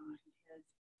resonated for me because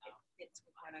it fits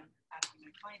with what I'm asking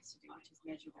my clients to do, which is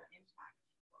measure their impact.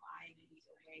 I need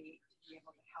a way to be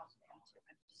able to help them to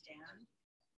understand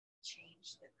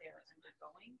change that they're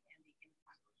undergoing and the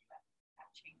impact that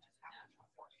change is happening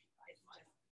for. This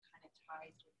just kind of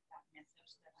ties with that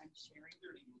message that I'm sharing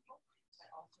with people, but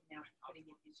also now putting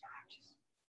it into action.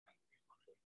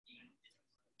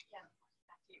 Yeah,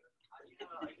 thank you.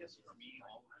 I guess for me,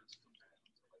 all this comes down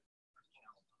to like the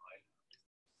challenge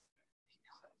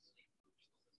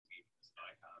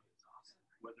I have is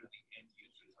whether the end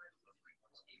users are delivering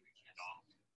enough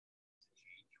to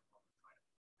change what we're trying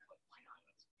to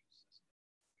finance a new system.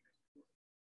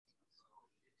 So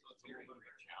it's a little bit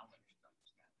of a challenge to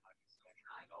understand how you measure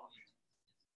adoption,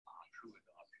 true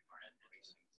adoption, or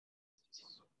embracing.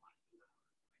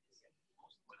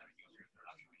 Whether users are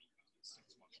actually using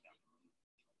 6 months down the road.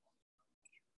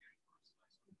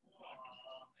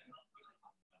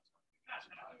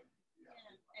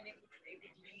 And it would lead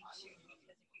to, because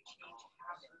if you change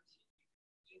habits,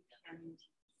 you can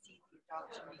see the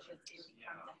adoption because it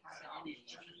becomes a habit and it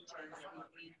changes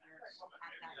behavior at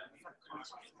that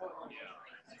subconscious level.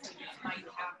 So you might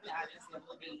have that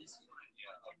ability to do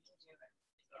it.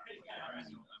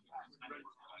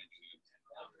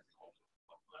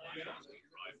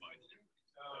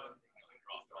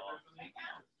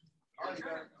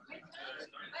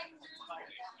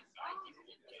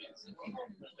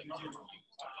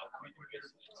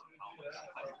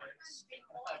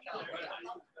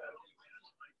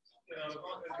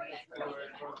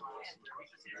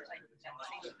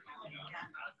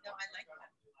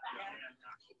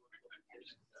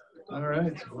 All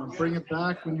right, we'll bring it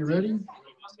back when you're ready.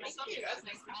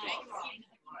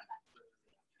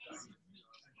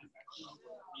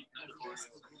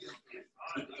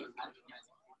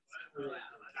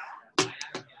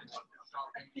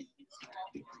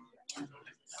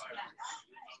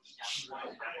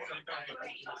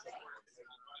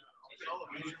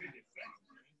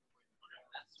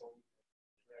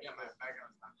 Yeah, my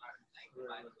background's not bad.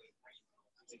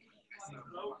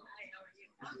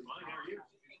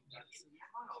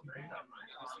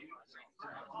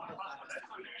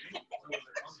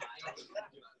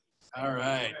 All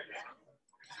right.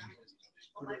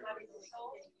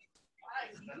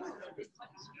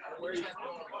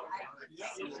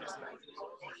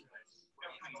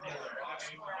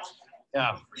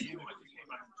 Yeah.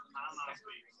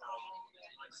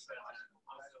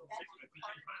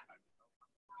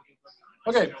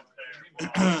 Okay.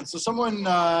 So someone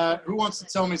who wants to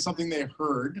tell me something they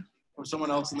heard from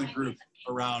someone else in the group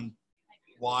around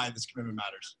why this commitment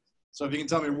matters. So if you can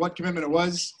tell me what commitment it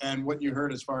was and what you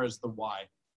heard as far as the why.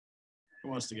 Who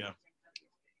wants to go?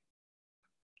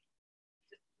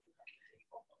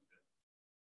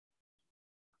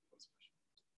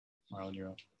 Marlon, you're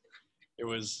up. It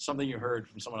was something you heard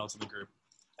from someone else in the group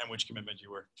and which commitment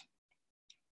you were.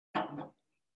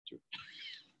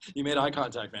 You made eye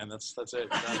contact, man. That's it.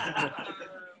 What I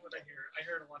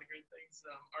heard a lot of great things.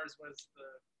 ours was the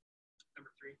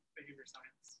number 3, behavior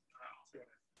science.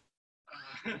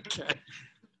 Okay.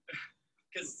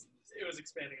 Because it was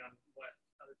expanding on what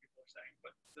other people are saying,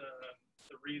 but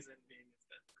the reason being is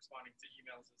that responding to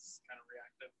emails is kind of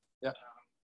reactive. Yeah.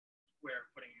 Where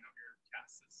putting out your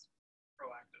tasks is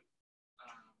proactive.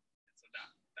 And so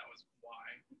that was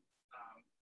why.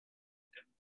 And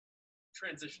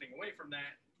transitioning away from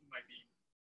that might be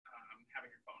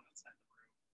having your phone outside the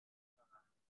room,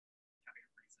 having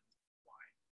a reason why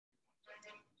you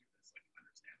want to do this, like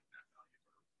understanding that value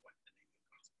or what the negative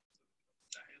consequences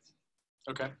of that is.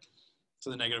 Okay. So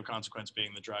the negative consequence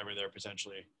being the driver there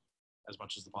potentially as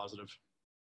much as the positive.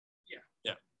 Yeah.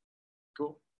 Yeah.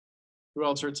 Cool. Who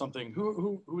else heard something?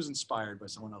 Who was inspired by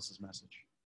someone else's message?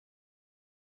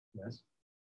 Yes.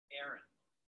 Aaron.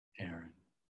 Aaron.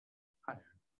 Hi,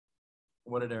 Aaron.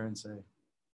 What did Aaron say?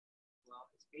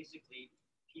 Well, it's basically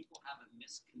people have a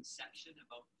misconception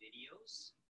about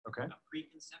videos. Okay. A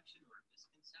preconception or a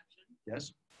misconception.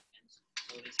 Yes. And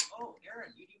so they say, oh,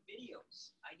 Aaron, you do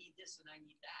videos. I need this and I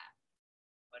need that.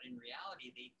 But in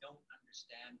reality, they don't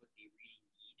understand what they really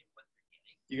need and what they're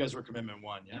getting. You guys were commitment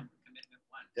 1, yeah? Commitment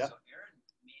 1. Yeah. So Aaron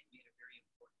made a very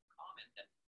important comment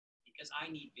that because I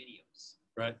need videos.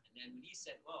 Right. And then when he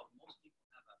said, well, most people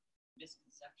have a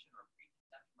misconception or a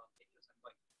preconception about videos, I'm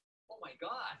like, oh my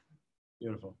God.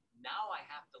 Beautiful. Now I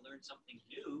have to learn something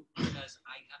new because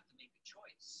I have to make a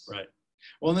choice. Right.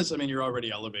 Well, in this, I mean, you're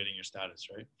already elevating your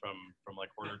status, right? From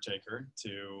like order taker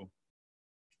to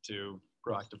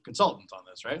proactive consultant on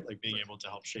this, right? Like being able to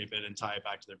help shape it and tie it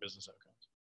back to their business outcomes. Do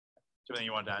you have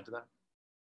anything you want to add to that?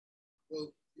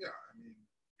 Well, yeah, I mean,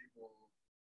 people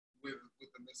with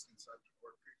the misconception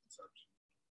or preconception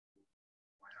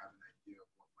might have an idea of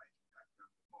what might impact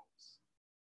them the most.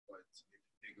 But if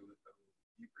you dig a little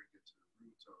deeper, get to the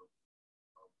root of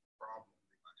the problem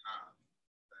they might have,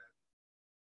 that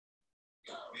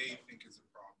what they think is a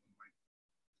problem might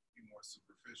be more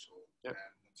superficial. Yep.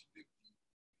 And once you dig deep,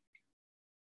 you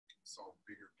can solve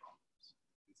bigger problems in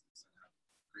the business and have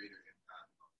greater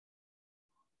impact on.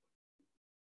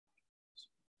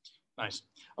 Nice.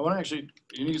 I want to actually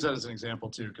use that as an example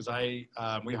too, because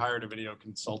we hired a video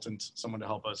consultant, someone to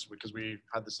help us because we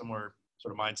had the similar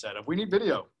sort of mindset of we need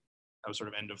video. That was sort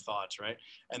of end of thoughts, right?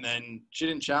 And then she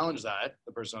didn't challenge that,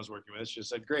 the person I was working with. She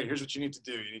just said, great, here's what you need to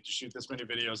do. You need to shoot this many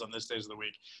videos on this days of the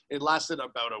week. It lasted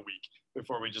about a week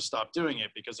before we just stopped doing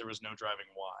it because there was no driving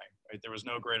why, right? There was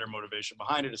no greater motivation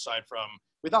behind it aside from,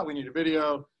 we thought we needed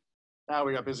video, now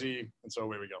we got busy, and so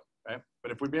away we go, right?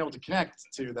 But if we'd be able to connect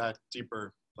to that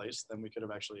deeper place, then we could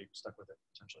have actually stuck with it,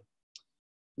 potentially.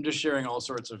 I'm just sharing all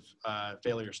sorts of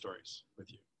failure stories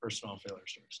with you, personal failure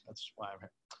stories. That's why I'm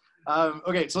here.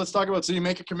 Okay, so let's talk about, so you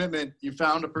make a commitment, you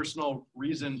found a personal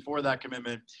reason for that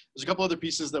commitment. There's a couple other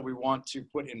pieces that we want to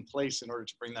put in place in order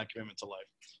to bring that commitment to life.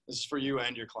 This is for you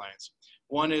and your clients.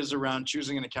 One is around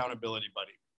choosing an accountability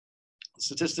buddy. The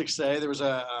statistics say there was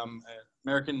a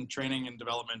American training and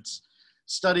development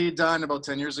study done about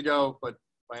 10 years ago, but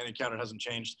by any count it hasn't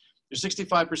changed. You're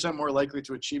 65% more likely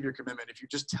to achieve your commitment if you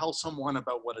just tell someone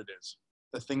about what it is,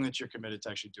 the thing that you're committed to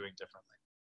actually doing differently.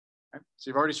 Okay. So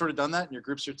you've already sort of done that in your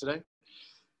groups here today.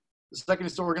 The second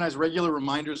is to organize regular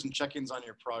reminders and check-ins on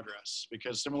your progress,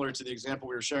 because similar to the example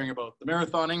we were sharing about the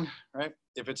marathoning, right?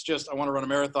 If it's just, I want to run a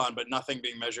marathon, but nothing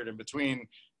being measured in between,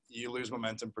 you lose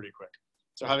momentum pretty quick.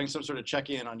 So having some sort of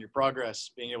check-in on your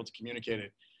progress, being able to communicate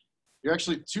it. You're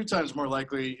actually 2 times more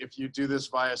likely if you do this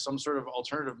via some sort of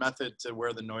alternative method to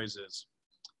where the noise is.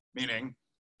 Meaning,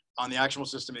 on the actionable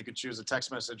system, you could choose a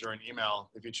text message or an email.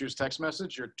 If you choose text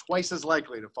message, you're twice as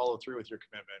likely to follow through with your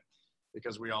commitment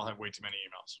because we all have way too many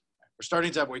emails. We're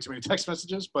starting to have way too many text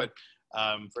messages, but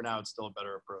for now, it's still a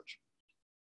better approach.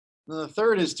 And the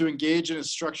third is to engage in a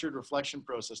structured reflection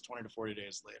process 20 to 40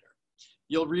 days later.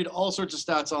 You'll read all sorts of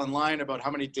stats online about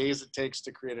how many days it takes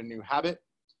to create a new habit.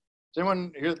 Does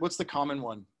anyone here, what's the common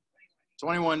one?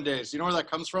 21 days. You know where that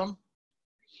comes from?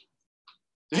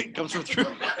 It comes from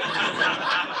through.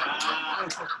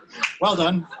 Well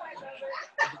done.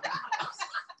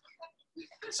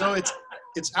 So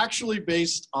it's actually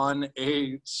based on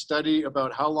a study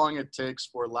about how long it takes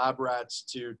for lab rats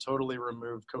to totally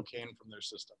remove cocaine from their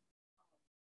system.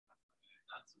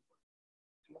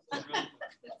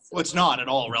 Well, it's not at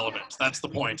all relevant. That's the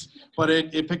point. But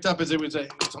it picked up as it was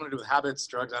something to do with habits,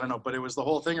 drugs, I don't know. But it was the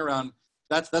whole thing around,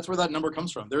 that's where that number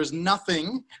comes from. There is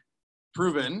nothing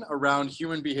proven around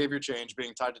human behavior change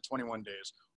being tied to 21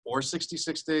 days or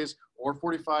 66 days or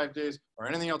 45 days or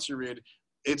anything else you read.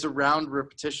 It's around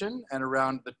repetition and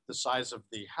around the size of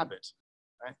the habit,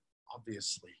 right?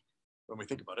 Obviously. when we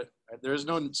think about it. Right? There is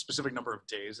no specific number of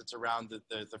days. It's around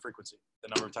the frequency, the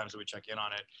number of times that we check in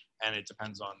on it, and it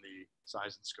depends on the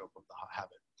size and scope of the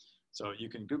habit. So you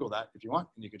can Google that if you want,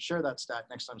 and you can share that stat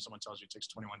next time someone tells you it takes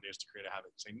 21 days to create a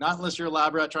habit. Say, not unless you're a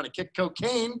lab rat trying to kick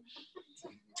cocaine.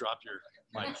 Drop your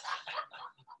mic.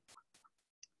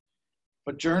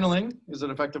 But journaling is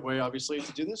an effective way, obviously,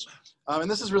 to do this.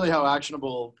 And this is really how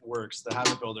Actionable works, the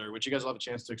habit builder, which you guys will have a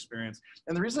chance to experience.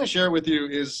 And the reason I share it with you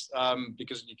is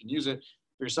because you can use it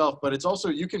for yourself, but it's also,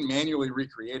 you can manually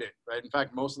recreate it, right? In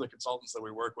fact, most of the consultants that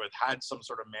we work with had some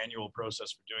sort of manual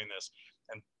process for doing this.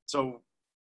 And so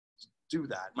do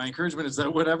that. My encouragement is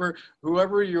that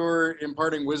whoever you're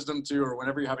imparting wisdom to, or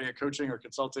whenever you're having a coaching or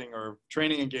consulting or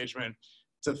training engagement,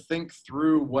 to think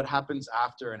through what happens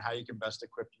after and how you can best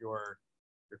equip your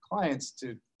clients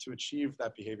to achieve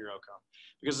that behavior outcome.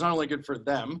 Because it's not only good for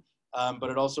them, but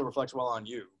it also reflects well on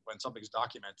you when something's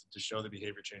documented to show the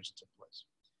behavior change that took place.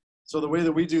 So the way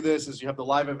that we do this is you have the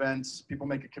live events, people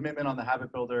make a commitment on the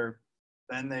habit builder,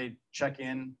 then they check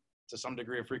in to some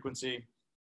degree of frequency.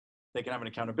 They can have an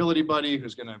accountability buddy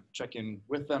who's going to check in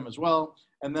with them as well,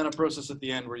 and then a process at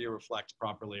the end where you reflect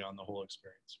properly on the whole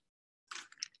experience.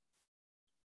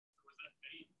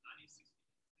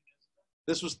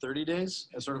 This was 30 days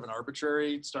as sort of an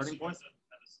arbitrary starting point.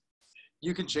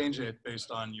 You can change it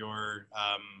based on your,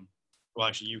 well,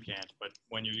 actually you can't, but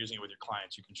when you're using it with your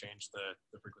clients, you can change the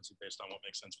frequency based on what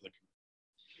makes sense for the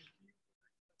community.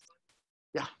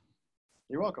 Yeah,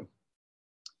 you're welcome.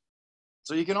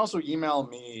 So you can also email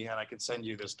me and I can send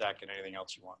you this deck and anything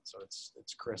else you want. So it's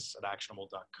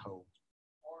chris@actionable.co.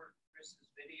 Or Chris's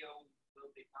video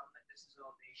will be public. This is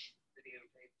all the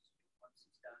videotapes once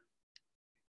it's done.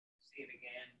 See it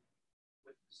again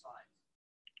with the slides.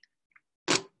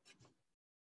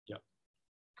 Yep,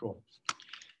 cool.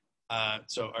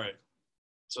 So, all right.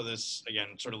 So this,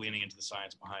 again, sort of leaning into the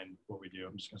science behind what we do.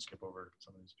 I'm just gonna skip over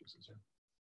some of these pieces here.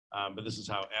 But this is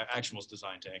how Actionable is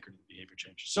designed to anchor to the behavior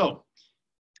change. So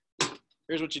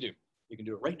here's what you do. You can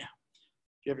do it right now.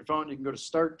 If you have your phone, you can go to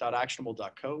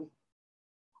start.actionable.co.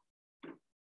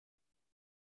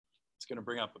 It's going to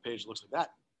bring up a page that looks like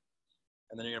that.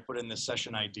 And then you're going to put in the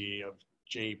session ID of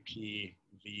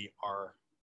JPVR.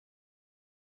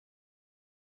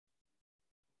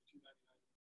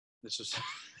 This is,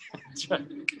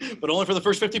 but only for the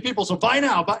first 50 people. So buy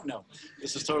now, but no,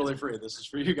 this is totally free. This is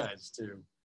for you guys to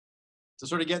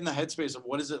sort of get in the headspace of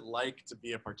what is it like to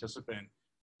be a participant.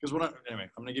 Because anyway,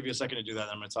 I'm gonna give you a second to do that.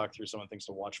 And I'm gonna talk through some of the things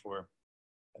to watch for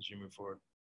as you move forward.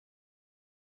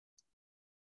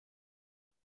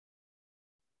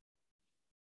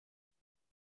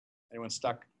 Anyone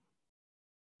stuck?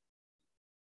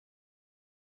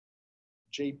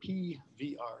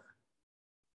 JPVR.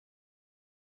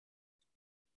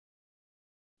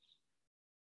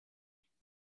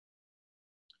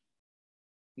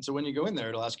 And so when you go in there,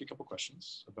 it'll ask you a couple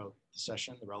questions about the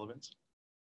session, the relevance.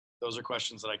 Those are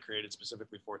questions that I created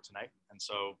specifically for tonight. And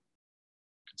so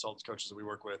consultants, coaches that we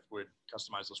work with would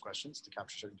customize those questions to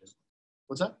capture certain data.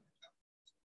 What's that?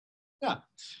 Yeah.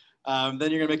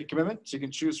 Then you're gonna make a commitment. So you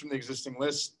can choose from the existing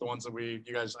list, the ones that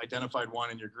you guys identified one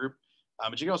in your group,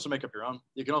 but you can also make up your own.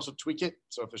 You can also tweak it.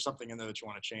 So if there's something in there that you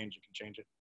wanna change, you can change it.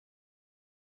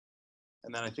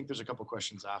 And then I think there's a couple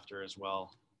questions after as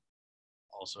well,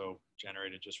 also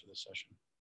generated just for this session.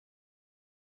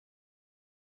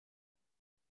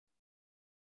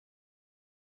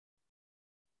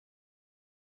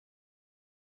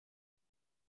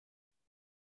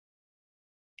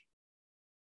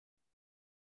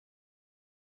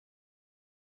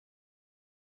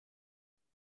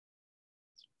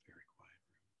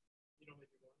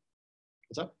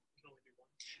 What's up?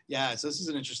 Yeah, so this is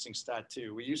an interesting stat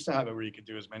too. We used to have it where you could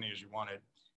do as many as you wanted.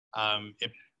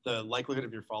 If the likelihood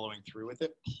of you following through with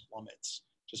it plummets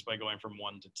just by going from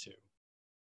 1 to 2.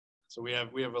 So we have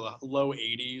a low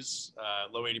 80s,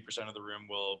 low 80% of the room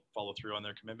will follow through on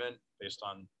their commitment based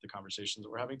on the conversations that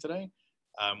we're having today.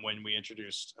 When we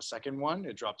introduced a second one,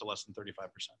 it dropped to less than 35%.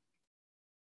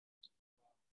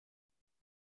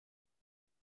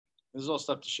 This is all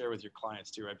stuff to share with your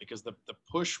clients too, right? Because the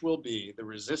push will be, the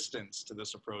resistance to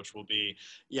this approach will be,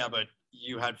 yeah, but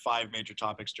you had 5 major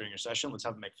topics during your session. Let's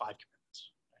have them make 5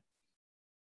 commitments.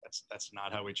 Right? That's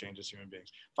not how we change as human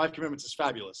beings. 5 commitments is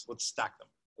fabulous. Let's stack them.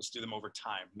 Let's do them over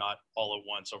time, not all at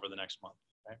once over the next month.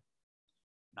 Okay?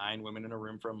 9 women in a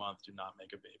room for a month do not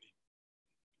make a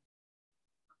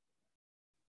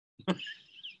baby.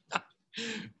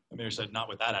 Amir said, not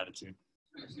with that attitude.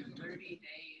 30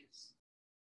 days.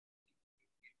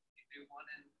 Do one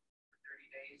for 30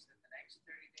 days, then the next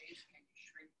 30 days, can you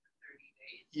shrink for 30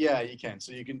 days? Yeah, you can.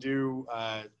 So you can do,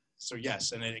 so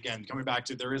yes, and then again, coming back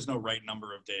to, there is no right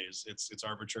number of days. It's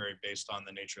arbitrary based on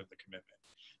the nature of the commitment.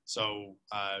 So,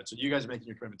 so you guys are making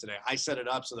your commitment today. I set it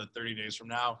up so that 30 days from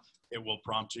now, it will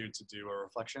prompt you to do a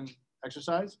reflection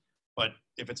exercise. But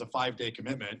if it's a 5-day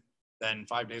commitment, then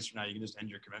 5 days from now, you can just end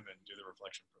your commitment and do the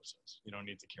reflection process. You don't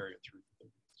need to carry it through for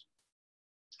 30 days.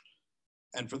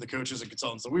 And for the coaches and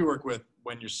consultants that we work with,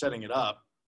 when you're setting it up,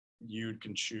 you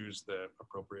can choose the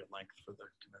appropriate length for the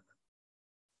commitment.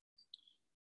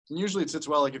 And usually it sits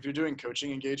well, like if you're doing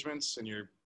coaching engagements and you're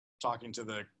talking to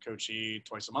the coachee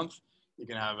twice a month, you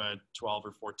can have a 12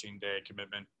 or 14-day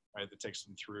commitment, right, that takes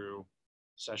them through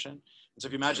session. And so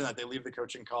if you imagine that they leave the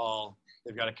coaching call,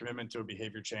 they've got a commitment to a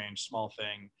behavior change, small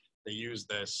thing, they use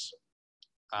this,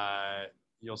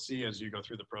 you'll see as you go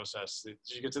through the process. Did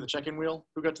you get to the check-in wheel?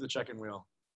 Who got to the check-in wheel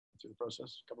through the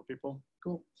process? A couple people?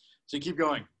 Cool. So you keep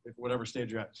going, at whatever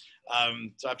stage you're at.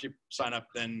 So after you sign up,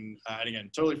 then, and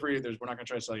again, totally free. We're not gonna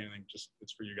try to sell you anything, just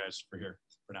it's for you guys for here,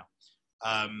 for now.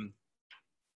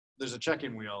 There's a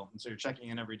check-in wheel, and so you're checking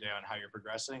in every day on how you're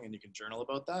progressing, and you can journal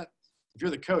about that. If you're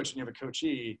the coach and you have a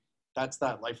coachee, that's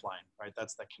that lifeline, right?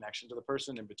 That's that connection to the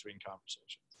person in between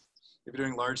conversations. If you're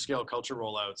doing large-scale culture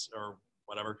rollouts or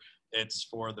whatever, it's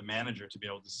for the manager to be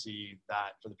able to see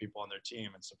that for the people on their team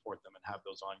and support them and have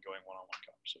those ongoing one-on-one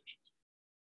conversations.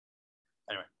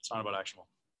 Anyway, it's not about actionable.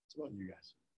 It's about you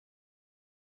guys.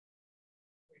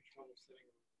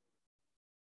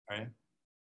 All right.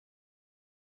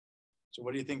 So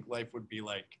what do you think life would be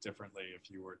like differently if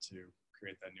you were to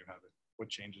create that new habit? What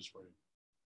changes for you?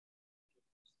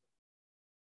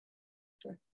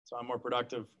 Okay. So I'm more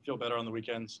productive, feel better on the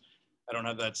weekends. I don't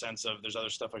have that sense of there's other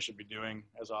stuff I should be doing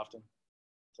as often.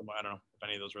 So I don't know if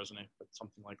any of those resonate, but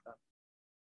something like that.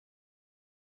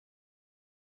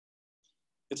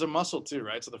 It's a muscle too,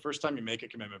 right? So the first time you make a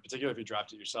commitment, particularly if you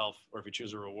draft it yourself or if you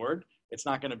choose a reward, it's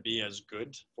not going to be as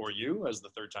good for you as the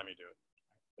third time you do it.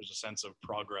 There's a sense of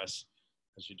progress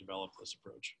as you develop this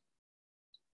approach.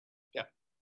 Yeah.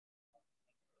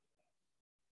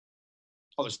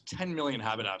 Oh, there's 10 million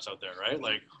habit apps out there, right?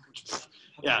 Like,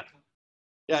 yeah.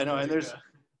 Yeah, no, and there's,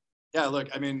 yeah, look,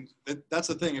 I mean, that's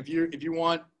the thing. If you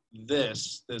want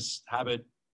this habit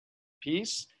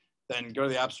piece, then go to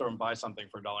the App Store and buy something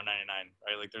for $1.99,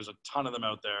 right? Like there's a ton of them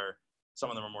out there. Some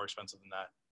of them are more expensive than that.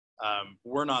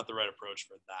 We're not the right approach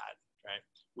for that,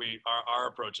 right? Our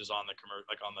approach is on the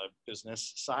on the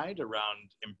business side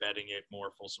around embedding it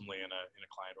more fulsomely in a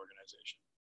client organization.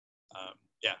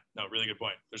 Yeah, no, really good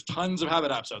point. There's tons of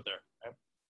habit apps out there, right?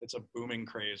 It's a booming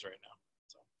craze right now.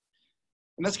 So,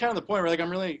 and that's kind of the point, right? Like I'm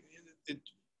really,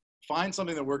 find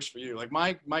something that works for you. Like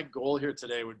my goal here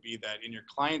today would be that in your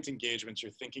client engagements,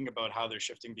 you're thinking about how they're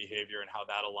shifting behavior and how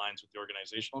that aligns with the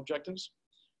organizational objectives.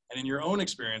 And in your own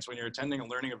experience, when you're attending a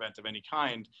learning event of any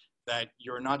kind, that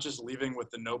you're not just leaving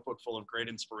with the notebook full of great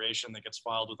inspiration that gets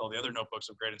filed with all the other notebooks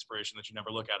of great inspiration that you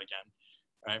never look at again,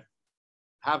 right?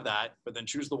 Have that, but then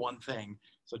choose the one thing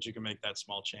so that you can make that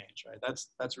small change, right?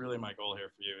 That's really my goal here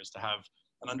for you, is to have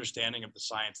an understanding of the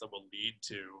science that will lead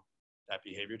to that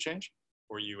behavior change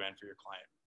for you and for your client.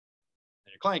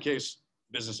 In your client case,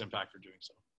 business impact for doing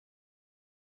so.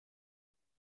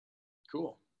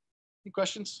 Cool. Any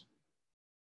questions?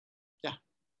 Yeah.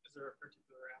 Is there a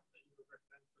particular app that you would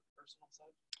recommend for the personal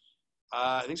side?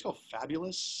 I think it's called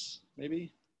Fabulous,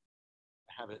 maybe.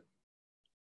 I haven't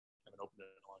opened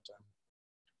it in a long time.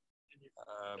 And you've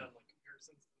done like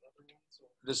comparisons to other ones? Or?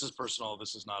 This is personal.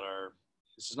 This is not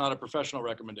a professional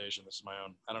recommendation. This is my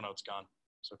own. I don't know, it's gone.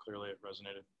 So clearly it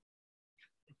resonated.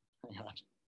 Hang on.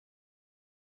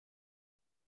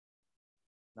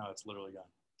 No, it's literally gone.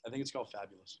 I think it's called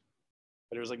Fabulous,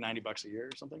 but it was like $90 a year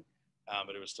or something.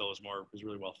 But it was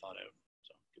really well thought out.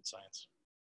 So good science.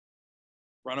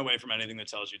 Run away from anything that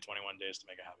tells you 21 days to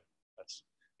make a habit. That's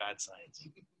bad science.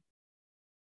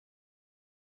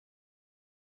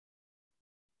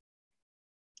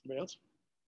 Anybody else?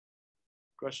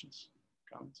 Questions?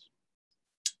 Comments?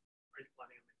 Are you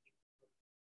planning on making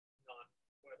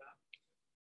non-web app?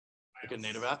 Like a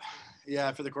native app?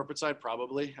 Yeah, for the corporate side,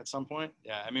 probably at some point.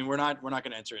 Yeah, I mean, we're not going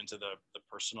to enter into the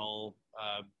personal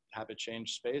habit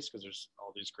change space because there's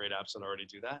all these great apps that already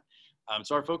do that.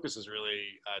 So our focus is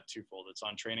really twofold. It's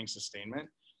on training sustainment.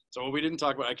 So what we didn't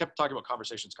talk about, I kept talking about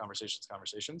conversations.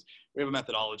 We have a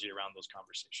methodology around those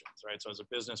conversations, right? So as a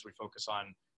business, we focus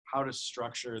on how to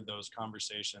structure those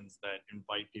conversations that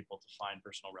invite people to find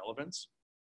personal relevance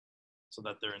so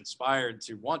that they're inspired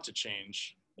to want to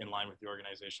change in line with the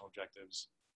organizational objectives.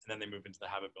 And then they move into the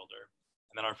habit builder.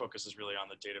 And then our focus is really on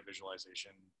the data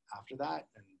visualization after that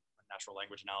and natural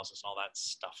language analysis and all that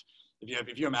stuff.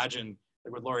 If you imagine,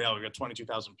 like with L'Oreal, we've got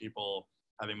 22,000 people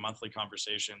having monthly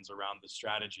conversations around the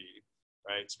strategy,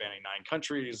 right, spanning 9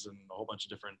 countries and a whole bunch of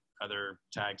different other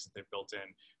tags that they've built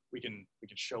in, we can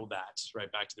show that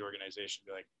right back to the organization.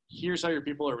 Be like, here's how your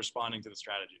people are responding to the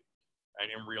strategy, right,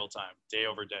 in real time, day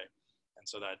over day. And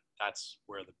so that's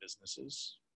where the business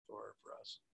is for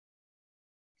us.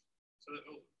 So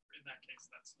in that case,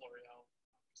 that's L'Oreal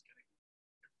just getting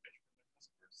information from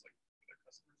their customers, like their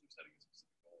customers are setting a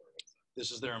specific goal, or what's that? This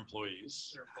is their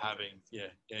employees having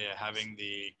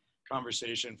the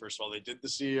conversation. First of all, they did the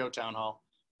CEO town hall,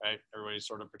 right? Everybody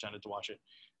sort of pretended to watch it.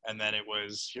 And then it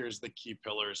was, here's the key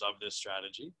pillars of this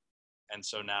strategy. And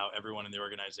so now everyone in the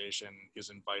organization is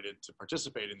invited to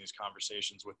participate in these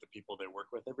conversations with the people they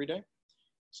work with every day.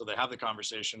 So they have the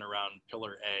conversation around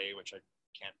pillar A, which I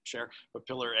can't share, but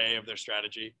pillar A of their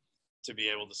strategy, to be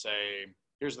able to say,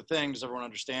 here's the thing, does everyone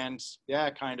understand? Yeah,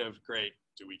 kind of, great.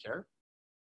 Do we care?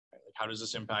 Right? Like, how does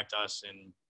this impact us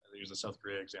in, I use the South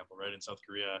Korea example, right? In South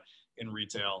Korea, in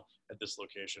retail, at this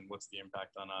location, what's the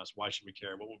impact on us? Why should we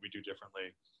care? What would we do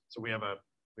differently? So we have a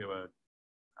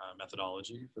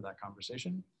methodology for that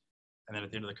conversation. And then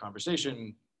at the end of the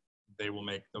conversation, they'll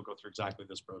go through exactly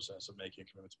this process of making a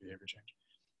commitment to behavior change.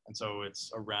 And so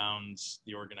it's around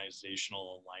the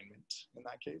organizational alignment in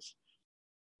that case.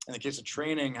 In the case of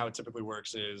training, how it typically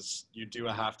works is you do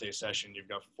a half-day session. You've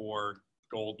got 4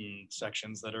 golden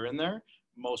sections that are in there.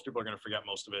 Most people are going to forget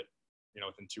most of it,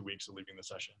 within 2 weeks of leaving the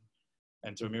session.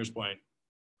 And to Amir's point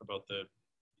about it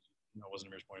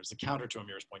wasn't Amir's point. It was the counter to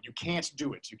Amir's point. You can't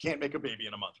do it. You can't make a baby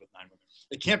in a month with 9 women.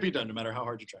 It can't be done no matter how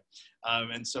hard you try.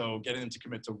 And so getting them to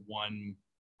commit to one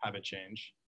habit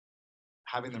change,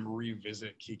 having them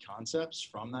revisit key concepts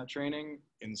from that training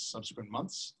in subsequent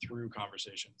months through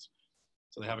conversations.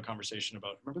 So they have a conversation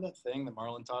about, remember that thing that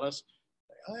Marlon taught us?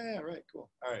 Like, oh yeah, right, cool.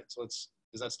 All right, so is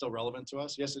that still relevant to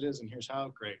us? Yes, it is, and here's how.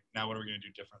 Great. Now what are we going to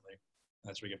do differently? And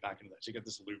that's where we get back into that. So you get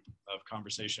this loop of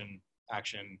conversation,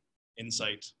 action,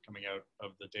 insight coming out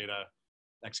of the data,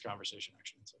 next conversation,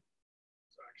 action, insight.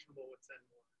 So actionable would send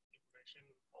more information,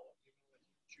 follow up,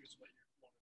 like choose what you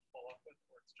want to follow up with,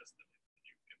 or it's just that you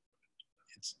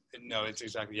No, it's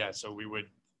exactly, yeah. So we would,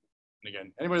 and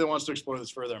again, anybody that wants to explore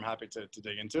this further, I'm happy to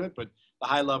dig into it. But the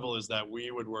high level is that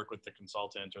we would work with the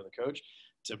consultant or the coach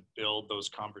to build those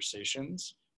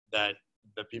conversations that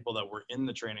the people that were in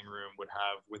the training room would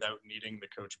have without needing the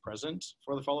coach present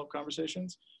for the follow-up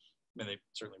conversations. I mean, they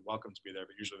certainly welcome to be there,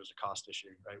 but usually there's a cost issue,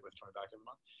 right, with coming back every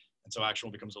month. And so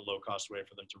Actionable becomes a low-cost way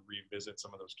for them to revisit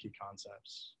some of those key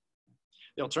concepts.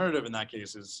 The alternative in that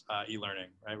case is e-learning,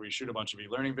 right? We shoot a bunch of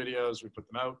e-learning videos, we put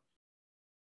them out.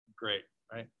 Great,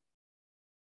 right?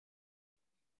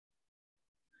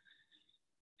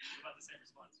 About the same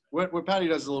response. What Patty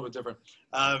does is a little bit different.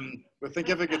 With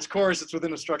Thinkific, it's course, it's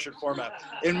within a structured format.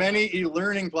 In many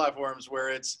e-learning platforms where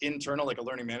it's internal, like a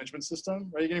learning management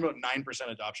system, right, you're getting about 9%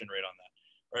 adoption rate on that,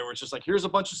 right? Where it's just like, here's a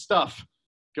bunch of stuff,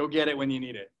 go get it when you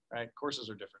need it, right? Courses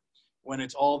are different. When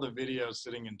it's all the videos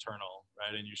sitting internal,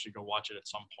 right, and you should go watch it at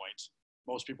some point,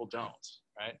 most people don't,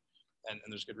 right? And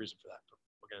there's good reason for that, but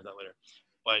we'll get into that later.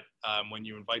 But when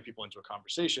you invite people into a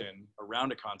conversation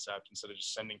around a concept, instead of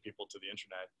just sending people to the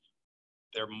internet,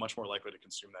 they're much more likely to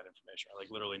consume that information,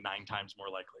 like literally 9 times more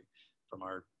likely from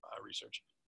our research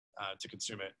to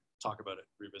consume it, talk about it,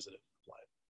 revisit it, apply it.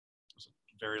 It was a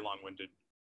very long-winded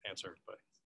answer, but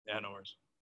yeah, no worries.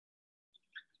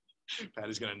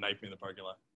 Patty's gonna knife me in the parking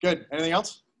lot. Good, anything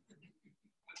else?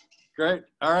 Great,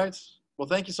 all right. Well,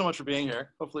 thank you so much for being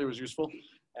here. Hopefully it was useful.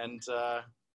 And let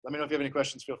me know if you have any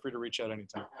questions, feel free to reach out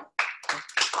anytime.